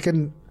product.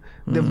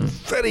 They're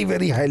very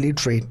very highly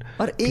trained.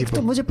 और एक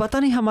तो मुझे पता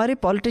नहीं हमारे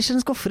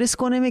politicians को frisk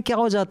होने में क्या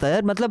हो जाता है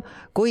यार. मतलब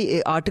कोई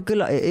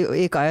आर्टिकल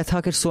एक आया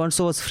था कि so and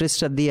so was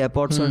frisked at the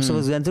airport, so and so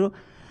was went through.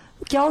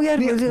 क्या हो गया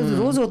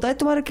रोज होता है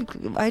तुम्हारे.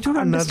 I don't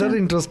understand. Another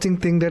interesting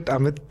thing that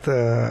Amit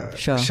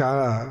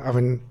Shah, I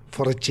mean,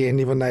 for a chain,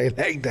 even I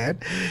like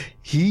that.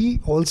 He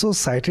also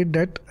cited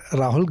that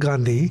Rahul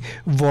Gandhi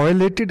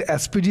violated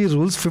SPG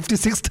rules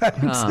 56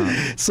 times.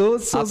 So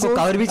आपको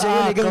cover भी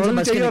चाहिए लेकिन कवर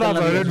भी चाहिए और आप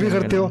violet भी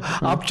करते हो.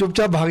 आप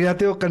चुपचाप भाग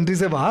जाते हो कंट्री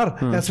से बाहर.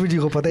 SPG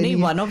को पता ही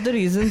नहीं. One of the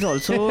reasons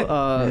also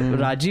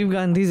Rajiv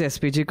Gandhi's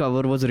SPG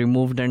cover was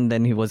removed and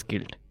then he was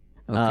killed.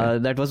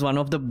 That was one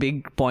of the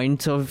big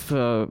points of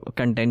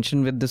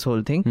contention with this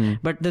whole thing.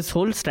 But this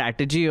whole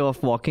strategy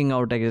of walking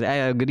out, I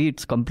agree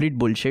it's complete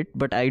bullshit,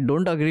 but I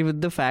don't agree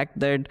with the fact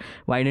that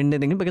why didn't they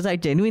think it? Because I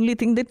genuinely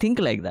think they think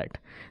like that.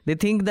 They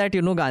think that,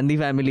 Gandhi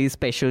family is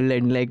special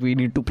and like we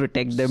need to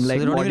protect them. So like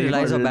they don't even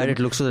realize how bad it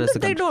looks to the rest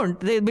of the country.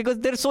 They don't. Because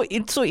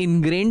it's so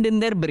ingrained in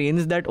their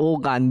brains that, oh,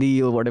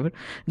 Gandhi or whatever.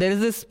 There is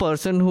this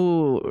person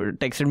who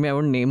texted me, I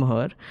won't name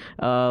her,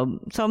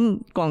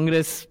 some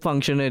Congress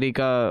functionary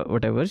ka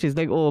whatever. She's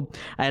like, oh,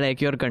 I like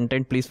your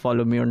content, please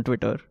follow me on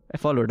Twitter. I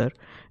followed her.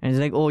 And it's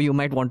like, oh, you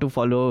might want to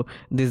follow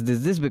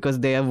this because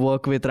they have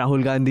work with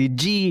Rahul Gandhi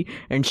Ji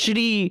and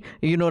Shri,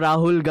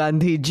 Rahul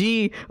Gandhi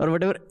Ji or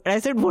whatever. And I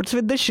said, what's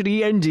with the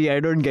Shri and Ji? I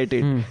don't get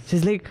it.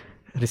 She's like,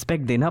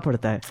 respect dena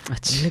padta hai.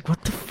 I'm like,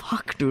 what the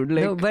fuck, dude?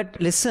 Like, no, but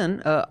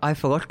listen, I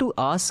forgot to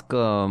ask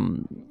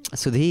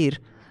Sudhir,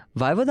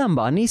 why were the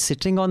Ambanis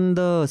sitting on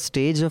the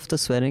stage of the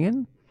swearing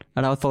in?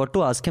 And I forgot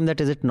to ask him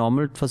that is it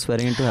normal for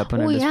swearing in to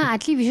happen? Oh yeah,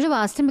 actually we should have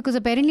asked him because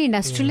apparently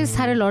industrialists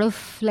had a lot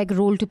of like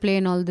role to play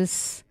in all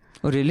this.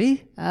 Oh really?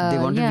 They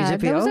wanted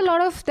BJP there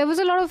out? There was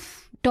a lot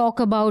of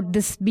talk about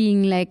this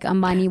being like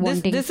Ambani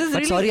wanting. This is but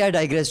really... sorry, I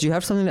digress. Do you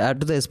have something to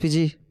add to the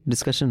SPG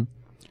discussion?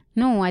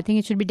 No, I think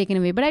it should be taken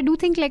away. But I do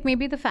think like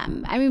maybe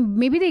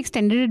maybe they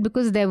extended it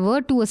because there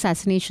were 2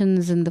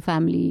 assassinations in the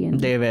family. And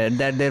they were.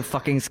 That they're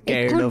fucking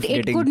scared of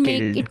getting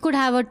killed. It could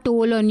have a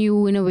toll on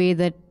you in a way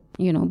that,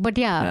 but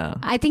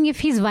I think if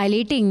he's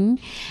violating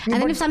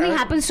and then if something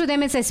happens to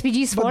them, it's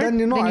SPG's fault. But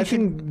then, I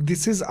think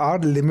this is our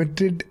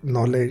limited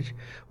knowledge.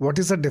 What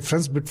is the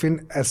difference between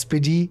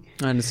SPG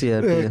and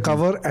CRPF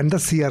cover and the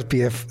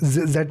CRPF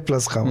Z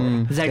plus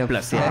cover? Z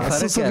plus, yeah.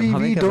 So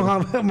we don't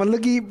have, I mean,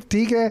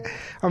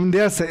 they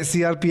are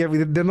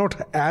CRPF, they're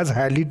not as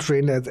highly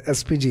trained as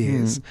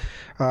SPG is.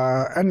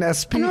 And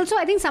also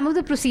I think some of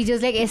the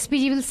procedures like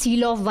SPG will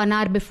seal off 1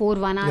 hour before,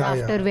 1 hour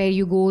after where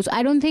you go. So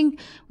I don't think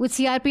with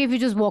CRPF you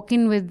just walk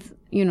in with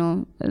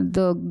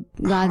the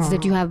guards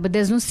that you have, but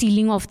there's no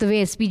sealing off the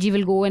way SPG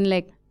will go and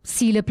like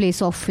seal a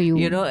place off for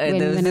you. There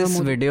was this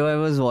video I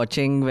was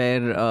watching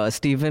where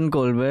Stephen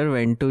Colbert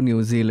went to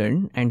New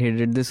Zealand and he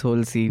did this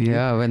whole series.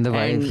 Yeah, when the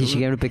wife, she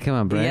came to pick him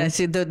up, right? Yeah,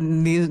 see, the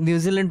New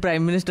Zealand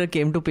Prime Minister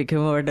came to pick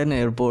him up at an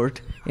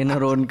airport in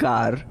her own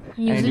car.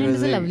 New Zealand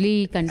is a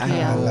lovely country.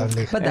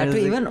 Lovely. But that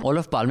way, even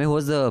Olof Palme, who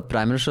was the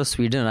Prime Minister of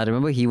Sweden, I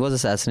remember he was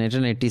assassinated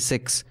in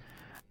 86.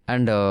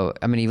 And I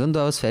mean, even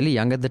though I was fairly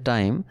young at the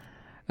time,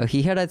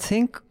 he had, I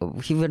think,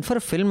 he went for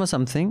a film or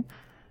something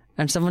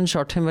and someone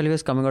shot him while he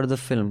was coming out of the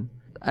film.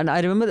 And I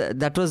remember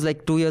that was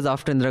like 2 years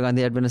after Indira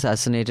Gandhi had been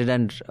assassinated,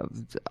 and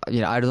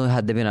I don't know,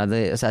 had there been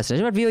other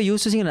assassinations, but we were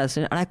used to seeing an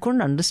assassination, and I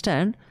couldn't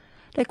understand,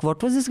 like,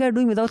 what was this guy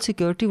doing without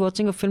security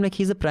watching a film? Like,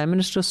 he's the Prime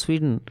Minister of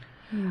Sweden.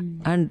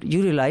 And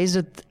you realize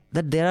that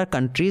there are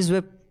countries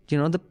where,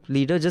 the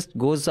leader just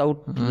goes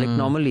out like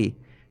normally,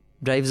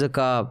 drives a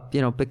car,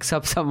 picks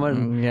up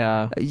someone.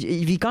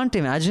 We can't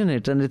imagine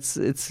it, and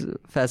it's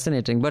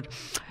fascinating. But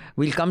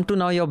we'll come to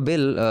now your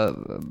bill.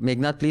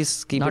 Meghnad,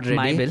 please keep it ready.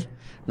 Not my bill.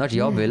 Not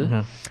your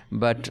bill.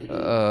 But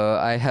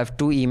I have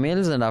 2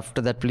 emails, and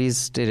after that, please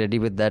stay ready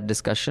with that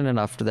discussion. And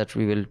after that,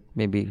 we will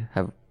maybe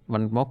have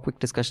one more quick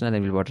discussion, and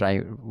then we'll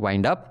try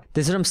wind up.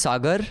 This is from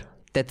Sagar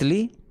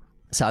Tetli.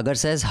 Sagar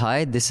says,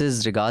 hi, this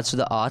is regards to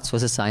the arts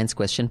versus science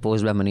question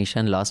posed by Manisha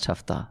in last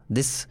hafta.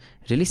 This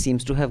really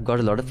seems to have got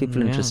a lot of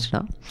people interested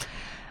now.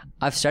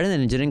 I've studied in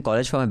engineering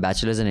college for my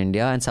bachelor's in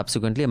India and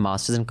subsequently a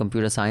master's in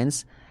computer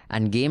science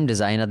and game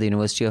design at the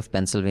University of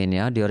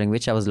Pennsylvania, during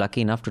which I was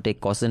lucky enough to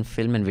take courses in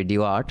film and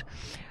video art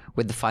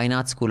with the Fine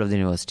Arts School of the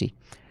university.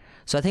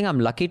 So I think I'm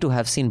lucky to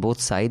have seen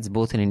both sides,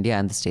 both in India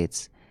and the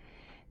States.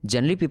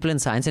 Generally, people in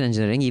science and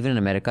engineering, even in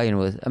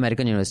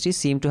American universities,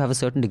 seem to have a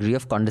certain degree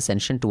of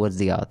condescension towards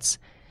the arts.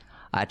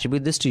 I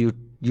attribute this to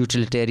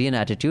utilitarian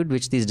attitude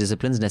which these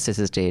disciplines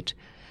necessitate.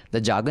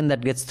 The jargon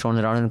that gets thrown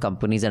around in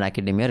companies and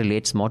academia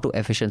relates more to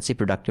efficiency,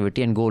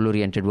 productivity, and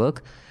goal-oriented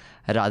work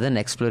rather than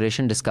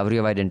exploration, discovery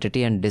of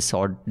identity, and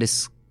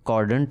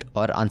discordant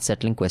or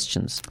unsettling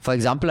questions. For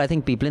example, I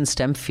think people in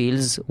STEM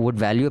fields would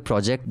value a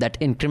project that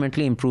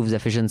incrementally improves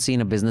efficiency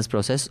in a business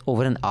process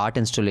over an art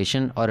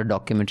installation or a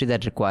documentary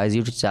that requires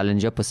you to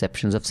challenge your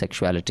perceptions of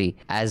sexuality.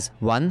 As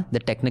one, the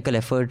technical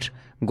effort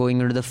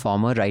going into the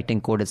former, writing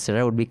code,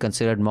 etc., would be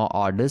considered more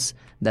arduous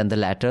than the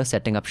latter,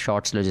 setting up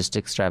shorts,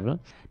 logistics, travel.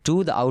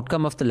 Two, the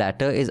outcome of the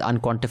latter is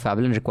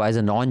unquantifiable and requires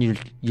a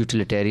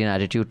non-utilitarian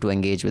attitude to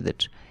engage with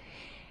it.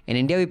 In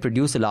India, we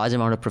produce a large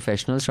amount of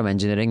professionals from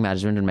engineering,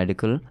 management, and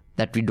medical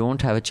that we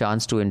don't have a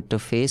chance to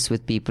interface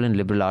with people in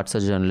liberal arts or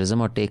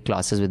journalism or take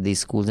classes with these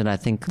schools. And I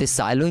think this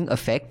siloing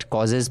effect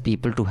causes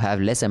people to have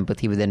less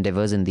empathy with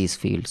endeavors in these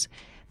fields.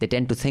 They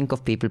tend to think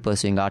of people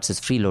pursuing arts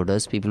as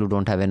freeloaders, people who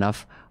don't have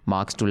enough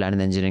marks to land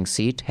an engineering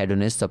seat,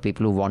 hedonists, or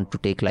people who want to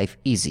take life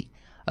easy.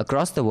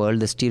 Across the world,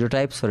 the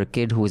stereotypes for a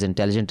kid who is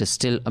intelligent is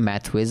still a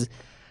math whiz,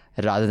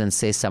 rather than,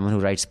 say, someone who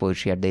writes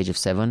poetry at the age of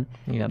 7,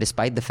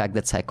 despite the fact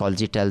that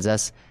psychology tells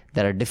us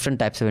there are different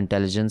types of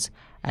intelligence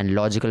and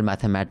logical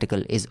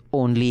mathematical is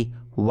only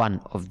one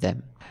of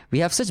them. We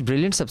have such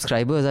brilliant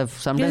subscribers. I've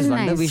sometimes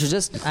wondered we should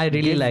just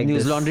give like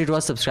News this. Laundry to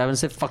our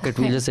subscribers and say, fuck it,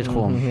 we'll just sit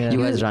home. You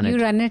guys run it.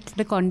 You run it,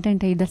 the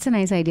content. That's a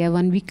nice idea.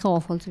 1 week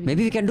off also.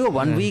 Maybe we can do a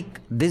 1 week.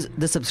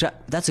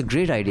 That's a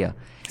great idea.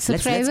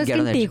 Subscribers let's get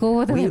on can it. take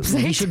over the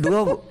website.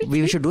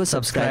 We should do a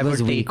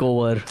subscribers week.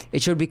 takeover.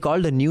 It should be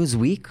called a news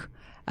week.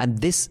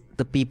 And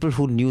the people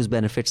who news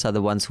benefits are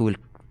the ones who will.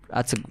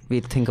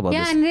 We think about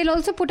this. Yeah, and they'll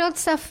also put out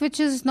stuff which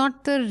is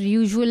not the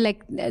usual,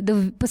 like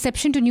the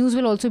perception to news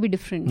will also be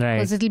different. Right.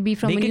 Because it'll be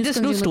from they a can news just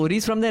consumer. do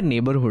stories from their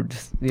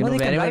neighborhoods. You know, they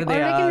can wherever write-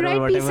 they or they can are write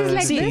or whatever. pieces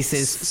like See,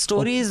 this.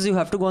 stories you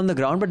have to go on the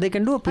ground, but they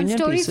can do And opinion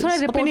stories pieces.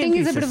 for reporting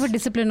is a bit of a pieces.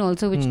 discipline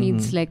also, which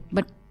needs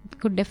but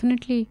could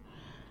definitely.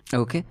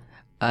 Okay.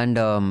 And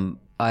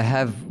I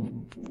have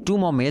 2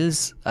 more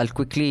mails. I'll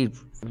quickly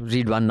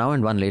read one now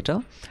and one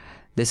later.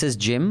 This is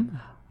Jim.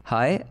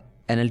 Hi,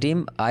 NL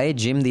team. I,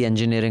 Jim, the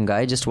engineering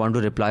guy, just want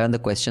to reply on the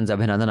questions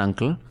Abhinandan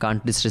uncle.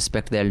 Can't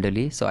disrespect the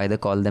elderly, so either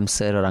call them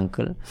sir or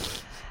uncle.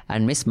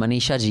 And Miss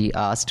Manisha Ji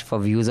asked for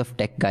views of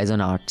tech guys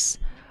on arts.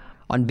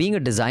 On being a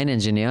design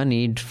engineer,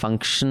 need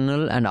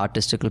functional and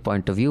artistical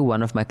point of view.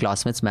 One of my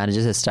classmates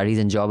manages his studies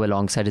and job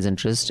alongside his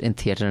interest in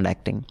theatre and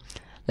acting.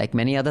 Like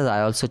many others,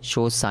 I also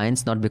chose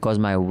science not because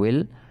by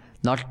will,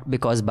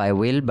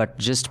 but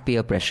just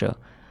peer pressure.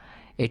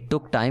 It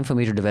took time for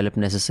me to develop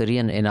necessary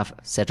and enough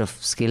set of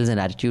skills and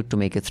attitude to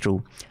make it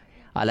through.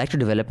 I like to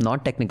develop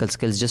non-technical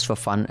skills just for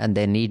fun, and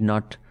there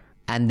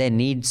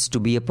needs to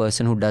be a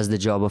person who does the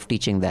job of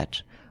teaching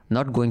that.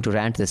 Not going to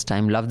rant this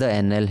time. Love the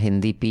NL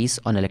Hindi piece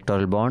on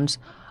electoral bonds.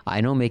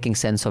 I know making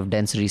sense of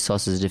dense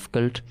resources is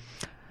difficult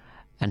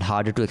and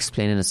harder to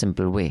explain in a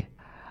simple way.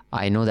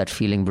 I know that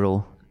feeling,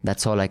 bro.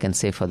 That's all I can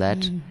say for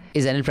that.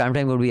 Is NL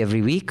Primetime going to be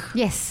every week?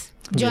 Yes.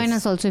 Join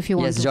us also if you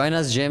want Yes, to. join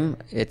us, Jim.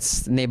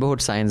 It's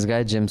Neighborhood Science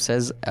Guy, Jim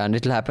says, and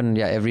it'll happen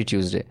every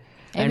Tuesday.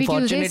 Every Tuesday,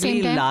 Unfortunately,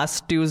 same time?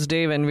 last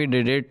Tuesday when we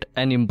did it,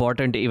 an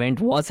important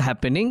event was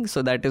happening,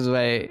 so that is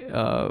why it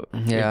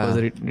was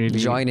really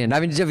Join in.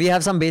 I mean, we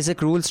have some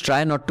basic rules.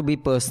 Try not to be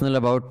personal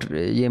about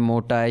ये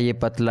मोटा है, ये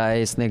पतला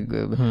है, इसने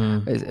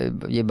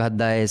ये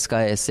भद्दा है,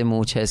 इसका ऐसे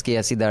मूंछ है, इसकी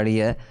ऐसी दाढ़ी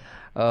है.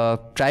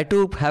 Try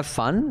to have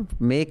fun,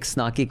 make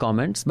snarky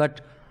comments,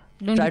 but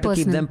Don't try be to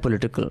keep personal. them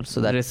political.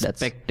 So that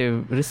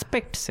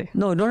respect say.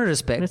 No, don't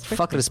respect.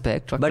 Fuck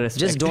respect. But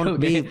just don't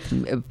be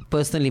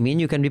personally mean.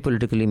 You can be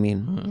politically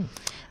mean.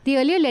 The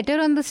earlier letter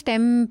on the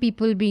STEM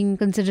people being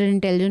considered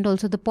intelligent,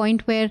 also the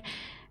point where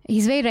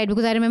he's very right,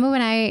 because I remember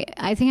when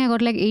I think I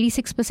got like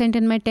 86%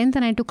 in my 10th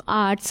and I took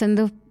arts,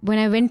 and when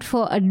I went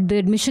for the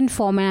admission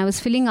form and I was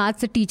filling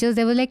arts, the teachers,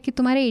 they were like कि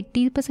तुम्हारे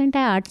 80%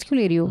 है, arts क्यों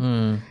ले रही हो?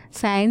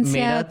 Science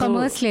या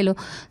commerce ले लो.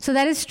 So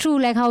that is true,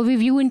 like how we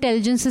view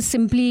intelligence is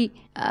simply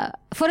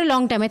for a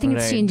long time. I think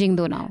it's changing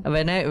though now.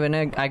 When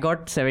I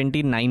got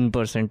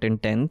 79% in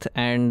 10th,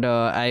 and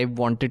I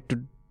wanted to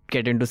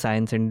get into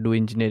science and do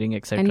engineering,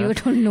 etc. And you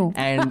don't know.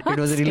 And it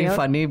was really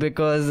funny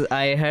because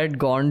I had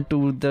gone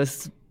to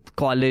this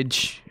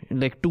college,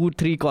 like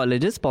 2-3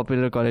 colleges,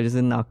 popular colleges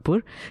in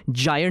Nagpur,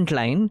 giant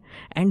line,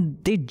 and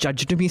they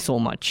judged me so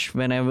much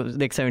when I was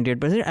like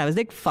 78%. I was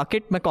like, fuck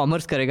it, मैं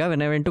commerce करेगा.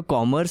 When I went to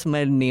commerce,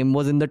 my name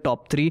was in the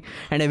top 3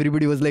 and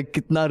everybody was like,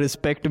 कितना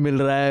respect मिल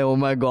रहा है, oh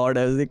my god.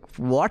 I was like,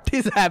 what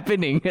is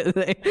happening?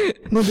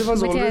 No, there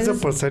was always a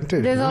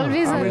percentage. There's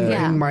always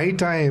In my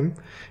time,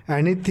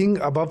 anything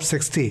above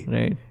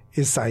 60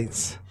 is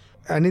science.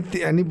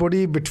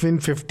 Anybody between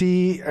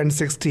 50 and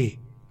 60,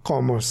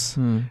 commerce.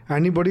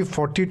 Anybody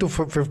 40 to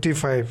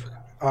 55,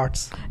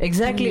 arts.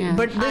 Exactly. Yeah.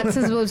 But Arts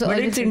is also but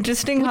it's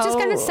interesting which how... is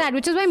kind of sad,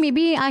 which is why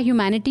maybe our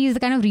humanities,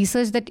 the kind of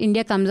research that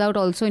India comes out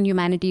also in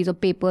humanities or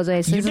papers or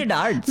essays. You did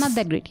arts. Not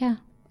that great, yeah.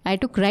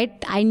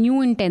 I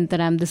knew in 10th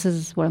that this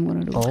is what I'm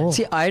going to do. Oh.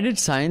 See, I did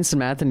science,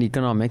 math and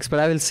economics, but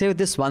I will say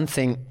this one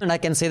thing, and I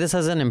can say this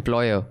as an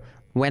employer.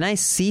 When I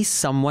see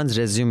someone's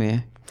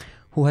resume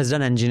who has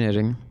done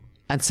engineering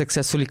and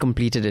successfully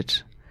completed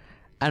it,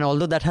 and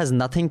although that has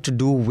nothing to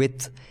do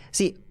with...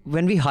 See,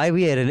 when we hire,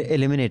 we are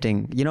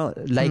eliminating.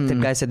 Like the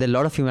guy said, there are a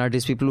lot of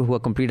humanities people who are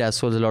complete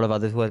assholes, a lot of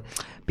others who are...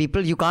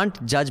 People you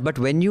can't judge, but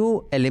when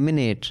you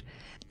eliminate...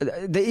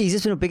 The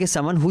easiest one to pick is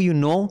someone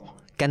who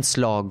can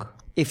slog.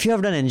 If you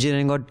have done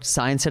engineering or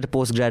science at a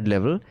postgrad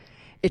level,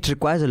 it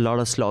requires a lot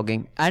of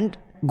slogging and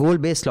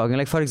goal-based slogging.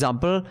 Like, for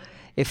example,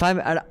 if I'm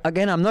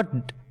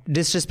not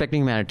disrespecting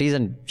humanities,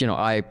 and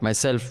I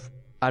myself,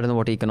 I don't know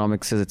what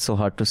economics is, it's so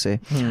hard to say.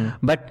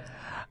 But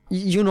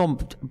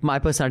my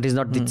personality is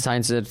not the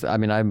science. I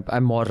mean,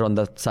 I'm more on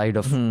the side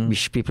of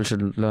people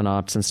should learn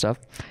arts and stuff.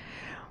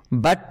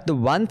 But the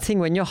one thing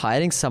when you're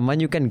hiring someone,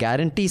 you can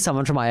guarantee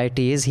someone from IIT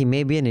is he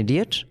may be an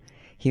idiot,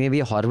 he may be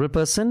a horrible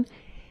person,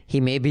 he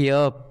may be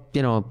a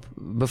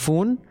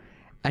buffoon,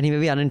 and he may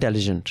be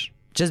unintelligent.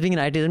 Just being an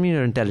IT doesn't mean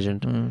you're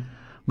intelligent.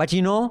 But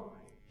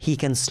he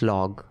can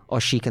slog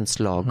or she can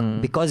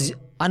slog. Because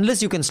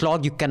unless you can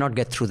slog, you cannot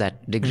get through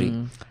that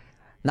degree.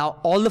 Now,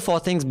 all the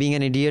four things, being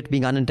an idiot,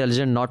 being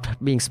unintelligent,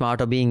 not being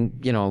smart, or being,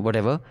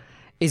 whatever,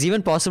 is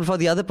even possible for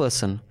the other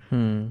person.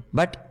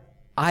 But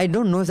I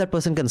don't know if that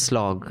person can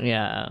slog.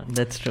 Yeah,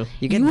 that's true.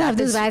 You have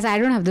this bias. I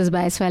don't have this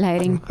bias while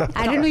hiring.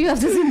 I don't know you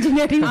have this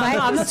engineering bias. No,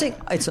 I'm not saying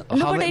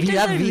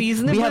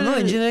we have no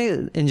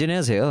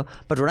engineers here.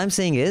 But what I'm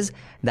saying is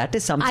that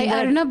is something.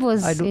 Arnab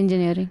was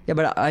engineering. Yeah,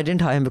 but I didn't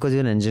hire him because he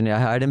was an engineer. I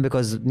hired him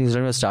because New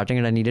Zealand was starting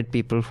and I needed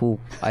people who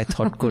I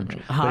thought could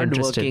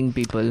hard-working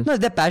people. No,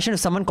 they're passionate.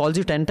 If someone calls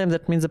you 10 times,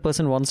 that means the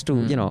person wants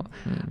to,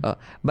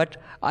 but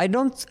I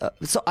don't.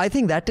 So I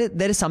think that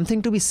there is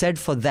something to be said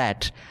for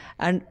that.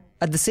 And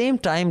at the same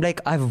time, like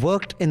I've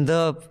worked in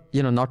the,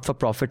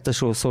 not-for-profit, the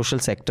social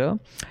sector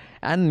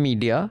and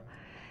media.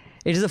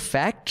 It is a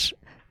fact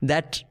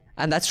that,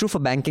 and that's true for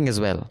banking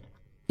as well.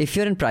 If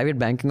you're in private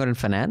banking or in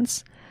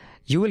finance,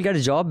 you will get a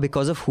job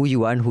because of who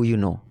you are and who you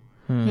know.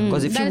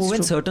 Because if you move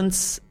in certain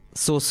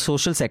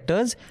social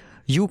sectors,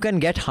 you can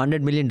get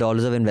 $100 million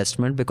of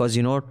investment because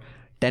 10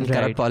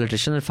 corrupt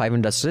politicians and 5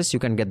 industrialists, you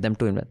can get them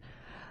to invest.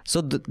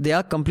 So they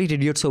are complete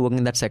idiots who are working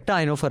in that sector.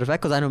 I know for a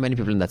fact because I know many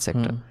people in that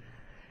sector.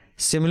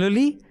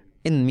 Similarly,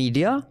 in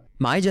media,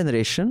 my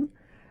generation,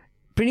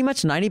 pretty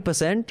much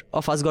 90%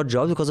 of us got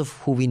jobs because of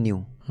who we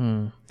knew.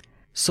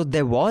 So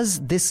there was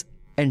this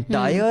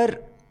entire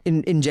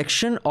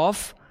injection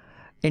of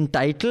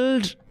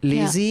entitled,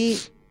 lazy,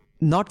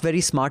 not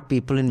very smart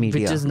people in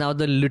media. Which is now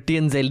the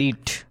Lutyens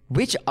elite.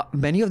 Which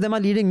many of them are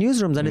leading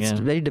newsrooms, and it's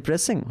very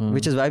depressing.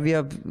 Which is why we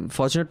are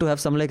fortunate to have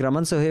someone like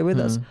Raman Sohe here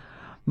with us.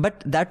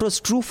 But that was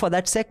true for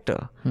that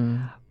sector.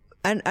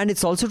 And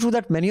it's also true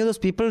that many of those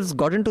people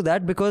got into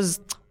that because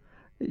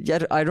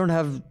I don't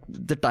have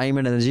the time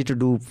and energy to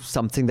do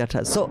something that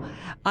has. So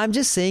I'm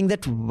just saying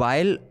that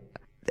while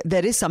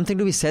there is something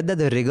to be said that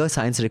the rigor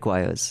science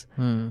requires,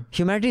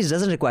 humanities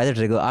doesn't require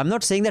that rigor. I'm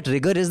not saying that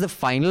rigor is the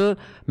final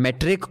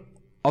metric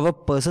of a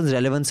person's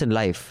relevance in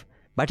life,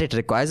 but it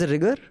requires a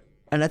rigor,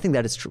 and I think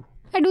that is true.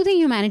 I do think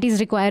humanities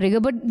require rigor,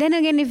 but then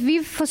again, if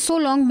we've for so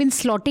long been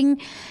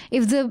slotting,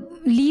 if the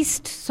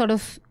least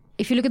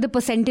if you look at the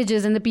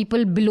percentages and the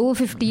people below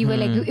 50 were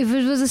like, if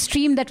it was a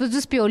stream that was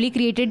just purely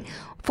created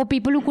for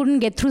people who couldn't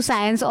get through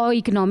science or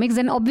economics,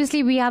 then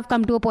obviously we have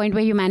come to a point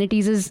where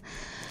humanities is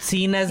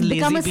seen as lazy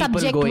become a people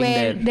subject going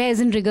where there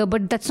isn't rigor.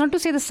 But that's not to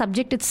say the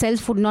subject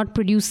itself would not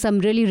produce some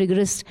really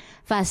rigorous,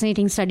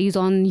 fascinating studies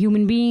on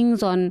human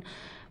beings, on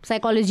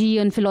psychology,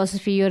 on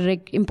philosophy, or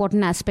like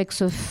important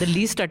aspects of... The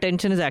least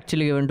attention is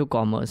actually given to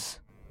commerce.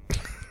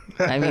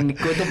 I mean,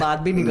 कोई तो बात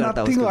भी नहीं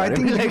करता उसके बारे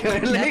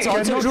में. That's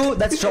also true.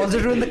 That's also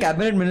true in the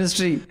cabinet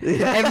ministry.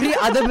 Every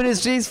other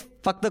ministry is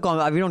fuck the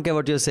commerce. We don't care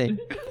what you're saying.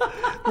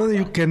 No,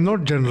 you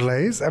cannot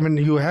generalize. I mean,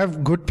 you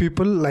have good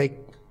people like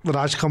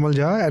Raj Kamal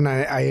Jha, an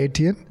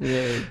IITian,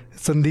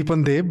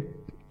 Sandeepan Deb.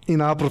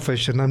 In our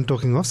profession, I'm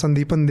talking of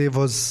Sandeepan Deb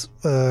was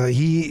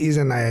he is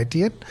an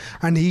IITian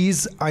and he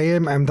is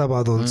IIM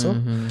Ahmedabad also.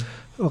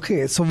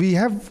 Okay, so we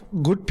have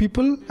good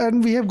people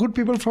and we have good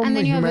people from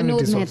the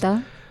humanities. And then you have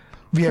Vinod Mehta.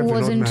 Who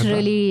wasn't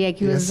really, like,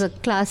 he was a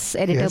class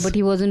editor, but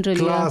he wasn't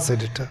really class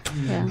editor.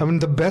 Yeah. I mean,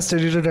 the best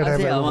editor that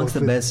I've ever amongst worked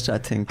the best, I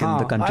think, in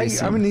the country.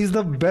 I mean, he's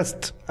the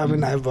best. I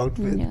mean, I've worked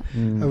with.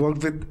 I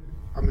worked with,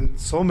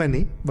 so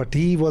many, but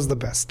he was the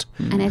best.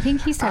 And I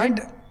think he started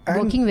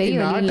working very early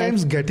in our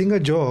times, getting a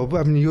job,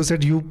 I mean, you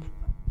said you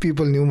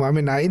people knew. I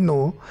mean, I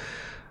know.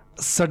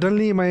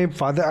 Suddenly, my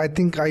father, I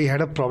think I had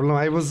a problem.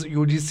 I was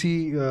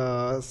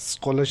UGC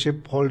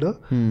scholarship holder.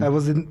 I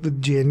was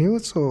with GNU,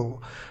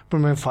 so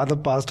when my father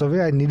passed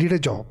away, I needed a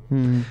job.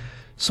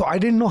 So I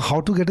didn't know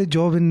how to get a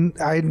job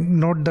I had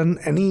not done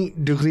any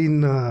degree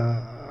in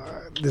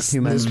this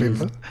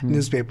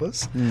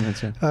newspapers,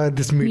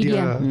 this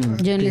media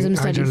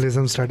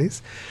journalism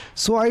studies.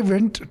 So I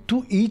went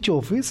to each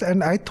office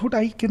and I thought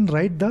I can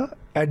write the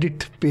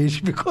edit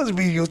page because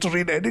we used to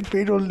read edit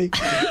page only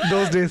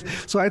those days.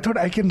 So I thought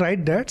I can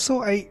write that.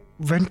 So I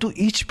went to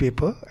each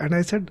paper and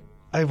I said,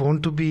 I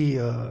want to be,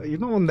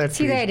 on that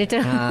See the page.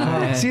 editor.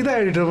 See the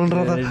editor.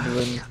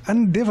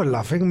 And they were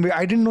laughing.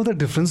 I didn't know the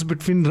difference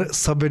between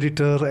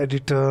sub-editor,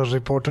 editor,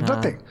 reporter,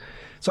 nothing.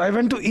 So I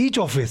went to each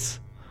office.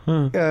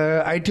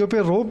 ITO पे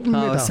रोप में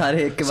था.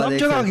 सब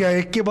जगह गया,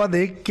 एक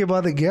के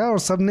बाद गया और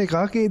सब ने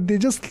कहा कि they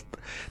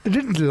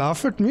didn't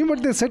laugh at me,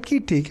 but they said कि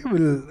ठीक है,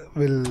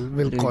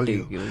 we'll call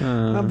you.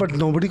 But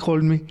nobody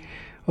called me.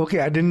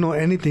 Okay, I didn't know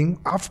anything.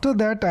 After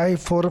that,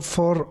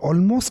 for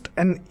almost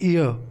an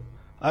year,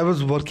 I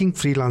was working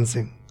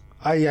freelancing.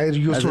 I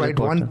used to write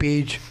one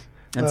page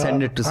and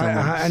send it to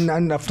someone.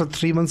 And after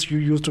 3 months, you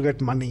used to get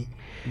money.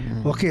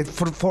 Okay,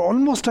 for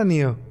almost an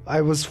year,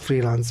 I was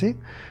freelancing.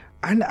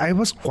 And I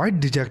was quite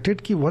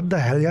dejected कि what the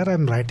hell yaar,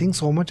 I'm writing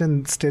so much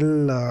and still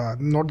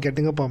not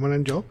getting a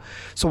permanent job.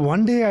 So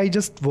one day I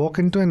just walk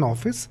into an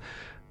office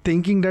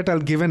thinking that I'll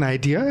give an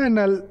idea and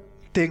I'll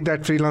take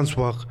that freelance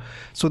work.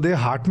 So there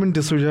Hartman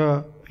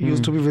D'Souza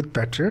used to be with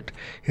Patriot.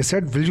 He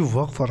said, will you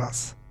work for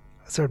us?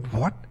 I said,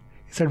 what?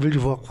 He said, will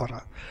you work for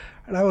us?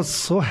 And I was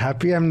so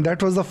happy. I mean,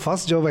 that was the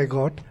first job I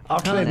got.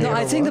 After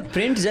I think the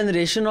print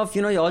generation of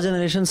your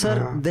generation,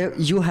 sir,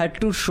 you had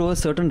to show a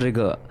certain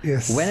rigor.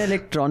 Yes. When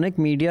electronic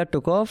media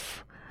took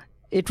off,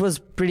 it was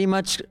pretty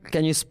much,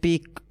 can you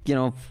speak,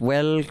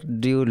 well?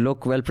 Do you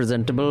look well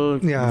presentable?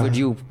 Yeah. Would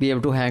you be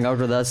able to hang out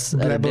with us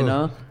at a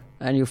dinner?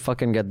 And you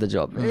fucking get the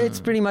job. It's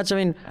pretty much,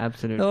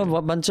 absolutely.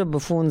 A bunch of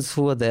buffoons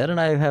who were there, and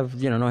I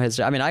have, no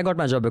history. I mean, I got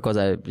my job because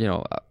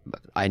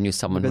I knew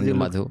someone who knew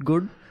Madhu.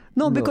 Good.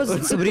 No,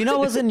 because Sabrina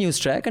was in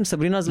Newstrack and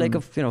Sabrina's like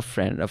a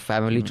friend, a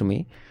family to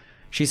me.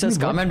 She says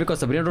come, and because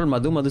Sabrina told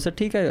Madhu said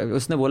ठीक है,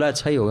 उसने बोला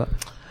अच्छा ही होगा.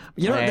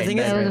 The thing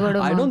is,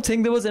 I don't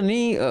think there was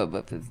any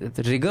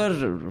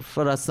rigor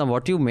for us. Now,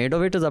 what you made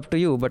of it is up to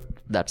you, but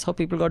that's how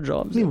people got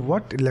jobs. See,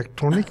 what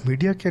electronic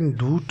media can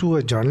do to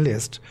a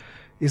journalist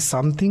is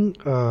something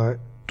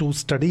to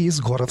study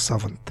is Gaurav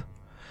Sawant.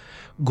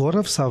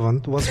 Gaurav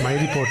Sawant was my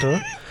reporter.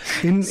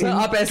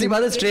 आप ऐसी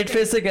बातें straight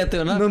face से कहते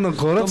हो ना? No,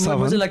 Gaurav Sawant.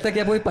 मुझे लगता है कि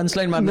आप कोई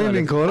punchline मारने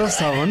वाले. No,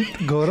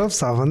 Gaurav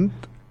Sawant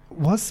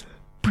was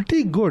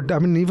pretty good. I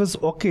mean, he was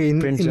okay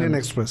in Indian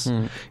Express.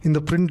 In the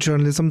print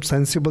journalism,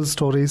 sensible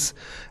stories.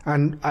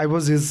 And I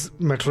was his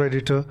metro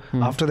editor.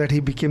 After that,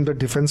 he became the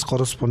defense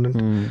correspondent.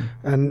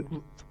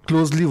 And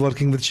closely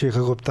working with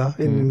Shekhar Gupta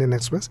in Indian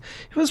Express.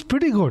 He was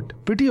pretty good,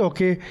 pretty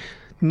okay.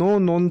 No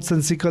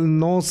nonsensical,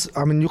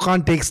 you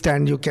can't take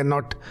stand, you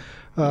cannot...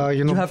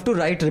 You have to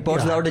write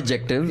reports without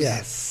adjectives.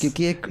 Yes.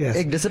 क्योंकि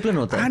एक discipline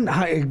होता है. And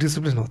एक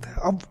discipline होता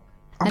है.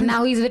 And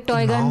now he's with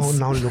toy guns.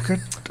 Now look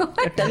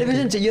at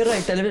television. You're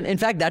right. Television. In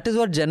fact, that is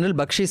what General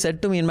Bakshi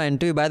said to me in my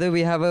interview. By the way,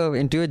 we have an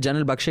interview with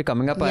General Bakshi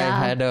coming up. Yeah.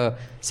 I had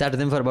sat with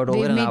him for about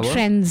over an hour. They made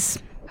friends.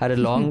 Had a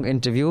long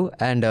interview,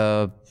 and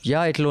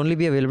it'll only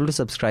be available to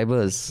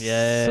subscribers.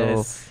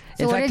 Yes.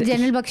 So what did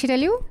General Bakshi tell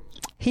you?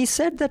 He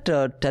said that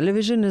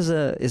television is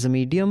a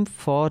medium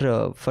for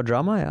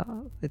drama. Yeah,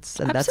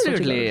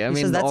 absolutely.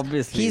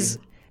 Obviously,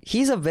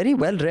 he's a very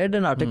well read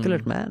and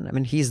articulate man. I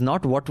mean, he's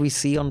not what we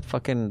see on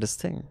fucking this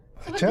thing.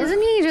 But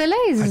doesn't he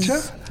realize?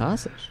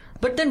 Sir.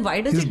 But then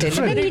why does he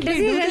deliberately does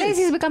he realize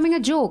he's becoming a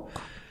joke?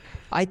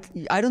 I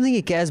don't think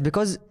he cares,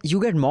 because you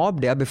get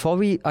mobbed. Yeah,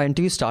 before our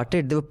interview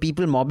started, there were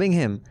people mobbing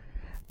him.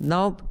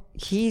 Now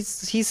he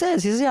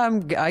says,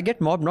 I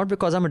get mobbed not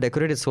because I'm a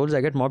decorated soldier.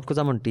 I get mobbed because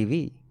I'm on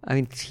TV. I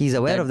mean, he's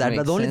aware of that.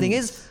 But the only thing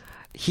is,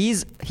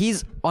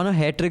 he's on a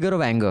hair trigger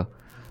of anger.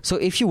 So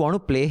if you want to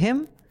play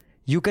him,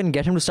 you can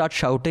get him to start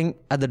shouting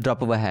at the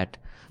drop of a hat.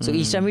 So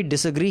each time we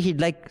disagree,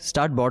 he'd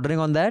start bordering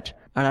on that,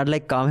 and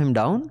I'd calm him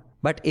down.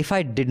 But if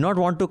I did not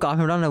want to calm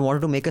him down, I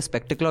wanted to make a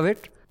spectacle of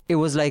it, it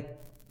was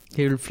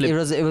he'll flip.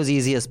 It was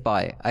easy as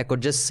pie. I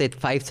could just say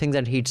 5 things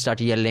and he'd start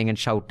yelling and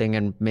shouting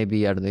and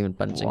maybe I don't know, even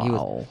punching.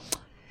 Wow.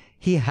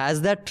 He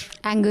has that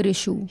anger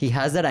issue.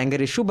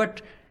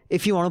 But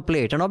if you want to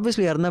play it, and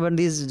obviously Arnab and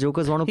these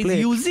jokers want to play it.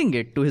 He's using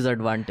it to his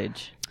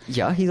advantage.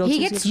 Yeah, he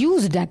gets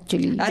used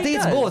actually. I think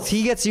it's both.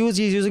 He gets used,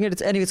 he's using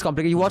it. Anyway, it's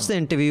complicated. You watch the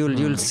interview,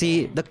 you'll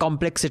see the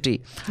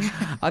complexity.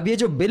 अब ये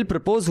जो bill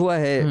propose हुआ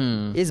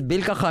है, इस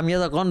bill का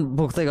खामियाजा कौन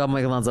भुगतेगा,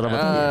 मैं जरा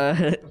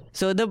बताइए.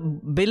 So the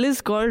bill is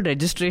called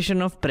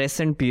Registration of Press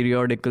and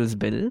Periodicals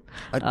Bill.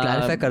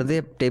 Clarify कर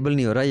दे, table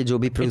नहीं हो रहा, ये जो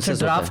भी process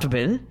It's a draft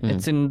bill.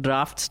 It's in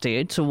draft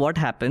stage. So what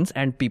happens,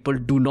 and people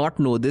do not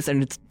know this,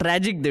 and it's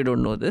tragic they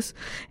don't know this,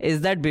 is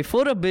that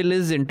before a bill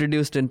is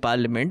introduced in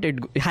Parliament, it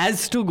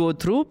has to go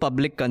through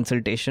public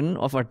consultation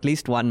of at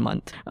least 1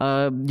 month.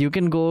 You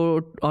can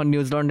go on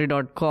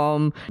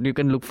newslaundry.com, you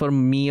can look for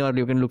me, or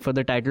you can look for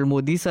the title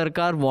Modi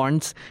Sarkar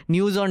wants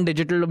news on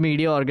digital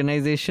media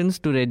organizations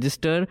to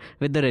register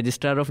with the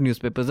Registrar of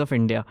Newspapers of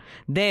India.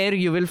 There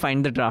you will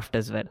find the draft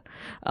as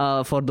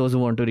well, for those who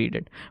want to read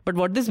it. But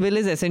what this bill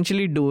is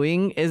essentially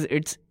doing is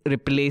it's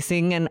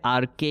replacing an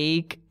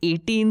archaic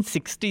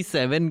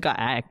 1867 ka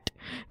act,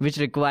 which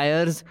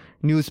requires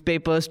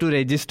newspapers to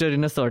register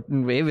in a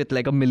certain way with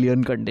 1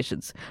 million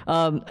conditions.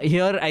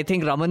 Here, I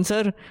think, Raman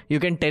sir, you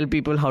can tell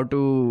people how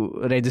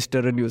to register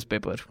a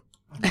newspaper.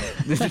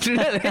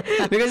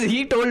 Because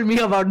he told me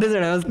about this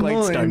and I was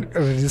quite stunned.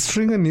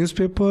 Registering a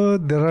newspaper,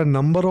 there are a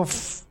number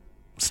of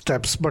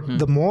steps, but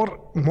the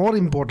more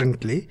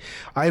importantly,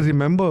 I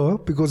remember,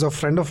 because a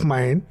friend of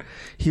mine,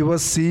 he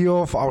was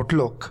CEO of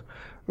Outlook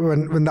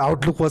when the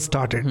Outlook was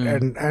started,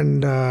 and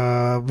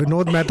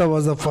Vinod Mehta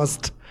was the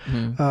first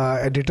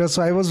editor.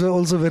 So I was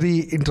also very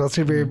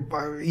interested.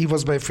 He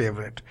was my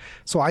favorite,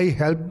 so I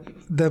helped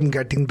them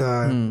getting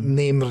the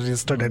name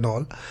registered and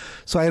all.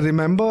 So I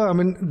remember, I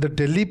mean, the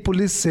Delhi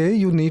police say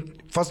you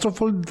need, first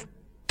of all,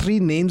 3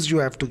 names you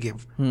have to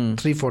give.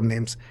 3-4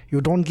 names.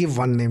 You don't give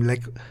one name.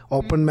 Like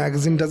Open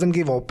Magazine doesn't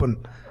give Open,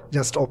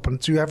 just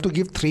Open. So you have to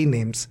give 3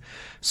 names.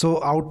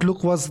 So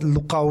Outlook was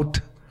Lookout,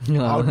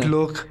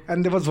 Outlook,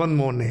 and there was one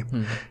more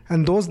name.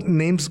 And those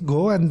names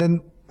go, and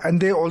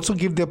they also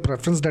give their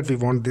preference that we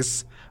want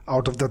this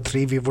out of the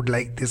 3. We would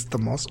like this the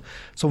most.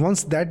 So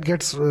once that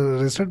gets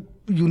registered,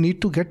 you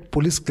need to get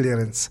police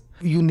clearance.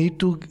 You need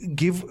to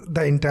give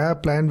the entire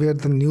plan where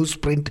the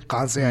newsprint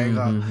kahan se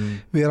aayega,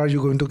 where are you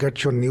going to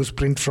get your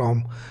newsprint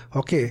from,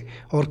 okay,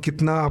 or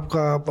kitna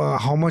aapka,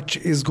 how much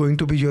is going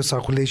to be your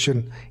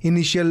circulation,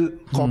 initial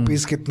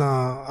copies kitna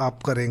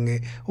aap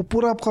karenge, wo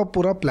pura aapka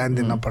pura plan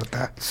dena padta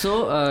hai.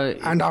 So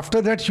and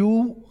after that,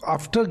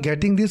 after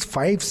getting these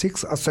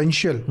 5-6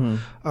 essential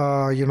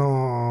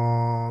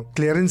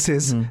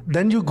clearances,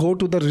 then you go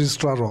to the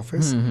registrar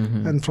office,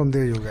 and from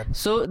there you get.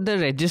 So the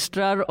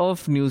registrar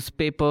of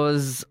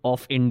newspapers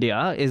of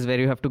India is where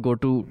you have to go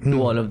to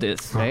do all of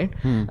this, right?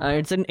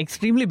 It's an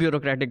extremely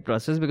bureaucratic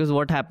process, because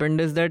what happened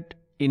is that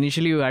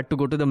initially you had to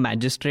go to the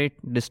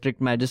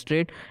district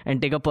magistrate,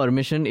 and take a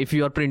permission if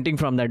you are printing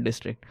from that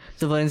district.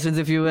 So for instance,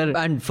 if you were...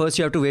 And first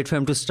you have to wait for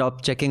him to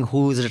stop checking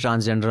who is a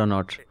transgender or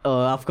not.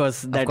 Of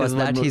course,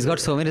 he's got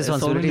so many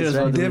responsibilities.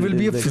 There will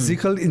be a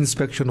physical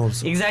inspection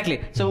also. Exactly.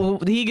 So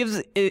he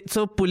gives...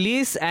 So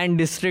police and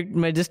district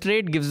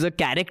magistrate gives a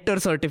character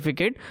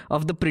certificate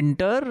of the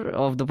printer,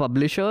 of the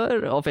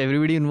publisher, of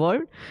everybody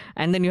involved.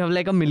 And then you have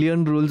like a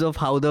million rules of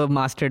how the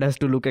masthead has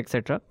to look,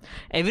 etc.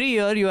 Every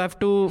year you have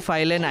to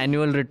file an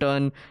annual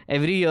return.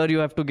 Every year you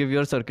have to give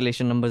your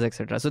circulation numbers,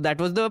 etc. So that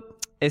was the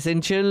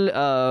essential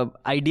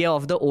idea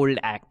of the old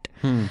act.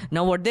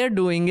 Now what they're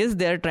doing is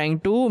they're trying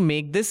to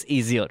make this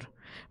easier,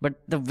 but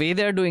the way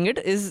they're doing it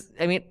is,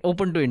 I mean,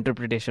 open to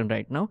interpretation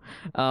right now.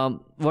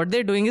 What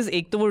they're doing is,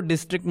 ek to wo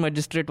district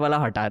magistrate wala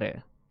hata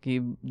rahe.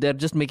 They're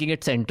just making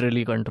it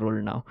centrally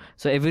controlled now.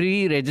 So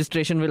every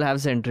registration will have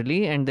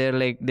centrally, and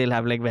they'll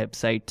have like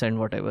websites and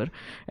whatever,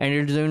 and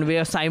it's going to be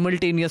a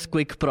simultaneous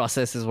quick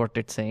process is what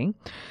it's saying.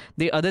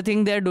 The other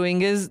thing they're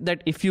doing is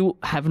that if you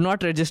have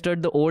not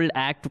registered, the old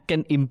act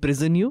can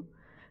imprison you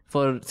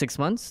for 6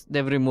 months.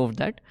 They've removed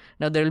that.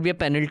 Now there will be a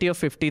penalty of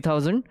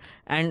 50,000,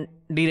 and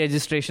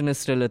deregistration is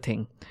still a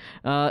thing.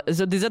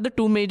 So these are the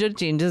 2 major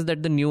changes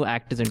that the new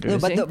act is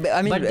introducing. No,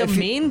 but the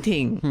main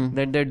thing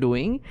that they're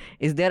doing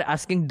is they're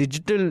asking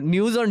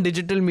news on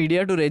digital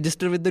media to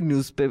register with the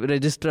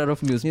registrar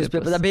of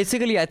newspapers.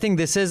 Basically, I think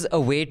this is a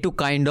way to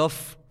kind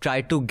of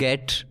try to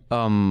get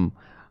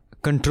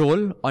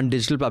control on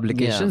digital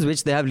publications,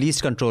 which they have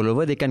least control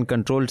over. They can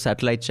control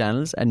satellite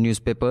channels and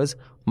newspapers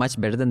much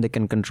better than they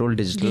can control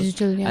digital.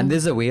 And this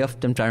is a way of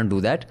them trying to do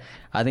that.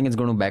 I think it's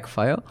going to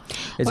backfire.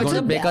 It's going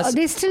to make us...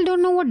 They still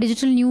don't know what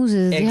digital news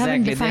is.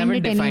 Exactly. They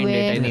haven't defined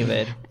it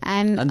anywhere.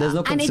 And there's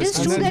no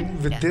consistency. And it is true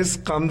that... With this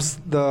comes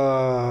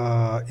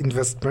the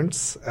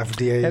investments,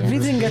 FDI.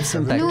 Everything gets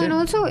impacted. No, and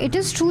also it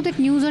is true that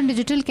news on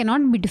digital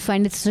cannot be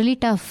defined. It's really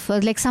tough.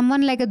 Like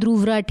someone like a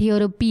Dhruv Rathi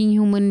or a Being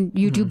Human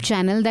YouTube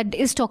channel that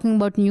is talking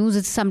about news.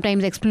 It's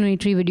sometimes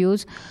explanatory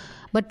videos.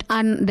 But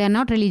they're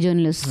not really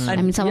journalists. I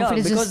mean, some of it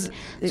is just...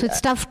 So it's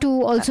tough to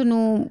also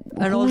know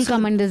who will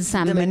come under this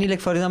ambit. Many, like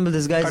for example,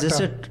 this guy is just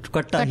a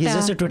Katta. He's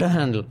just a Twitter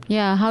handle.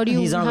 Yeah,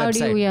 he's on a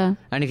website.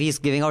 And if he's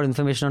giving out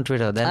information on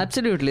Twitter, then...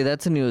 Absolutely,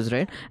 that's a news,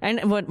 right?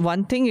 And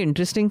one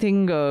interesting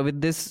thing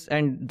with this,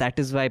 and that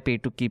is why pay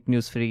to keep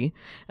news free,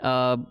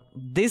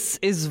 this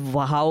is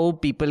how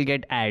people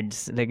get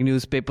ads. Like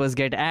newspapers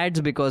get ads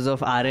because of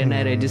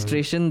RNI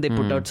registration. They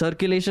put out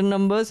circulation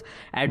numbers.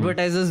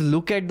 Advertisers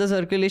look at the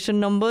circulation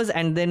numbers,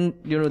 and then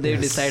they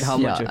decide how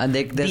much. And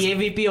the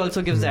AVP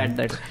also gives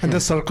that. And the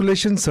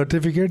circulation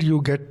certificate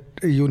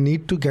you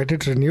need to get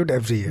it renewed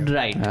every year.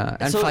 Right.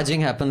 And so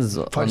fudging happens.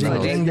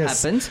 Fudging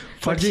happens.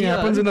 Fudging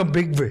happens in a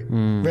big way.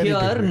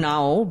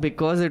 Now,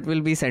 because it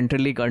will be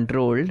centrally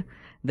controlled,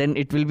 then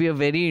it will be a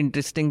very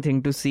interesting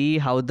thing to see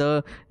how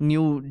the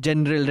new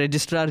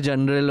Registrar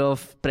General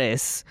of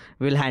Press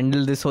will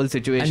handle this whole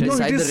situation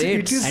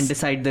and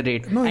decide the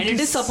rate. No, and it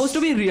is supposed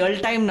to be real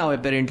time now,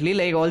 apparently.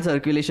 Like all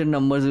circulation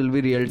numbers will be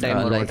real time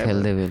or like whatever.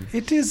 Hell they will.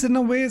 It is in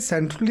a way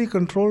centrally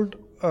controlled.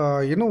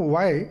 You know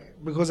why?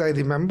 Because I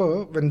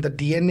remember when the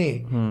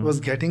DNA was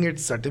getting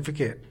its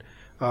certificate.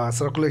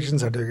 Circulation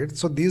certificate.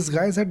 So these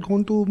guys had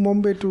gone to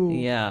Mumbai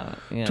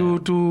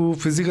to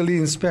physically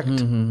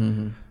inspect.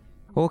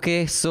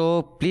 Okay,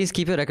 so please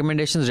keep your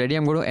recommendations ready.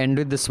 I'm going to end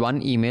with this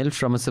one email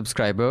from a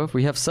subscriber.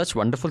 We have such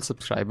wonderful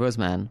subscribers,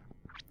 man.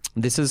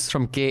 This is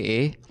from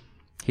KA.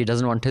 He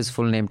doesn't want his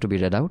full name to be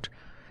read out.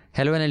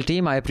 Hello NL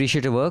team, I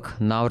appreciate your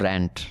work. Now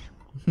rant.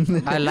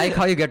 I like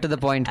how you get to the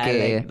point,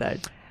 K. I like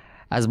that.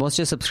 As most of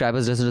your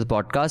subscribers listen to the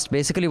podcast,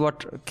 basically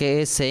what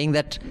K is saying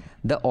that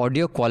the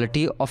audio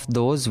quality of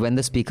those when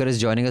the speaker is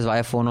joining us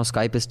via phone or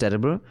Skype is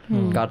terrible.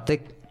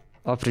 Karthik,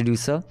 our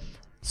producer.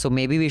 So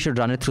maybe we should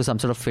run it through some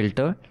sort of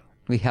filter.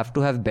 We have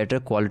to have better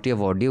quality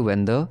of audio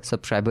when the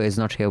subscriber is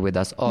not here with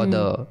us or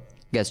the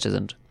guest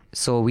isn't.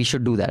 So we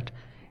should do that.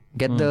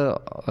 Get the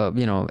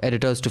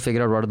editors to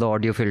figure out what are the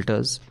audio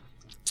filters.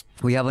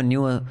 We have a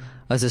new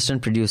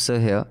assistant producer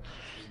here,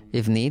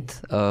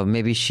 Ivneet.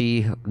 Maybe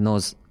she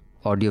knows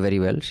audio very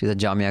well. She's a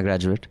Jamia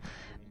graduate.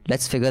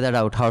 Let's figure that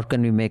out. How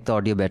can we make the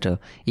audio better?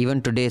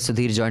 Even today,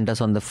 Sudhir joined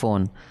us on the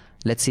phone.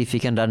 Let's see if we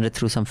can run it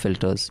through some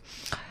filters.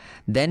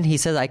 Then he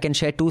says, I can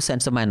share 2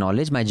 cents of my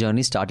knowledge. My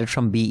journey started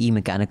from BE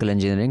Mechanical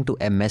Engineering to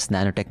MS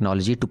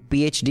Nanotechnology to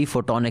PhD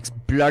Photonics.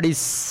 Bloody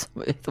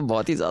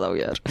बहुत ही ज़्यादा हो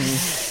यार.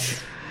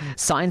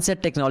 Science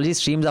and technology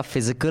streams are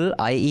physical,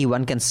 i.e.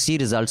 one can see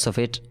results of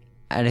it.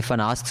 And if one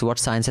asks what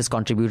science has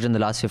contributed in the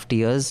last 50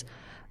 years,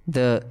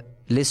 the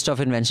list of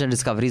invention and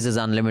discoveries is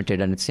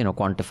unlimited and it's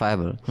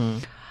quantifiable.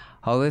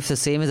 However, if the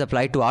same is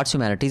applied to arts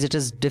humanities, it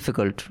is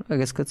difficult. I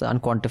guess it's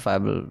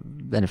unquantifiable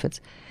benefits.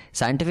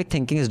 Scientific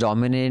thinking is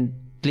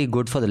dominantly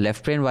good for the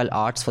left brain while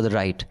arts for the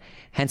right.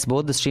 Hence,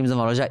 both the streams of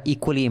knowledge are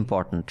equally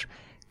important.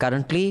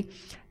 Currently,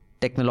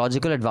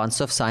 technological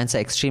advances of science are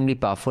extremely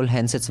powerful.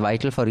 Hence, it's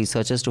vital for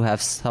researchers to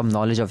have some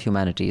knowledge of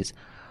humanities.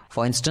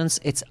 For instance,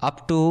 it's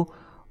up to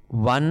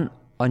one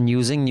on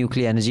using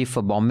nuclear energy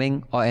for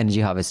bombing or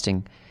energy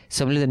harvesting.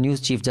 Similarly, the new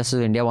Chief Justice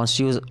of India wants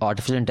to use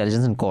artificial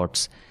intelligence in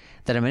courts.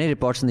 There are many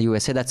reports in the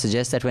USA that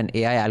suggest that when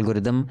AI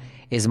algorithm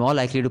is more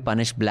likely to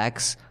punish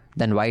blacks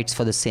than whites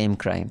for the same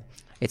crime.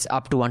 It's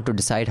up to one to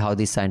decide how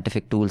these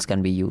scientific tools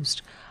can be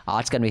used.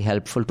 Arts can be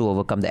helpful to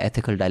overcome the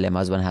ethical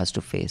dilemmas one has to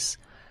face.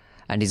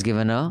 And he's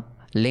given a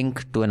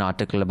link to an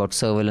article about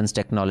surveillance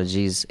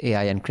technologies,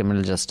 AI and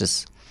criminal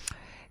justice.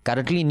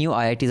 Currently, new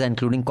IITs are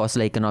including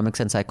coastal economics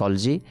and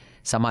psychology.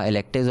 Some are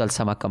electives while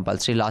some are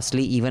compulsory.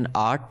 Lastly, even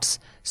arts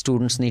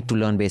students need to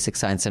learn basic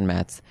science and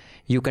maths.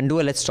 You can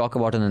do a Let's Talk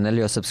About an NL.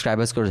 Your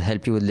subscribers could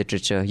help you with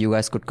literature. You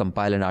guys could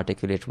compile and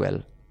articulate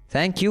well.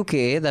 Thank you,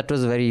 K. That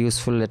was a very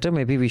useful letter.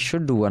 Maybe we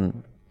should do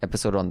one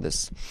episode on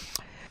this.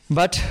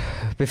 But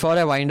before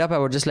I wind up, I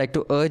would just like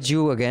to urge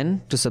you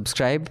again to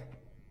subscribe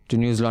to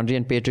News Laundry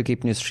and pay to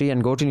keep news free,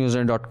 and go to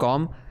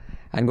newslaundry.com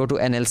and go to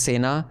NL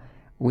Sena.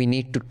 We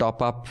need to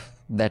top up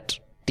that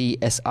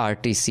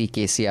TSRTC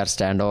KCR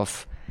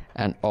standoff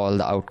and all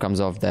the outcomes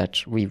of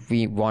that.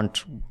 We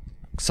want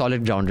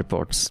solid ground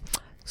reports.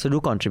 So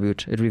do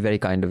contribute. It will be very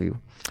kind of you.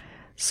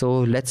 So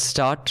let's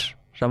start.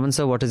 Raman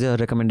sir, what is your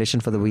recommendation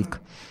for the week?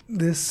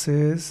 This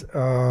is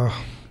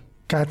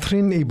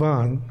Catherine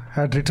Eban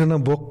had written a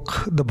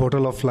book, The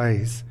Bottle of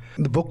Lies.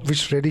 The book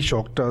which really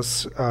shocked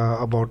us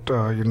about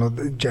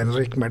the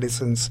generic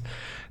medicines,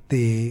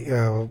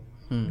 the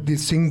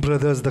Singh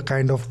brothers, the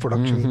kind of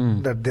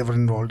production that they were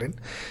involved in.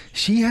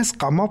 She has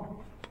come up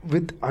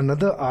with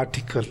another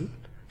article,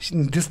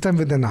 this time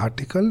with an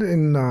article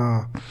in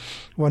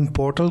one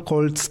portal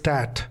called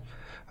STAT.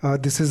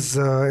 This is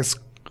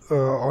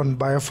on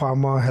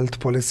biopharma, health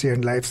policy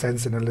and life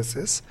science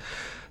analysis.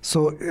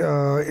 So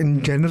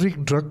in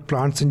generic drug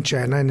plants in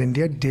China and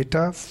India,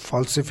 data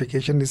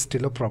falsification is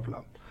still a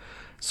problem.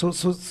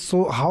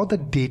 So how the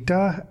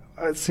data,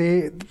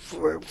 say,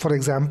 for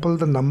example,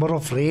 the number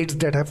of raids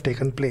that have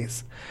taken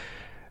place,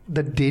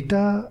 the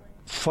data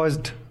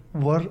first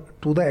were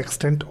to the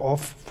extent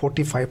of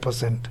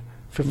 45%,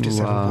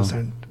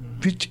 57%,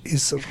 which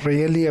is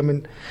really, I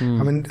mean,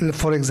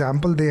 for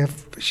example,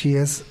 she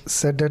has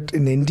said that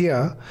in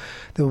India,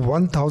 there were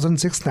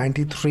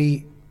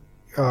 1,693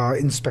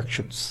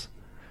 inspections.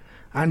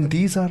 And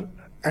these are,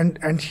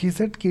 and she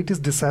said it is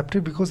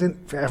deceptive because in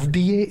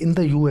FDA in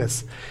the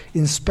US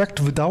inspect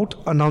without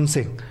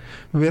announcing.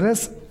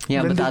 Whereas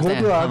when they go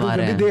to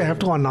RW, they have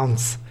to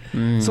announce.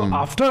 So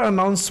after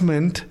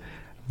announcement,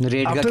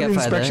 after the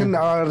inspection,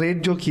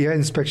 raid जो किया,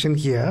 inspection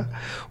किया,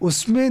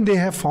 उसमें they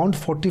have found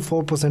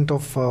 44%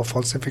 of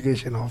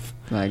falsification of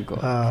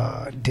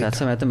data.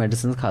 That's why मैं तो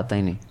medicines खाता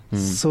ही नहीं.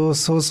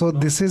 So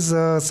this is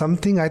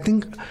something I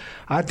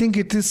think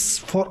it is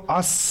for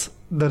us,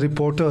 the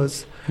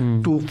reporters,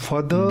 to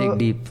further dig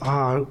deep.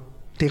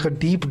 Take a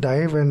deep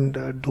dive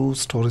and do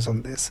stories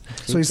on this.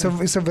 So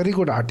it's a very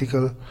good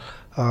article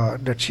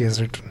that she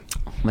has written.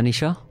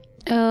 Manisha?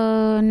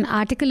 An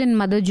article in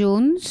Mother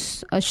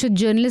Jones, should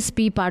journalists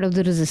be part of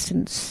the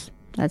resistance?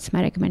 That's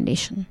my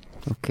recommendation.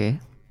 Okay.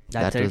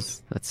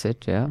 That's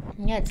it, yeah.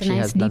 Yeah, it's a she nice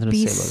has deep nothing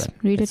piece. to say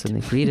about that. Read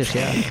it. Read it,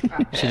 yeah.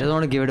 She doesn't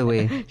want to give it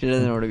away. She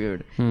doesn't want to give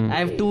it. I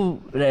have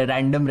 2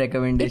 random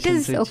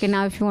recommendations. It is, okay,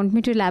 now if you want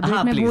me to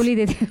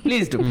elaborate,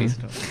 please do.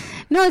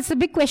 No, it's a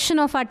big question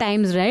of our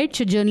times, right?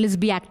 Should journalists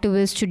be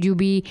activists? Should you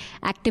be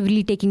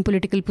actively taking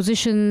political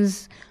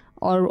positions?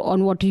 Or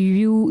on what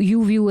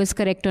you view as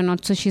correct or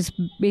not? So she's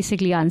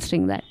basically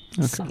answering that.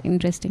 It's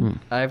interesting.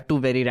 I have 2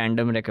 very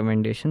random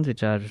recommendations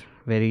which are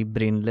very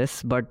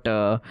brainless. But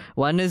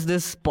one is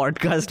this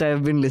podcast I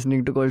have been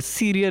listening to called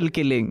Serial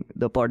Killing,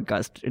 the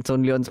podcast. It's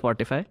only on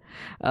Spotify.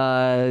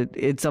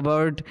 It's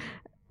about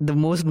the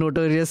most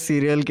notorious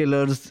serial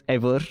killers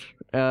ever.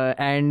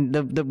 And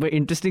the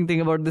interesting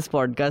thing about this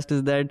podcast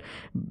is that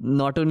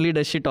not only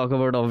does she talk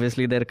about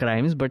obviously their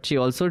crimes, but she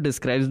also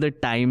describes the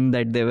time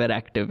that they were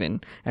active in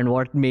and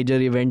what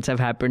major events have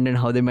happened and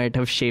how they might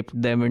have shaped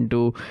them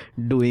into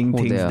doing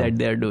things that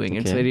they are doing.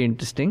 It's very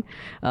interesting.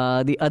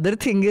 The other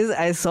thing is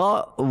I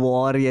saw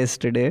War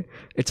yesterday.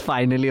 It's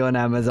finally on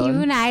Amazon.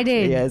 Even I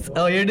did. Yes.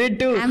 Oh, you did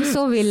too? I'm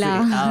so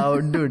villa. Oh,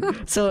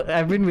 dude. So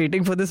I've been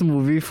waiting for this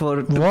movie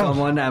to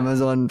come on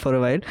Amazon for a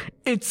while.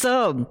 It's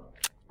a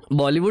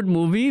Bollywood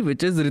movie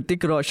which is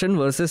Hrithik Roshan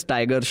versus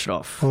Tiger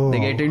Shroff. They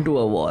get into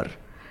a war.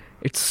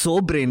 It's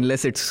so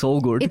brainless. It's so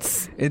good.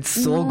 It's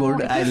so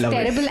good. I love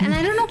it. It's terrible. And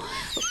I don't know.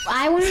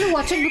 I wanted to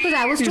watch it because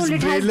I was told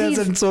it has these...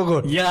 and so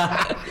good.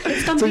 Yeah.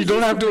 So you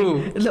don't have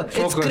to Look,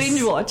 it's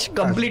cringe watch.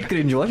 Complete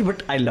cringe watch.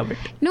 But I love it.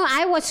 No,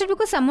 I watched it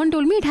because someone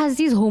told me it has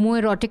these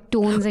homoerotic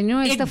tones. And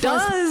it's the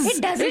does. First...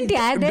 It doesn't.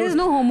 There is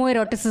no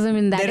homoeroticism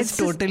in that. There's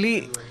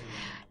totally...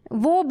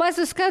 वो बस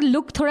उसका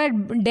look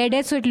थोड़ा dead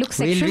है, so it looks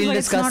sexual. We'll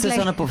discuss this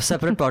on a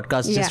separate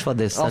podcast just for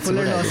this. Awful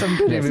and awesome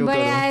to review. But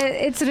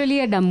it's really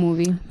a dumb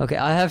movie. Okay,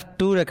 I have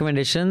 2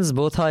 recommendations.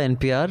 Both are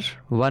NPR.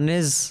 One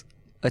is,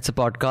 it's a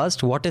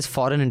podcast. What is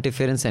foreign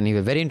interference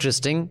anyway? Very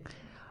interesting.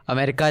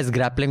 America is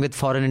grappling with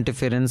foreign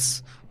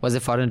interference. Was there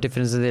foreign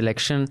interference in the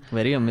election?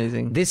 Very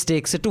amazing. This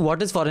takes it to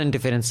what is foreign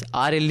interference?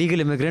 Are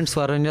illegal immigrants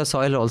who are on your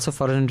soil also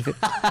foreign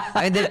interference?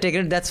 I mean, they've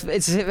taken it.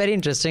 It's very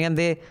interesting, and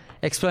they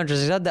explore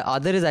interesting stuff. The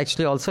other is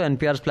actually also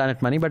NPR's Planet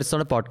Money, but it's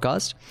not a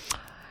podcast.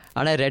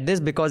 And I read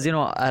this because,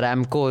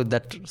 Aramco,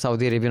 that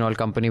Saudi Arabian oil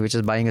company, which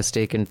is buying a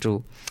stake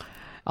into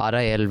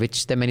RIL,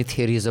 which there are many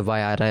theories of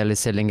why RIL is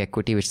selling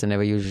equity, which they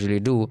never usually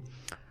do.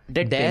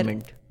 Their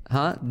payment.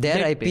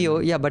 Their IPO,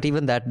 payment. Yeah, but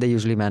even that they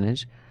usually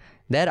manage.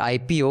 Their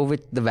IPO,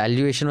 with the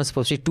valuation was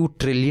supposed to be $2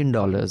 trillion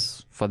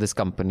for this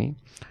company,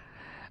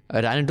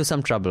 ran into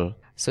some trouble.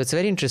 So it's a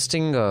very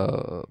interesting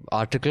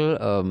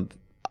article.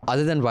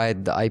 Other than why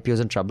the IPO is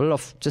in trouble,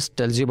 just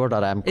tells you about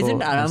Aramco. Isn't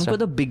Aramco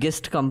the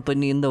biggest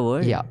company in the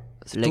world? Yeah,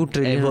 like 2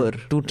 trillion. Ever.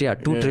 2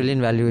 trillion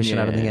valuation.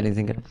 I don't think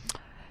anything.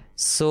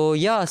 So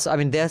I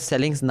mean, they're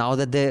selling now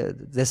that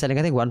they're selling,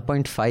 I think,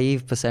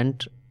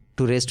 1.5%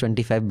 to raise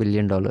 $25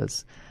 billion.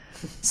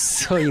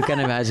 So you can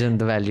imagine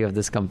the value of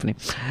this company.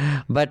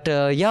 But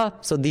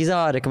so these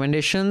are our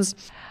recommendations.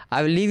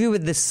 I will leave you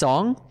with this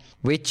song,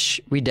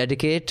 which we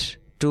dedicate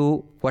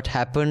to what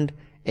happened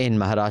in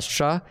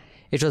Maharashtra.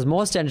 It was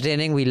most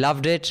entertaining. We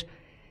loved it.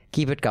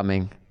 Keep it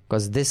coming,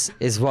 because this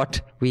is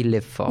what we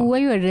live for. Who are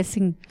you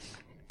addressing?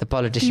 The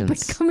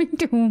politicians. Keep it coming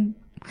to whom?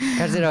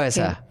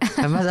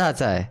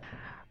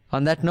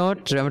 On that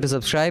note, remember to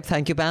subscribe.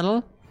 Thank you,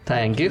 panel.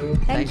 Thank you.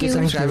 Thank you.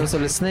 Subscribers for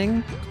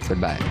listening.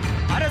 Goodbye.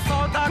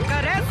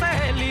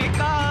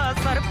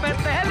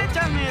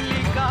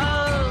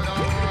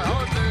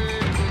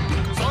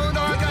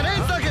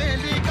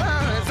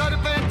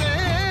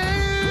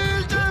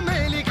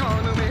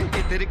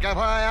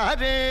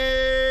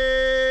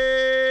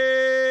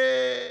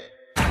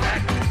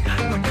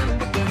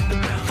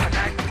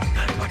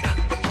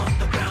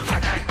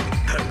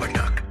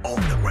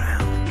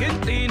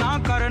 गिनती ना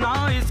करना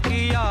इसकी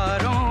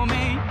यारों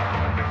में,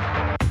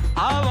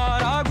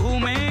 आवारा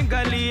घूमे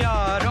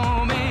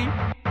गलियारों में,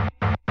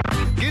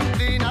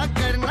 गिनती ना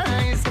करना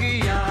इसकी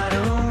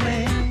यारों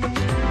में,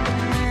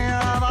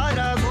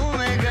 आवारा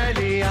घूमे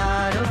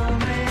गलियारों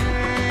में,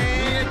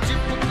 ये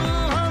चिपकू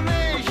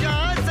हमेशा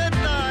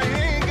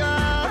सताएगा,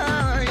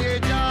 ये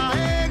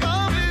जाएगा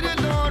फिर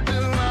लौट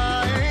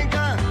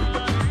आएगा,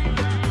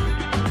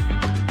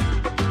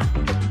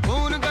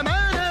 खून का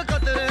मैंने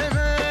कतरे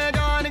से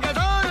जान का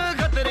दौर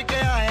खतर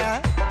के आया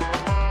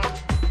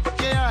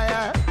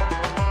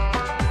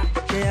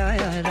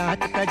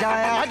रात का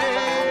जाया रे।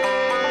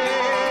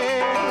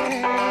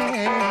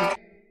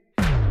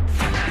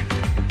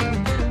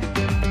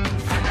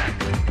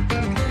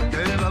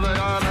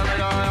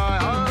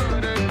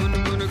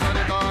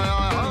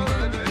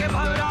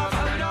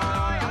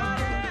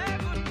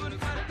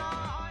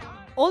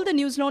 All the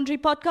News Laundry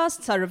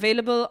podcasts are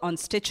available on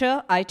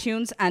Stitcher,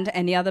 iTunes, and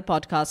any other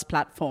podcast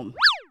platform.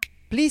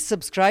 Please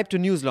subscribe to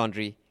News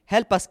Laundry.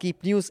 Help us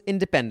keep news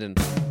independent.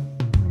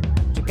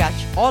 To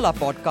catch all our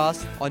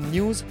podcasts on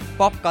news,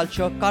 pop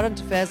culture, current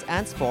affairs,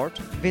 and sport,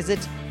 visit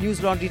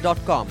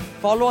newslaundry.com.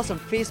 Follow us on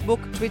Facebook,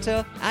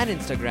 Twitter, and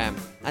Instagram,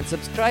 and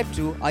subscribe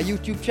to our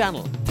YouTube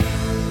channel.